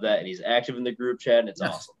love that. And he's active in the group chat, and it's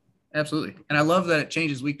awesome. Absolutely. And I love that it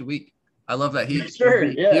changes week to week. I love that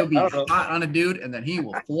he'll be hot on a dude, and then he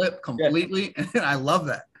will flip completely. Yeah. And I love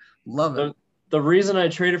that. Love it. The reason I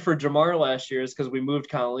traded for Jamar last year is because we moved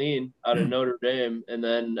Colleen out of Notre Dame, and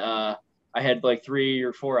then I had like 3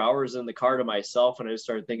 or 4 hours in the car to myself, and I just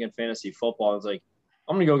started thinking fantasy football. I was like,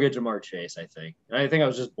 I'm gonna go get Jamar Chase, I think. And I think I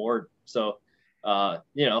was just bored. So,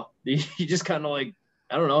 he just kind of like,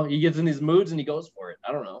 I don't know, he gets in these moods and he goes for it.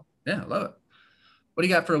 I don't know. Yeah, I love it. What do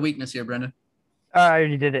you got for a weakness here, Brendan? I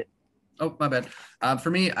already did it. Oh, my bad.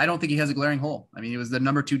 For me, I don't think he has a glaring hole. I mean, he was the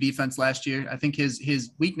number 2 defense last year. I think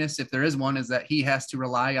his weakness, if there is one, is that he has to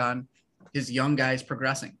rely on his young guys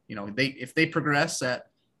progressing. If they progress at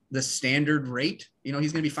the standard rate, he's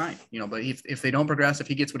going to be fine. But if they don't progress, if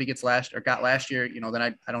he gets what he got last year, then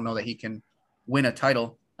I don't know that he can win a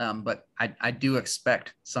title. But I do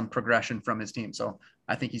expect some progression from his team. So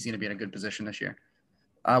I think he's going to be in a good position this year.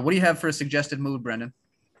 What do you have for a suggested move, Brendan?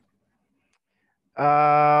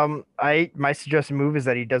 My suggested move is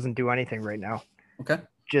that he doesn't do anything right now. Okay.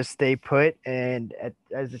 Just stay put, and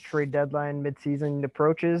as the trade deadline midseason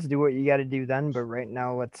approaches, do what you got to do then. But right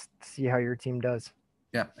now, let's see how your team does.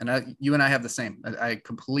 Yeah, and you and I have the same. I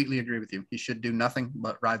completely agree with you. He should do nothing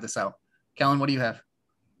but ride this out. Kellen, what do you have?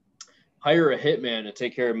 Hire a hitman to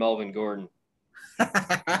take care of Melvin Gordon.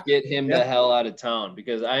 Get him the hell out of town,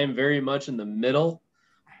 because I am very much in the middle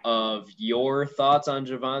of your thoughts on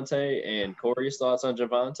Javonte and Corey's thoughts on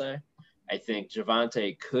Javonte. I think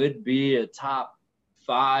Javonte could be a top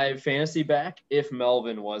 5 fantasy back if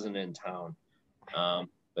Melvin wasn't in town.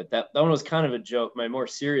 But that one was kind of a joke. My more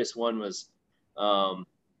serious one was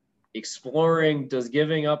exploring, does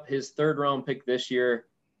giving up his 3rd round pick this year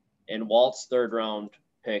and Walt's 3rd round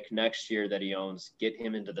pick next year that he owns get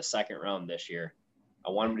him into the 2nd round this year. I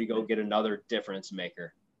want him to go get another difference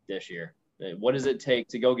maker this year. What does it take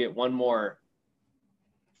to go get one more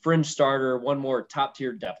fringe starter, one more top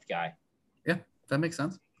tier depth guy? Yeah, that makes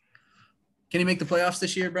sense. Can he make the playoffs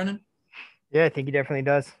this year, Brendan? Yeah, I think he definitely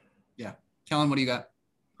does. Yeah. Kellen, what do you got?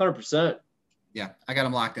 100%. Yeah, I got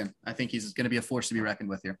him locked in. I think he's going to be a force to be reckoned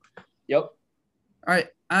with here. Yep. All right,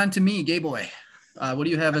 on to me, gay boy. What do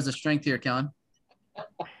you have as a strength here, Kellen?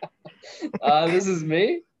 This is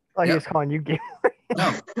me? Oh, he was calling you gay boy.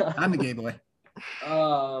 No, I'm the gay boy.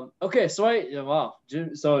 Okay,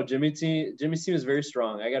 so Jimmy's team is very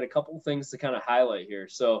strong. I got a couple things to kind of highlight here.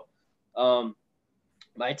 So,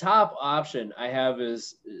 my top option I have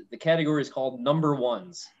is the category is called number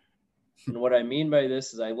ones. And what I mean by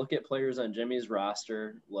this is I look at players on Jimmy's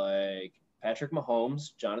roster like Patrick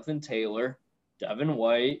Mahomes, Jonathan Taylor, Devin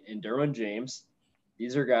White, and Derwin James.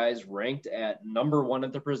 These are guys ranked at number 1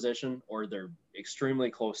 at their position, or they're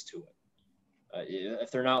extremely close to it.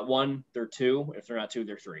 If they're not 1, they're 2. If they're not 2,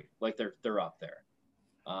 they're 3. Like they're up there.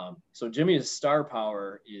 So Jimmy's star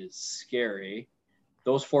power is scary.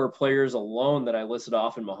 Those 4 players alone that I listed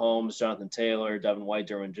off in Mahomes, Jonathan Taylor, Devin White,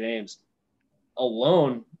 Derwin James,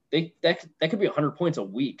 alone, that could be 100 points a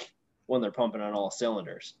week when they're pumping on all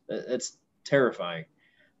cylinders. It's terrifying.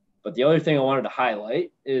 But the other thing I wanted to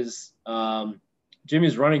highlight is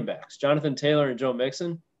Jimmy's running backs, Jonathan Taylor and Joe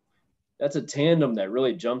Mixon. That's a tandem that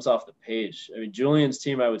really jumps off the page. I mean, Julian's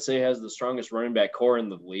team, I would say, has the strongest running back core in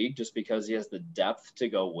the league just because he has the depth to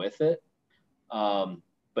go with it.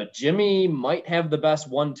 But Jimmy might have the best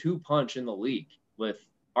 1-2 punch in the league with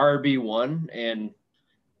RB1 and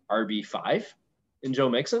RB5 in Joe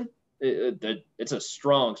Mixon. It's a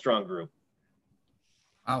strong group.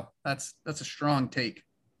 Wow, that's a strong take.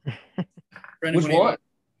 Brendan, which one?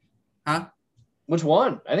 Huh? Which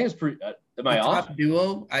one? I think it's pretty. Am I off? Top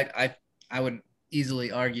duo. I would easily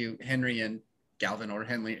argue Henry and Galvin, or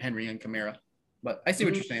Henry and Kamara. But I see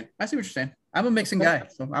what you're saying. I'm a Mixon guy,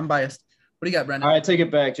 so I'm biased. What do you got, Brendan? All right, take it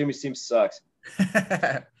back. Jimmy's team sucks.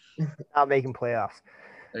 Not making playoffs.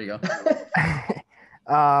 There you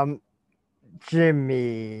go.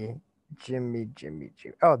 Jimmy.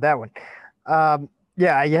 Oh, that one.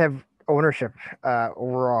 Yeah, you have ownership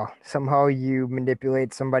overall. Somehow you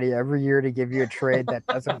manipulate somebody every year to give you a trade that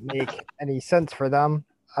doesn't make any sense for them.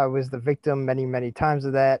 I was the victim many times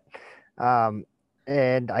of that.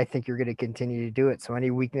 And I think you're going to continue to do it. So any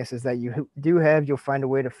weaknesses that you do have, you'll find a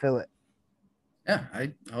way to fill it. Yeah,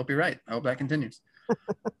 I hope you're right. I hope that continues.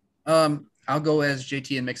 I'll go as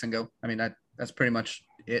JT and Mixon go. I mean, that's pretty much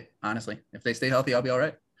it, honestly. If they stay healthy, I'll be all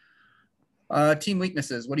right. Team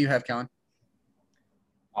weaknesses. What do you have, Kellen?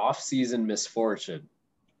 Off-season misfortune.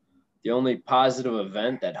 The only positive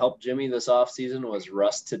event that helped Jimmy this offseason was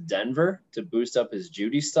Russ to Denver to boost up his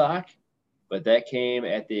Judy stock, but that came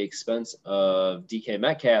at the expense of DK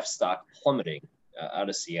Metcalf's stock plummeting out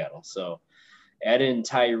of Seattle. So add in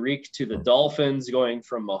Tyreek to the Dolphins, going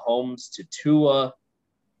from Mahomes to Tua,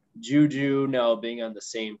 Juju now being on the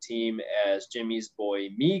same team as Jimmy's boy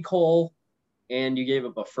Mecole, and you gave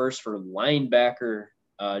up a first for linebacker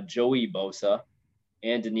Joey Bosa.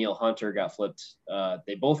 And Danielle Hunter got flipped.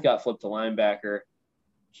 They both got flipped to linebacker.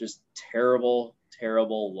 Just terrible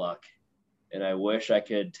luck. And I wish I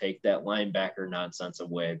could take that linebacker nonsense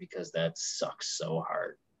away because that sucks so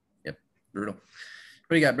hard. Yep, brutal. What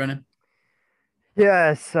do you got, Brennan?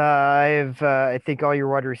 Yes, I think all your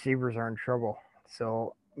wide receivers are in trouble.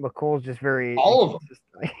 So McColl's just very All of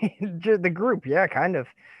them. Just the group, yeah, kind of.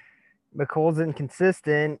 McColl's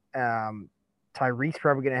inconsistent. Tyreek's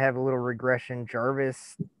probably going to have a little regression.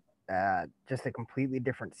 Jarvis, just a completely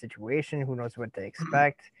different situation. Who knows what to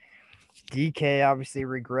expect? DK obviously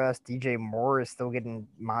regressed. DJ Moore is still getting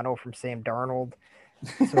mono from Sam Darnold.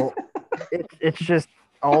 So it's just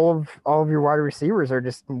all of your wide receivers are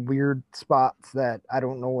just in weird spots that I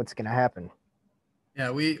don't know what's going to happen.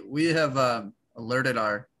 Yeah, we have alerted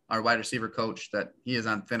our wide receiver coach that he is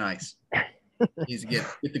on thin ice. He's get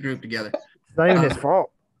the group together. It's not even his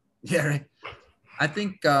fault. Yeah, right. I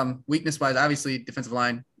think weakness-wise, obviously, defensive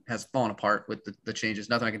line has fallen apart with the changes.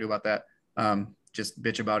 Nothing I can do about that. Just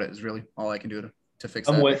bitch about it is really all I can do to fix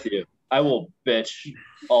that. I'm with you. I will bitch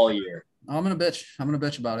all year. I'm gonna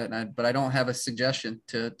bitch about it, but I don't have a suggestion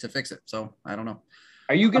to fix it. So I don't know.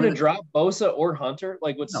 Are you gonna drop Bosa or Hunter?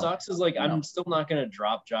 Like what No, sucks is like no. I'm still not gonna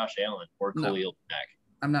drop Josh Allen or Khalil Mack.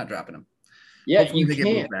 I'm not dropping him. Yeah, Hopefully you they get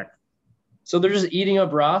can't. moved back. So they're just eating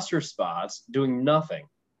up roster spots, doing nothing.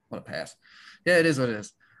 What a pass. Yeah, it is what it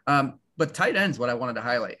is. But tight ends, what I wanted to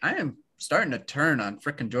highlight. I am starting to turn on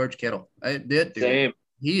frickin' George Kittle. I did, dude. Same.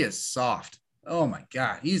 He is soft. Oh my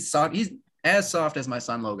God. He's soft. He's as soft as my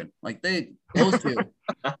son Logan. Like those two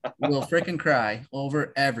will frickin' cry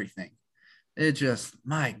over everything. It just,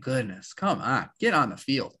 my goodness. Come on. Get on the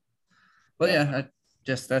field. But yeah,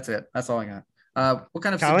 that's it. That's all I got. What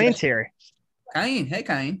kind of Colleen's here. Colleen, hey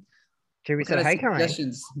Colleen. Jeremy said, "Hi, Colleen."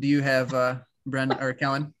 Suggestions do you have, Brendan or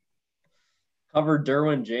Kellen? Cover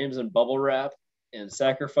Derwin James in bubble wrap and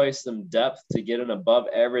sacrifice some depth to get an above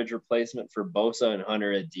average replacement for Bosa and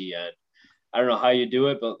Hunter at DN. I don't know how you do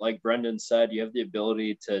it, but like Brendan said, you have the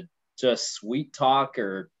ability to just sweet talk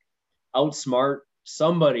or outsmart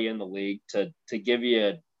somebody in the league to give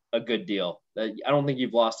you a good deal. I don't think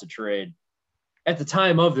you've lost a trade at the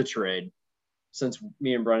time of the trade since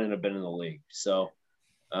me and Brendan have been in the league. So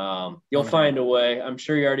you'll find a way. I'm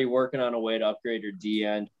sure you're already working on a way to upgrade your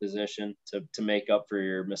D-end position to make up for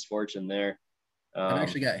your misfortune there. I've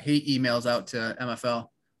actually got hate emails out to MFL.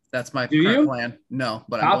 That's my current plan. No,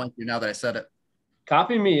 but I'm going to now that I said it.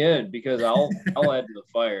 Copy me in because I'll add to the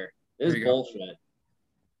fire. This is bullshit.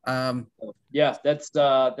 Yeah,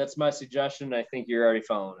 that's my suggestion. I think you're already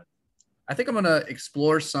following it. I think I'm gonna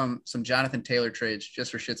explore some Jonathan Taylor trades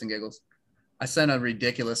just for shits and giggles. I sent a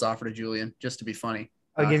ridiculous offer to Julian just to be funny.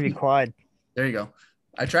 I'll give you Clyde. There you go.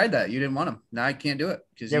 I tried that. You didn't want him. Now I can't do it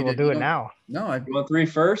because we'll do it now. No, you want 3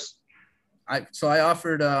 first? I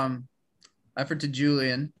offered to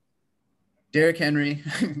Julian, Derrick Henry,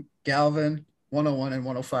 Galvin, 101 and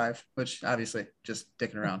 105, which obviously just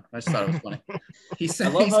dicking around. I just thought it was funny. I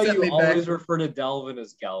love how you always refer to Dalvin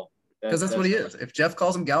as Galvin. Because that's what he is. If Jeff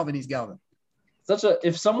calls him Galvin, he's Galvin.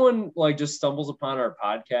 If someone like just stumbles upon our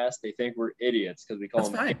podcast, they think we're idiots because we call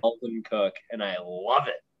him Galvin Cook, and I love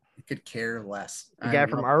it. I could care less. The guy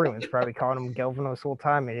from Ireland's probably calling him Galvin this whole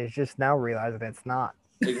time, and he's just now realizing it's not.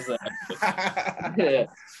 Exactly.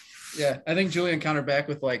 Yeah, I think Julian countered back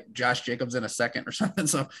with like Josh Jacobs in a second or something.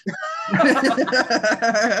 So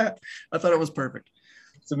I thought it was perfect.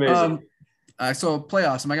 It's amazing. So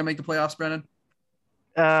playoffs. Am I gonna make the playoffs, Brennan?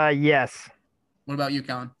 Yes. What about you,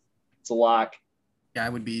 Kellen? It's a lock. Yeah, I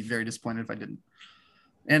would be very disappointed if I didn't.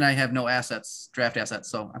 And I have no draft assets,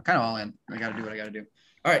 so I'm kind of all in. I got to do what I got to do.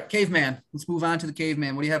 All right, caveman. Let's move on to the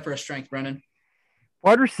caveman. What do you have for a strength, Brennan?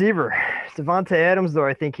 Wide receiver. Devontae Adams, though,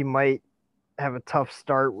 I think he might have a tough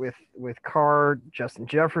start with Carr, Justin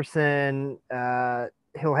Jefferson.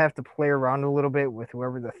 He'll have to play around a little bit with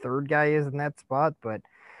whoever the third guy is in that spot, but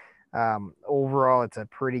overall, it's a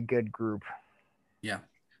pretty good group. Yeah.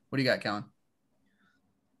 What do you got, Kellen?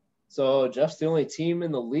 So Jeff's the only team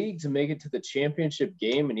in the league to make it to the championship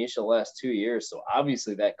game in each of the last 2 years. So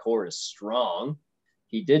obviously that core is strong.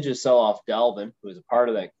 He did just sell off Dalvin, who was a part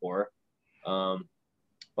of that core.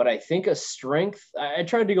 But I think a strength, I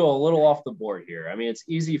tried to go a little off the board here. I mean, it's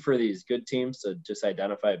easy for these good teams to just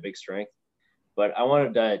identify a big strength, but I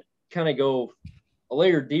wanted to kind of go a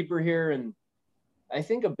layer deeper here. And I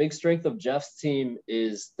think a big strength of Jeff's team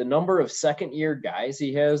is the number of second-year guys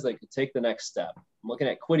he has that could take the next step. I'm looking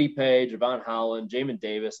at Kwity Paye, Javon Holland, Jamin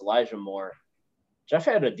Davis, Elijah Moore. Jeff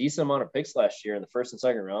had a decent amount of picks last year in the first and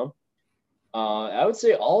second round. I would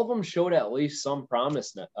say all of them showed at least some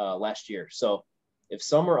promise last year. So if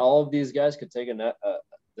some or all of these guys could take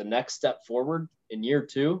the next step forward in year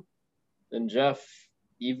 2, then Jeff,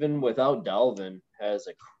 even without Dalvin, has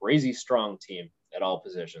a crazy strong team at all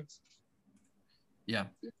positions. Yeah.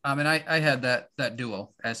 And I had that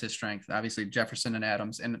duo as his strength, obviously Jefferson and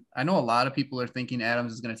Adams. And I know a lot of people are thinking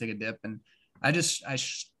Adams is going to take a dip. And I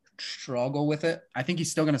struggle with it. I think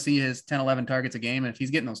he's still going to see his 10, 11 targets a game. And if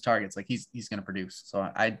he's getting those targets, like he's going to produce. So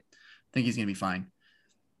I think he's going to be fine.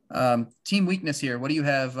 Team weakness here. What do you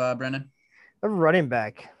have, Brendan? A running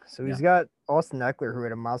back. So he's got Austin Eckler, who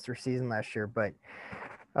had a monster season last year, but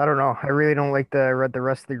I don't know. I really don't like the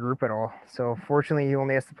rest of the group at all. So fortunately, he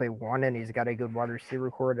only has to play one, and he's got a good wide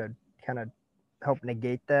receiver core to kind of help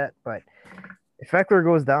negate that. But if Eckler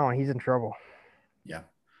goes down, he's in trouble. Yeah.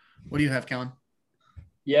 What do you have, Kellen?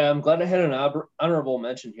 Yeah, I'm glad I had an honorable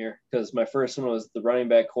mention here because my first one was the running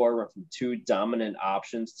back core went from 2 dominant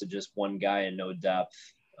options to just one guy and no depth.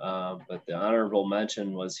 But the honorable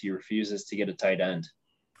mention was he refuses to get a tight end.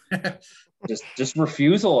 just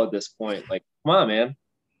refusal at this point. Like, come on, man.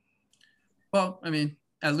 Well, I mean,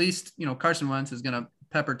 at least, Carson Wentz is going to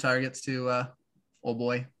pepper targets to, oh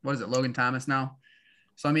boy, what is it, Logan Thomas now?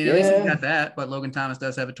 So, I mean, at least he's got that, but Logan Thomas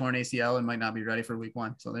does have a torn ACL and might not be ready for week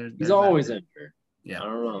 1. So he's always injured. Yeah. I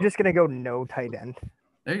don't know. I'm just going to go no tight end.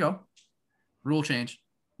 There you go. Rule change.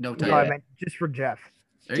 No tight end. I meant just for Jeff.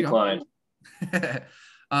 There you Decline.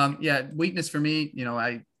 Go. Weakness for me,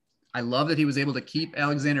 I love that he was able to keep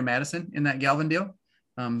Alexander Madison in that Galvin deal.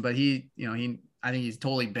 But I think he's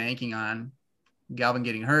totally banking on Galvin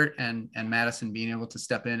getting hurt and Madison being able to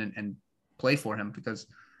step in and play for him, because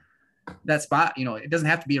that spot, it doesn't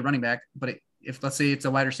have to be a running back, but if let's say it's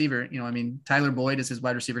a wide receiver, Tyler Boyd is his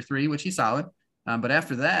wide receiver 3, which he's solid. But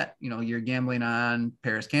after that, you're gambling on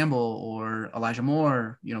Paris Campbell or Elijah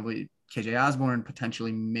Moore, KJ Osborne,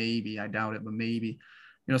 potentially, maybe, I doubt it, but maybe,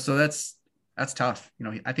 so that's tough.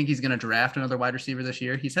 I think he's going to draft another wide receiver this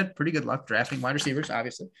year. He's had pretty good luck drafting wide receivers,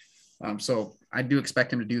 obviously. So I do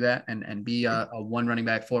expect him to do that and be a 1 running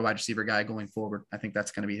back, 4 wide receiver guy going forward. I think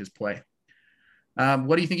that's going to be his play.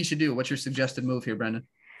 What do you think he should do? What's your suggested move here, Brendan?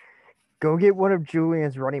 Go get one of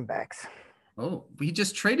Julian's running backs. Oh, he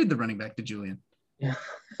just traded the running back to Julian. Yeah.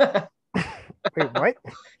 Wait, what?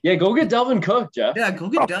 Yeah, go get Dalvin Cook, Jeff. Yeah, go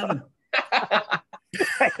get Dalvin.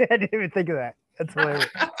 I didn't even think of that. That's hilarious.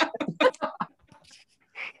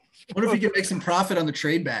 What if he can make some profit on the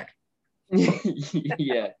trade back?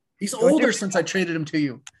 Yeah. He's older since I traded him to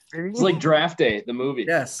you. It's like Draft Day, the movie.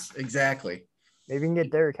 Yes, exactly. Maybe you can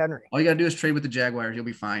get Derrick Henry. All you got to do is trade with the Jaguars. You'll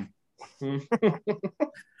be fine. I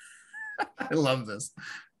love this.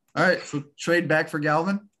 All right, so trade back for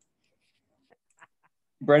Galvin.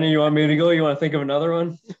 Brendan, you want me to go? You want to think of another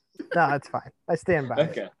one? No, that's fine. I stand by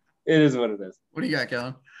Okay. It is what it is. What do you got,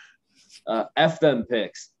 Kellen? F them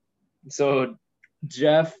picks. So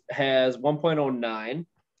Jeff has 1.09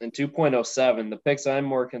 and 2.07. The picks I'm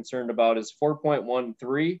more concerned about is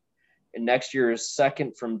 4.13 and next year's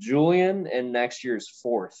 2nd from Julian and next year's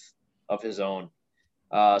 4th of his own.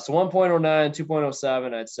 So 1.09,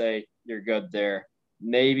 2.07, I'd say you're good there.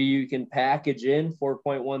 Maybe you can package in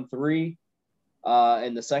 4.13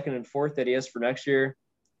 and the 2nd and 4th that he has for next year,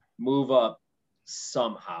 move up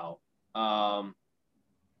somehow. Can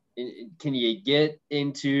you get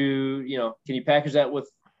into, can you package that with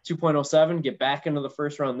 2.07, get back into the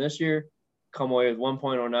first round this year, come away with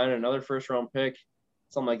 1.09, another first round pick,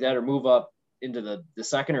 something like that, or move up into the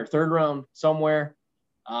 2nd or 3rd round somewhere?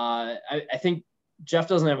 I think Jeff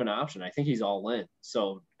doesn't have an option. I think he's all in.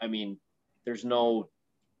 So, there's no,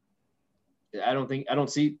 I think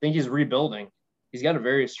he's rebuilding. He's got a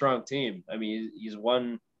very strong team. He's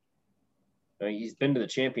won, he's been to the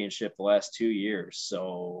championship the last 2 years.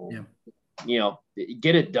 So,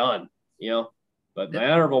 get it done, But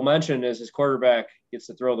my honorable mention is his quarterback gets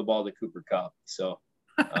to throw the ball to Cooper Kupp. So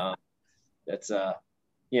that's,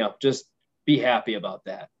 just be happy about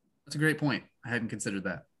that. That's a great point. I hadn't considered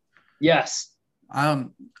that. Yes.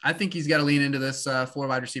 I think he's got to lean into this 4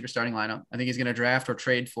 wide receiver starting lineup. I think he's going to draft or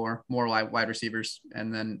trade for more wide receivers.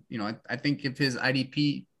 And then, I think if his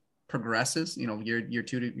IDP progresses, year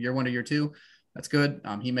 1 to year 2, that's good.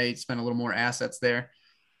 He may spend a little more assets there.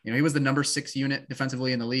 He was the number 6 unit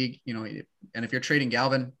defensively in the league, and if you're trading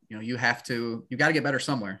Galvin, you got to get better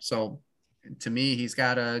somewhere. So to me, he's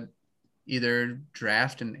got to either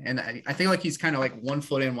draft and I think like he's kind of like 1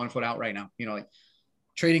 foot in, 1 foot out right now,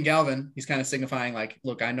 trading Galvin, he's kind of signifying like,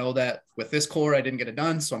 look, I know that with this core, I didn't get it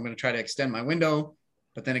done. So I'm going to try to extend my window.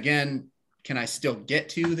 But then again, can I still get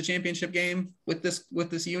to the championship game with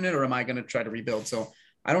this unit, or am I going to try to rebuild? So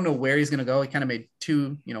I don't know where he's going to go. He kind of made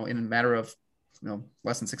 2, in a matter of,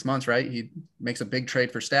 less than 6 months, right? He makes a big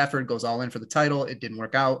trade for Stafford, goes all in for the title. It didn't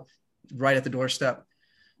work out right at the doorstep.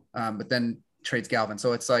 But then trades Galvin.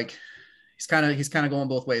 So it's like, he's kind of going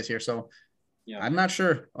both ways here. So yeah, I'm not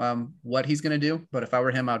sure what he's going to do, but if I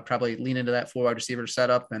were him, I'd probably lean into that 4 wide receiver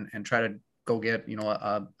setup and try to go get,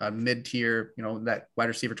 a mid-tier, that wide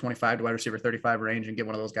receiver 25 to wide receiver 35 range and get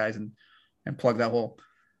one of those guys and plug that hole.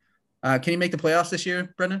 Can he make the playoffs this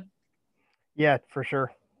year, Brendan? Yeah, for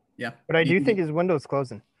sure. Yeah. But I do think his window's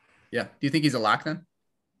closing. Yeah. Do you think he's a lock then?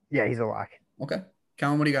 Yeah, he's a lock. Okay.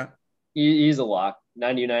 Kellen, what do you got? He's a lock.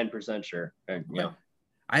 99% sure. Okay. You know,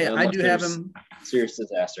 I do have him. Serious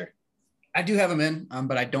disaster. I do have him in,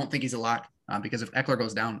 but I don't think he's a lock because if Eckler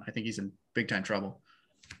goes down, I think he's in big time trouble.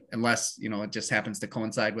 Unless, it just happens to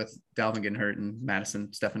coincide with Dalvin getting hurt and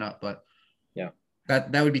Madison stepping up. But yeah,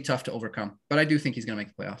 that would be tough to overcome. But I do think he's going to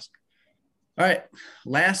make the playoffs. All right.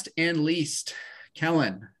 Last and least,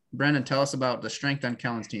 Kellen. Brendan, tell us about the strength on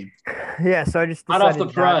Kellen's team. Yeah, so I just hot off the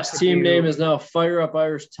press. Team name is now Fire Up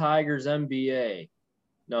Irish Tigers MBA.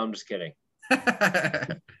 No, I'm just kidding.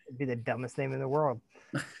 It'd be the dumbest name in the world.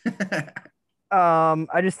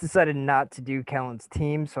 I just decided not to do Kellen's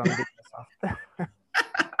team, so I'm getting this off.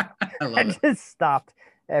 I just stopped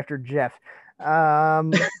after Jeff.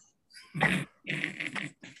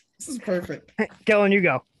 This is perfect. Kellen, you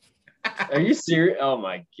go. Are you serious? Oh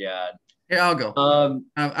my God. Yeah, I'll go.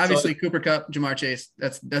 Obviously, Cooper Kupp, Jamar Chase.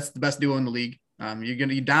 That's the best duo in the league.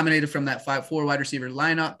 You dominated from that 5-4 wide receiver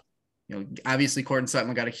lineup. Obviously, Courtland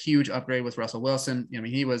Sutton got a huge upgrade with Russell Wilson.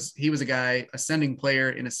 He was a guy, ascending player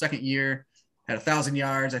in his second year, had 1,000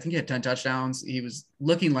 yards. I think he had 10 touchdowns. He was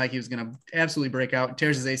looking like he was going to absolutely break out.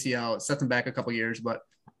 Tears his ACL. It sets him back a couple years, but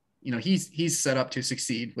he's set up to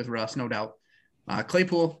succeed with Russ, no doubt.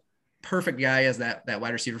 Claypool, perfect guy as that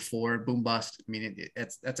wide receiver 4, boom bust. I mean,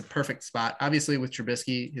 that's a perfect spot. Obviously, with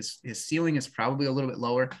Trubisky, his ceiling is probably a little bit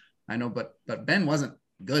lower. I know, but Ben wasn't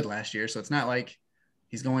good last year, so it's not like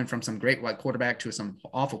he's going from some great white quarterback to some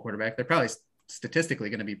awful quarterback. They're probably statistically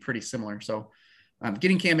going to be pretty similar. So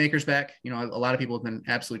getting Cam Akers back, a lot of people have been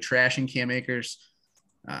absolutely trashing Cam Akers.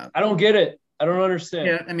 I don't get it. I don't understand.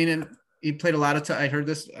 Yeah, I mean, he played a lot of I heard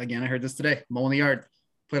this today, mowing the yard.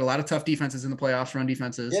 Played a lot of tough defenses in the playoffs, run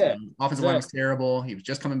defenses. Yeah, offensive line was terrible. He was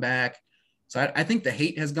just coming back. So I think the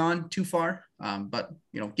hate has gone too far. But,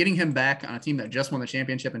 getting him back on a team that just won the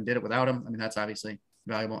championship and did it without him, I mean, that's obviously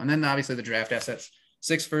valuable. And then obviously the draft assets,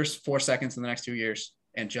 6 firsts, 4 seconds in the next 2 years,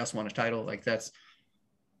 and just won a title. Like that's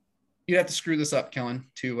 – you'd have to screw this up, Kellen,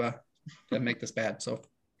 to make this bad. So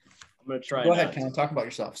I'm going to try. Go ahead, Kellen. Talk about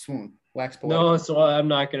yourself. Swoon. Wax poetic. No, so I'm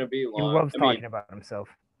not going to be long. He loves talking about himself.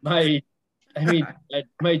 My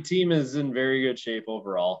team is in very good shape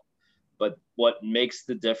overall, but what makes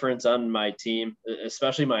the difference on my team,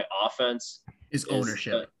 especially my offense, is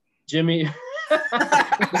ownership. Jimmy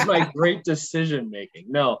is my great decision making.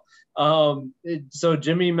 No, so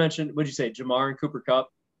Jimmy mentioned, what'd you say, Jamar and Cooper Kupp?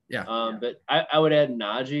 Yeah. But I would add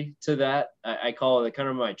Najee to that. I call it kind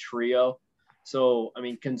of my trio. So I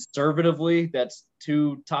mean, conservatively, that's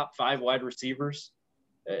 2 top 5 wide receivers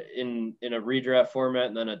in a redraft format,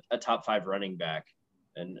 and then a top 5 running back.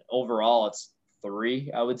 And overall, it's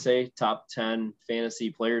 3, I would say, top 10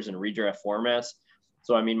 fantasy players in redraft formats.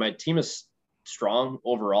 So, I mean, my team is strong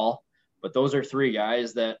overall, but those are 3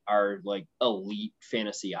 guys that are like elite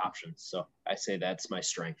fantasy options. So I say that's my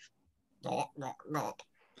strength. Love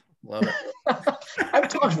it. I've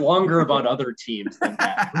talked longer about other teams than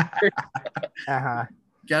that.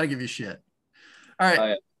 Got to give you shit. All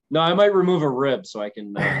right. No, I might remove a rib so I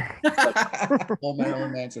can. Old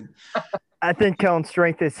Manson. I think Kellen's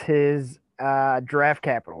strength is his draft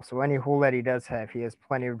capital. So any hole that he does have, he has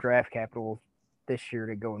plenty of draft capital this year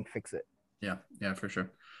to go and fix it. Yeah, for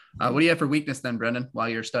sure. What do you have for weakness then, Brendan, while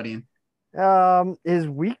you're studying? His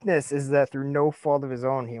weakness is that through no fault of his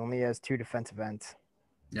own, he only has 2 defensive ends.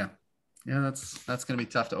 Yeah, that's going to be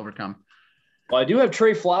tough to overcome. Well, I do have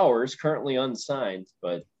Trey Flowers currently unsigned,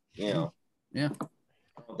 but yeah,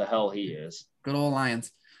 what the hell he is. Good old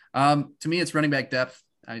Lions. To me, it's running back depth.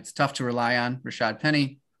 It's tough to rely on Rashad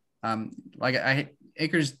Penny.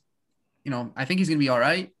 Akers, I think he's going to be all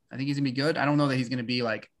right. I think he's going to be good. I don't know that he's going to be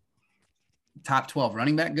like top 12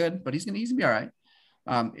 running back good, but he's going to be all right.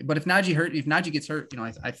 But if Najee gets hurt,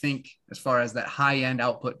 I think as far as that high end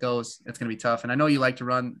output goes, it's going to be tough. And I know you like to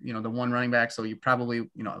run, the one running back. So you probably,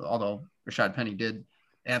 although Rashad Penny did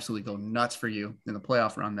absolutely go nuts for you in the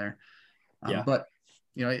playoff run there. But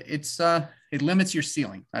it limits your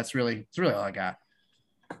ceiling. It's really all I got.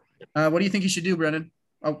 What do you think you should do, Brendan?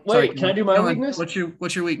 Oh, wait, sorry, can I do my Kellen, weakness?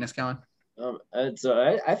 What's your weakness, Kellen? I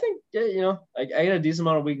think, I got a decent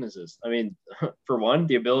amount of weaknesses. I mean, for one,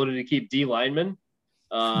 the ability to keep D linemen,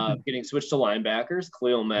 getting switched to linebackers,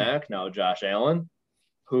 Khalil Mack, now Josh Allen,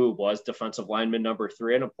 who was defensive lineman number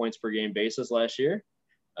 3 on a points per game basis last year.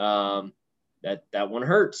 That one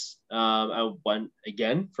hurts. I went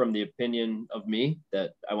again from the opinion of me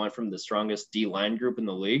that I went from the strongest D line group in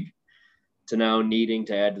the league to now needing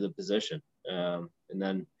to add to the position. And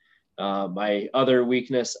then My other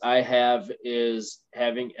weakness I have is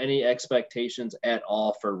having any expectations at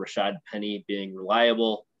all for Rashad Penny being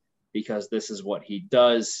reliable, because this is what he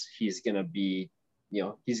does. He's going to be,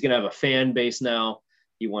 he's going to have a fan base now.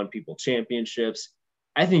 He won people championships.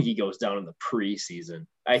 I think he goes down in the preseason.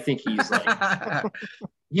 I think he's like,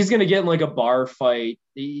 he's going to get in like a bar fight.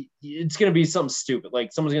 It's going to be something stupid.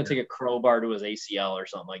 Like someone's going to take a crowbar to his ACL or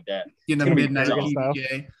something like that. In the midnight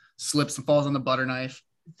PBJ, slips and falls on the butter knife.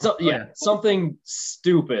 So something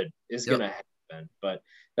stupid is going to happen. But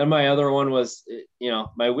then my other one was,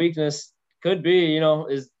 my weakness could be,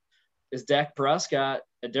 is Dak Prescott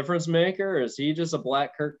a difference maker, or is he just a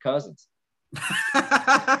black Kirk Cousins?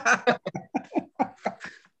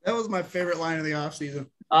 That was my favorite line of the offseason.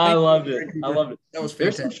 I loved it. That was fantastic.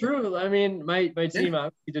 There's some truth. I mean, my team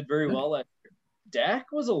obviously did very well last year.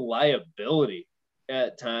 Dak was a liability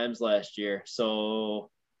at times last year, so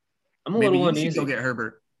I'm a little uneasy. You should go get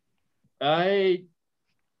Herbert. I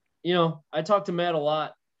talked to Matt a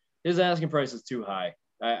lot. His asking price is too high.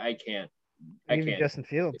 I can't. Justin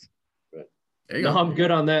Fields. There you go. I'm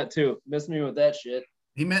good on that too. Miss me with that shit.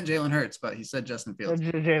 He meant Jalen Hurts, but he said Justin Fields.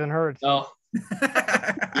 Jalen Hurts. Oh.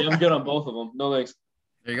 Yeah, I'm good on both of them. No thanks.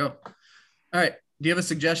 There you go. All right. Do you have a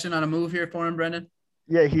suggestion on a move here for him, Brendan?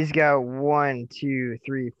 Yeah, he's got 1, 2,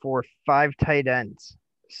 3, 4, 5 tight ends.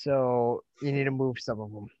 So you need to move some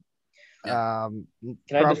of them. Yeah.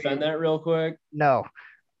 Can I defend that real quick? No.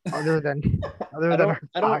 Other than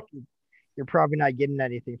you're probably not getting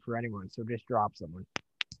anything for anyone, so just drop someone.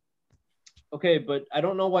 Okay, but I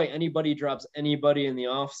don't know why anybody drops anybody in the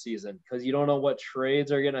off season, because you don't know what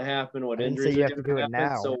trades are going to happen, what injuries are going to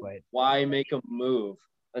happen. Now, so why make a move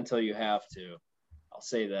until you have to? I'll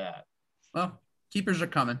say that. Well, keepers are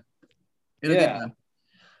coming. It'll get done.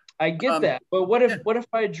 I get that, but what if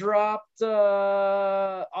I dropped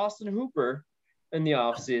Austin Hooper in the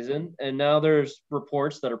off season, and now there's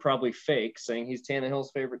reports that are probably fake saying he's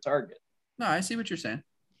Tannehill's favorite target? No, I see what you're saying.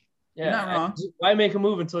 Yeah, you're not wrong. Why make a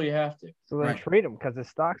move until you have to? So then trade him because his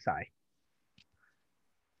stock's high.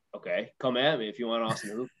 Okay, come at me if you want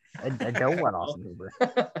Austin Hooper. I don't want Austin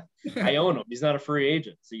Hooper. I own him. He's not a free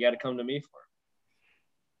agent, so you got to come to me for him.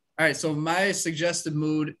 All right, so my suggested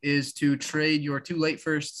move is to trade your 2 late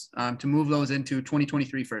firsts to move those into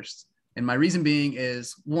 2023 firsts. And my reason being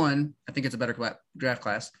is, 1, I think it's a better draft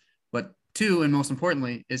class, but 2, and most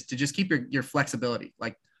importantly, is to just keep your flexibility.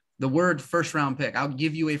 Like the word first round pick, I'll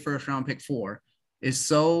give you a first round pick for, is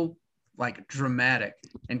so like dramatic,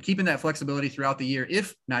 and keeping that flexibility throughout the year.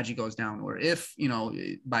 If Najee goes down, or if,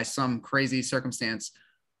 by some crazy circumstance,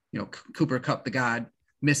 Cooper Kupp, the God,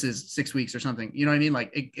 misses 6 weeks or something, you know what I mean?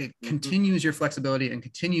 Like it continues your flexibility and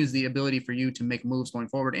continues the ability for you to make moves going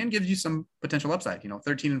forward, and gives you some potential upside.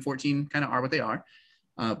 13 and 14 kind of are what they are.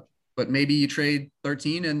 But maybe you trade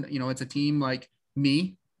 13 and, it's a team like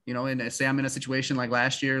me, and say I'm in a situation like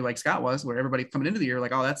last year, like Scott was, where everybody coming into the year,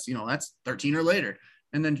 like, oh, that's 13 or later.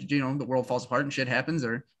 And then, the world falls apart and shit happens,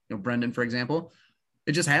 or, Brendan, for example,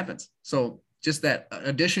 it just happens. So just that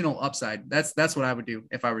additional upside, that's what I would do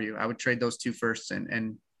if I were you. I would trade those 2 firsts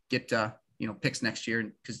and get, picks next year,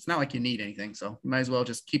 because it's not like you need anything. So you might as well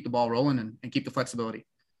just keep the ball rolling and keep the flexibility.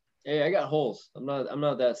 Hey, I got holes. I'm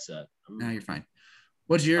not that set. No, you're fine.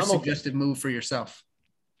 What's your suggested move for yourself?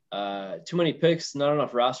 Too many picks, not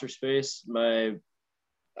enough roster space. My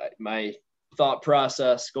thought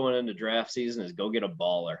process going into draft season is go get a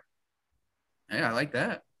baller. Yeah, I like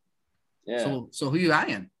that. Yeah. So who you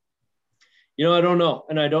eyeing? I don't know.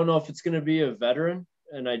 And I don't know if it's going to be a veteran,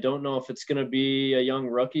 and I don't know if it's going to be a young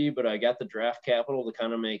rookie, but I got the draft capital to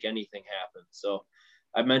kind of make anything happen. So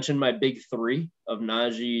I mentioned my big 3 of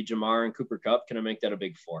Najee, Jamar, and Cooper Kupp. Can I make that a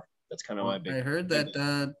big 4? That's kind of my big. I heard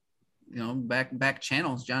that, back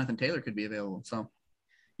channels, Jonathan Taylor could be available. So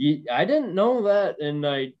I didn't know that. And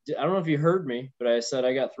I don't know if you heard me, but I said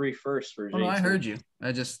I got 3 firsts for Jason. Oh, I heard you.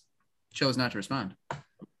 I just chose not to respond.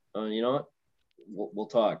 You know what? We'll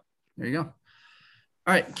talk. There you go.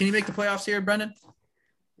 All right. Can you make the playoffs here, Brendan?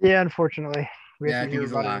 Yeah, unfortunately. We have I to think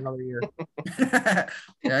he's a lock. another year.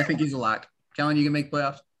 Yeah, I think he's a lock. Kellen, you can make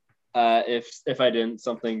playoffs? If I didn't,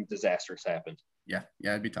 something disastrous happened. Yeah,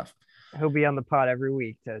 it'd be tough. He'll be on the pod every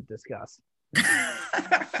week to discuss.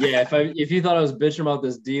 Yeah, if you thought I was bitching about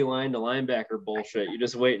this D line to linebacker bullshit, you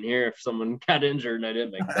just wait and hear if someone got injured and I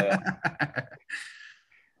didn't make playoffs.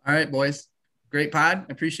 All right, boys. Great pod.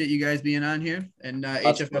 I appreciate you guys being on here. And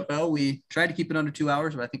HFFL, we tried to keep it under 2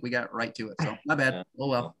 hours, but I think we got right to it. So not bad. Yeah. Oh,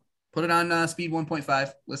 well. Put it on speed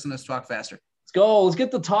 1.5. Listen to us talk faster. Let's go. Let's get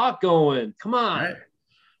the talk going. Come on. All right.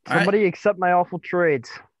 Somebody accept my awful trades.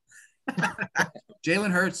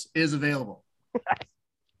 Jalen Hurts is available.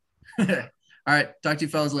 All right. Talk to you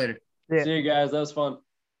fellas later. Yeah. See you guys. That was fun.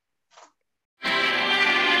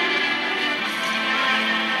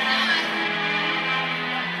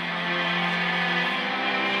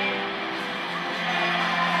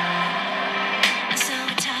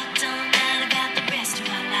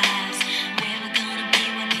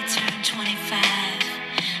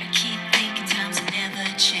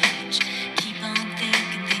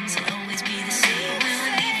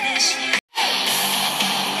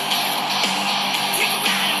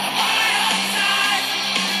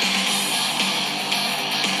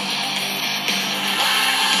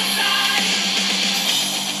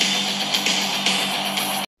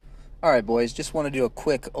 All right, boys, just want to do a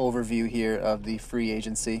quick overview here of the free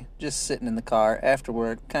agency. Just sitting in the car after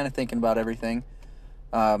work, kind of thinking about everything.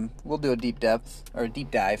 We'll do a deep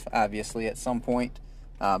dive, obviously, at some point.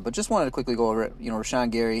 But just wanted to quickly go over it. Rashawn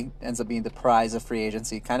Gary ends up being the prize of free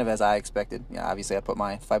agency, kind of as I expected. Obviously, I put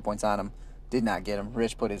my 5 points on him. Did not get him.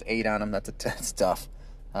 Rich put his 8 on him. That's tough.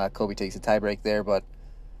 Kobe takes a tiebreak there, but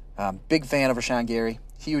big fan of Rashawn Gary.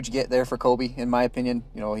 Huge get there for Kobe, in my opinion.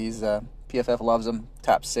 He's PFF loves him.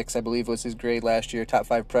 Top 6, I believe, was his grade last year. Top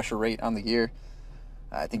 5 pressure rate on the year.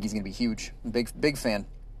 I think he's going to be huge. Big fan.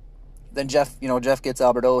 Then Jeff gets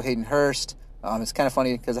Alberto, Hayden Hurst. It's kind of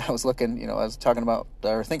funny because I was looking, I was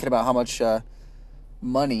thinking about how much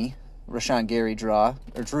money Rashawn Gary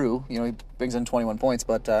drew. He brings in 21 points,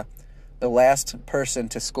 but the last person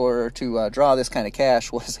to score or to draw this kind of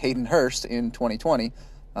cash was Hayden Hurst in 2020,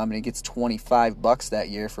 and he gets $25 that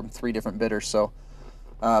year from 3 different bidders. So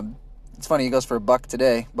it's funny, he goes for $1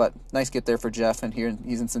 today, but nice get there for Jeff, and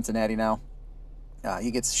he's in Cincinnati now.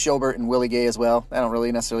 He gets Schobert and Willie Gay as well. I don't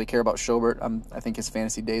really necessarily care about Schobert. I think his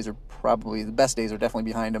fantasy days are probably the best days are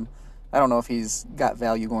definitely behind him. I don't know if he's got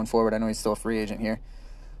value going forward. I know he's still a free agent here.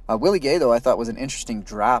 Willie Gay, though, I thought was an interesting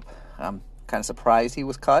drop. I'm kind of surprised he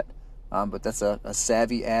was cut, but that's a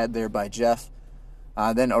savvy ad there by Jeff.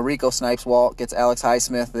 Then Orico Snipes Walt gets Alex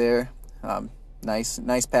Highsmith there.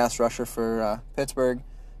 Nice pass rusher for Pittsburgh.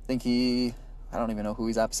 I don't even know who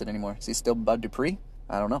he's opposite anymore. Is he still Bud Dupree?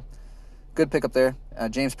 I don't know. Good pickup there.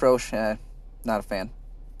 James Proche, not a fan.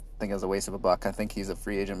 I think it was a waste of $1. I think he's a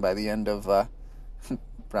free agent by the end of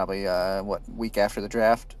probably, week after the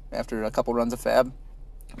draft, after a couple runs of fab.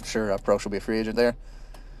 I'm sure Proche will be a free agent there.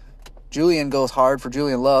 Julian goes hard for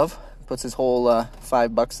Julian Love. Puts his whole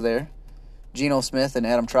 $5 there. Geno Smith and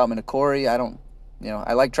Adam Troutman to Corey. I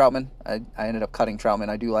like Troutman. I ended up cutting Troutman.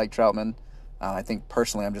 I do like Troutman. I think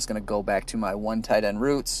personally I'm just going to go back to my one tight end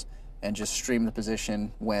roots and just stream the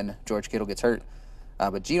position when George Kittle gets hurt.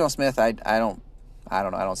 But Geno Smith, I don't know. I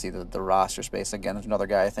don't see the roster space. Again, there's another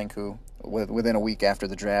guy I think who within a week after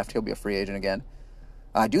the draft he'll be a free agent again.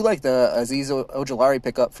 I do like the Azeez Ojulari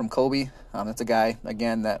pickup from Kobe. That's a guy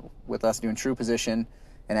again that with us doing true position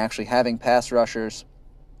and actually having pass rushers,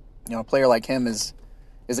 a player like him is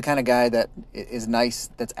the kind of guy that is nice,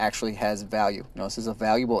 that actually has value. This is a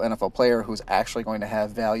valuable NFL player who's actually going to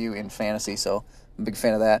have value in fantasy, so I'm a big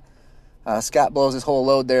fan of that. Scott blows his whole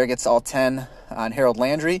load there, gets all 10 on Harold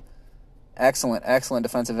Landry. Excellent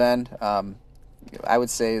defensive end. I would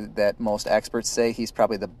say that most experts say he's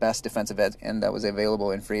probably the best defensive end that was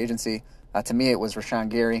available in free agency. To me, it was Rashawn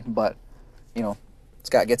Gary, but,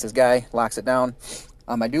 Scott gets his guy, locks it down.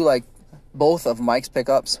 I do like both of Mike's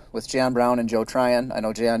pickups with Jayon Brown and Joe Tryon. I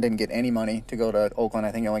know Jayon didn't get any money to go to Oakland.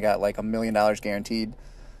 I think he only got like $1 million guaranteed.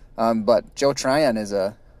 But Joe Tryon is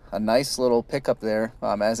a nice little pickup there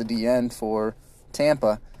as a DN for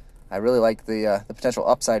Tampa. I really like the potential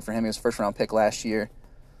upside for him. He was a first-round pick last year.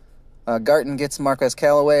 Garton gets Marquez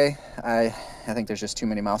Callaway. I think there's just too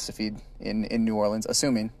many mouths to feed in New Orleans,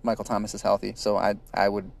 assuming Michael Thomas is healthy. So I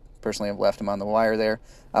would personally have left him on the wire there.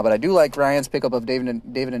 But I do like Ryan's pickup of David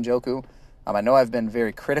Njoku. I know I've been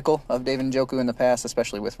very critical of David Njoku in the past,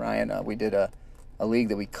 especially with Ryan. We did a league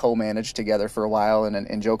that we co-managed together for a while, and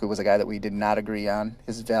Njoku was a guy that we did not agree on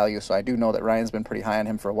his value. So I do know that Ryan's been pretty high on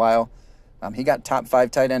him for a while. He got top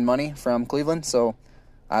 5 tight end money from Cleveland, so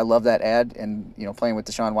I love that ad. And playing with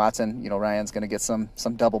Deshaun Watson, Ryan's going to get some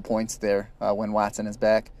double points there when Watson is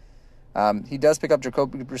back. He does pick up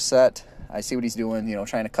Jacoby Brissett. I see what he's doing,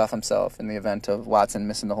 trying to cuff himself in the event of Watson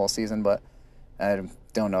missing the whole season, but I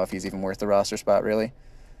don't know if he's even worth the roster spot, really.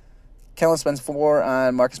 Kellen spends 4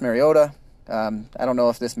 on Marcus Mariota. I don't know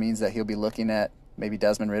if this means that he'll be looking at maybe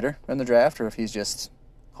Desmond Ridder in the draft, or if he's just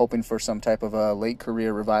hoping for some type of a late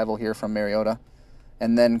career revival here from Mariota.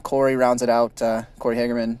 And then Corey rounds it out, Corey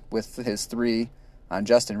Hagerman with his 3 on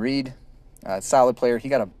Justin Reed. Solid player. He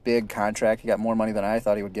got a big contract. He got more money than I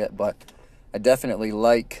thought he would get, but I definitely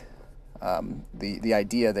like the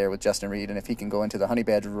idea there with Justin Reed, and if he can go into the Honey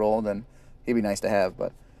Badger role, then he'd be nice to have.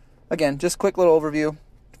 But again, just quick little overview.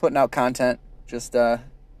 putting out content, just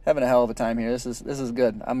having a hell of a time here. This is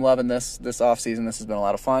good. I'm loving this off season. This has been a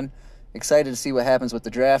lot of fun. Excited to see what happens with the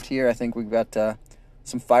draft here. I think we've got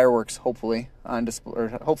some fireworks hopefully on display, or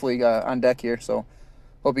hopefully on deck here. So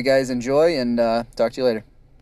hope you guys enjoy, and talk to you later.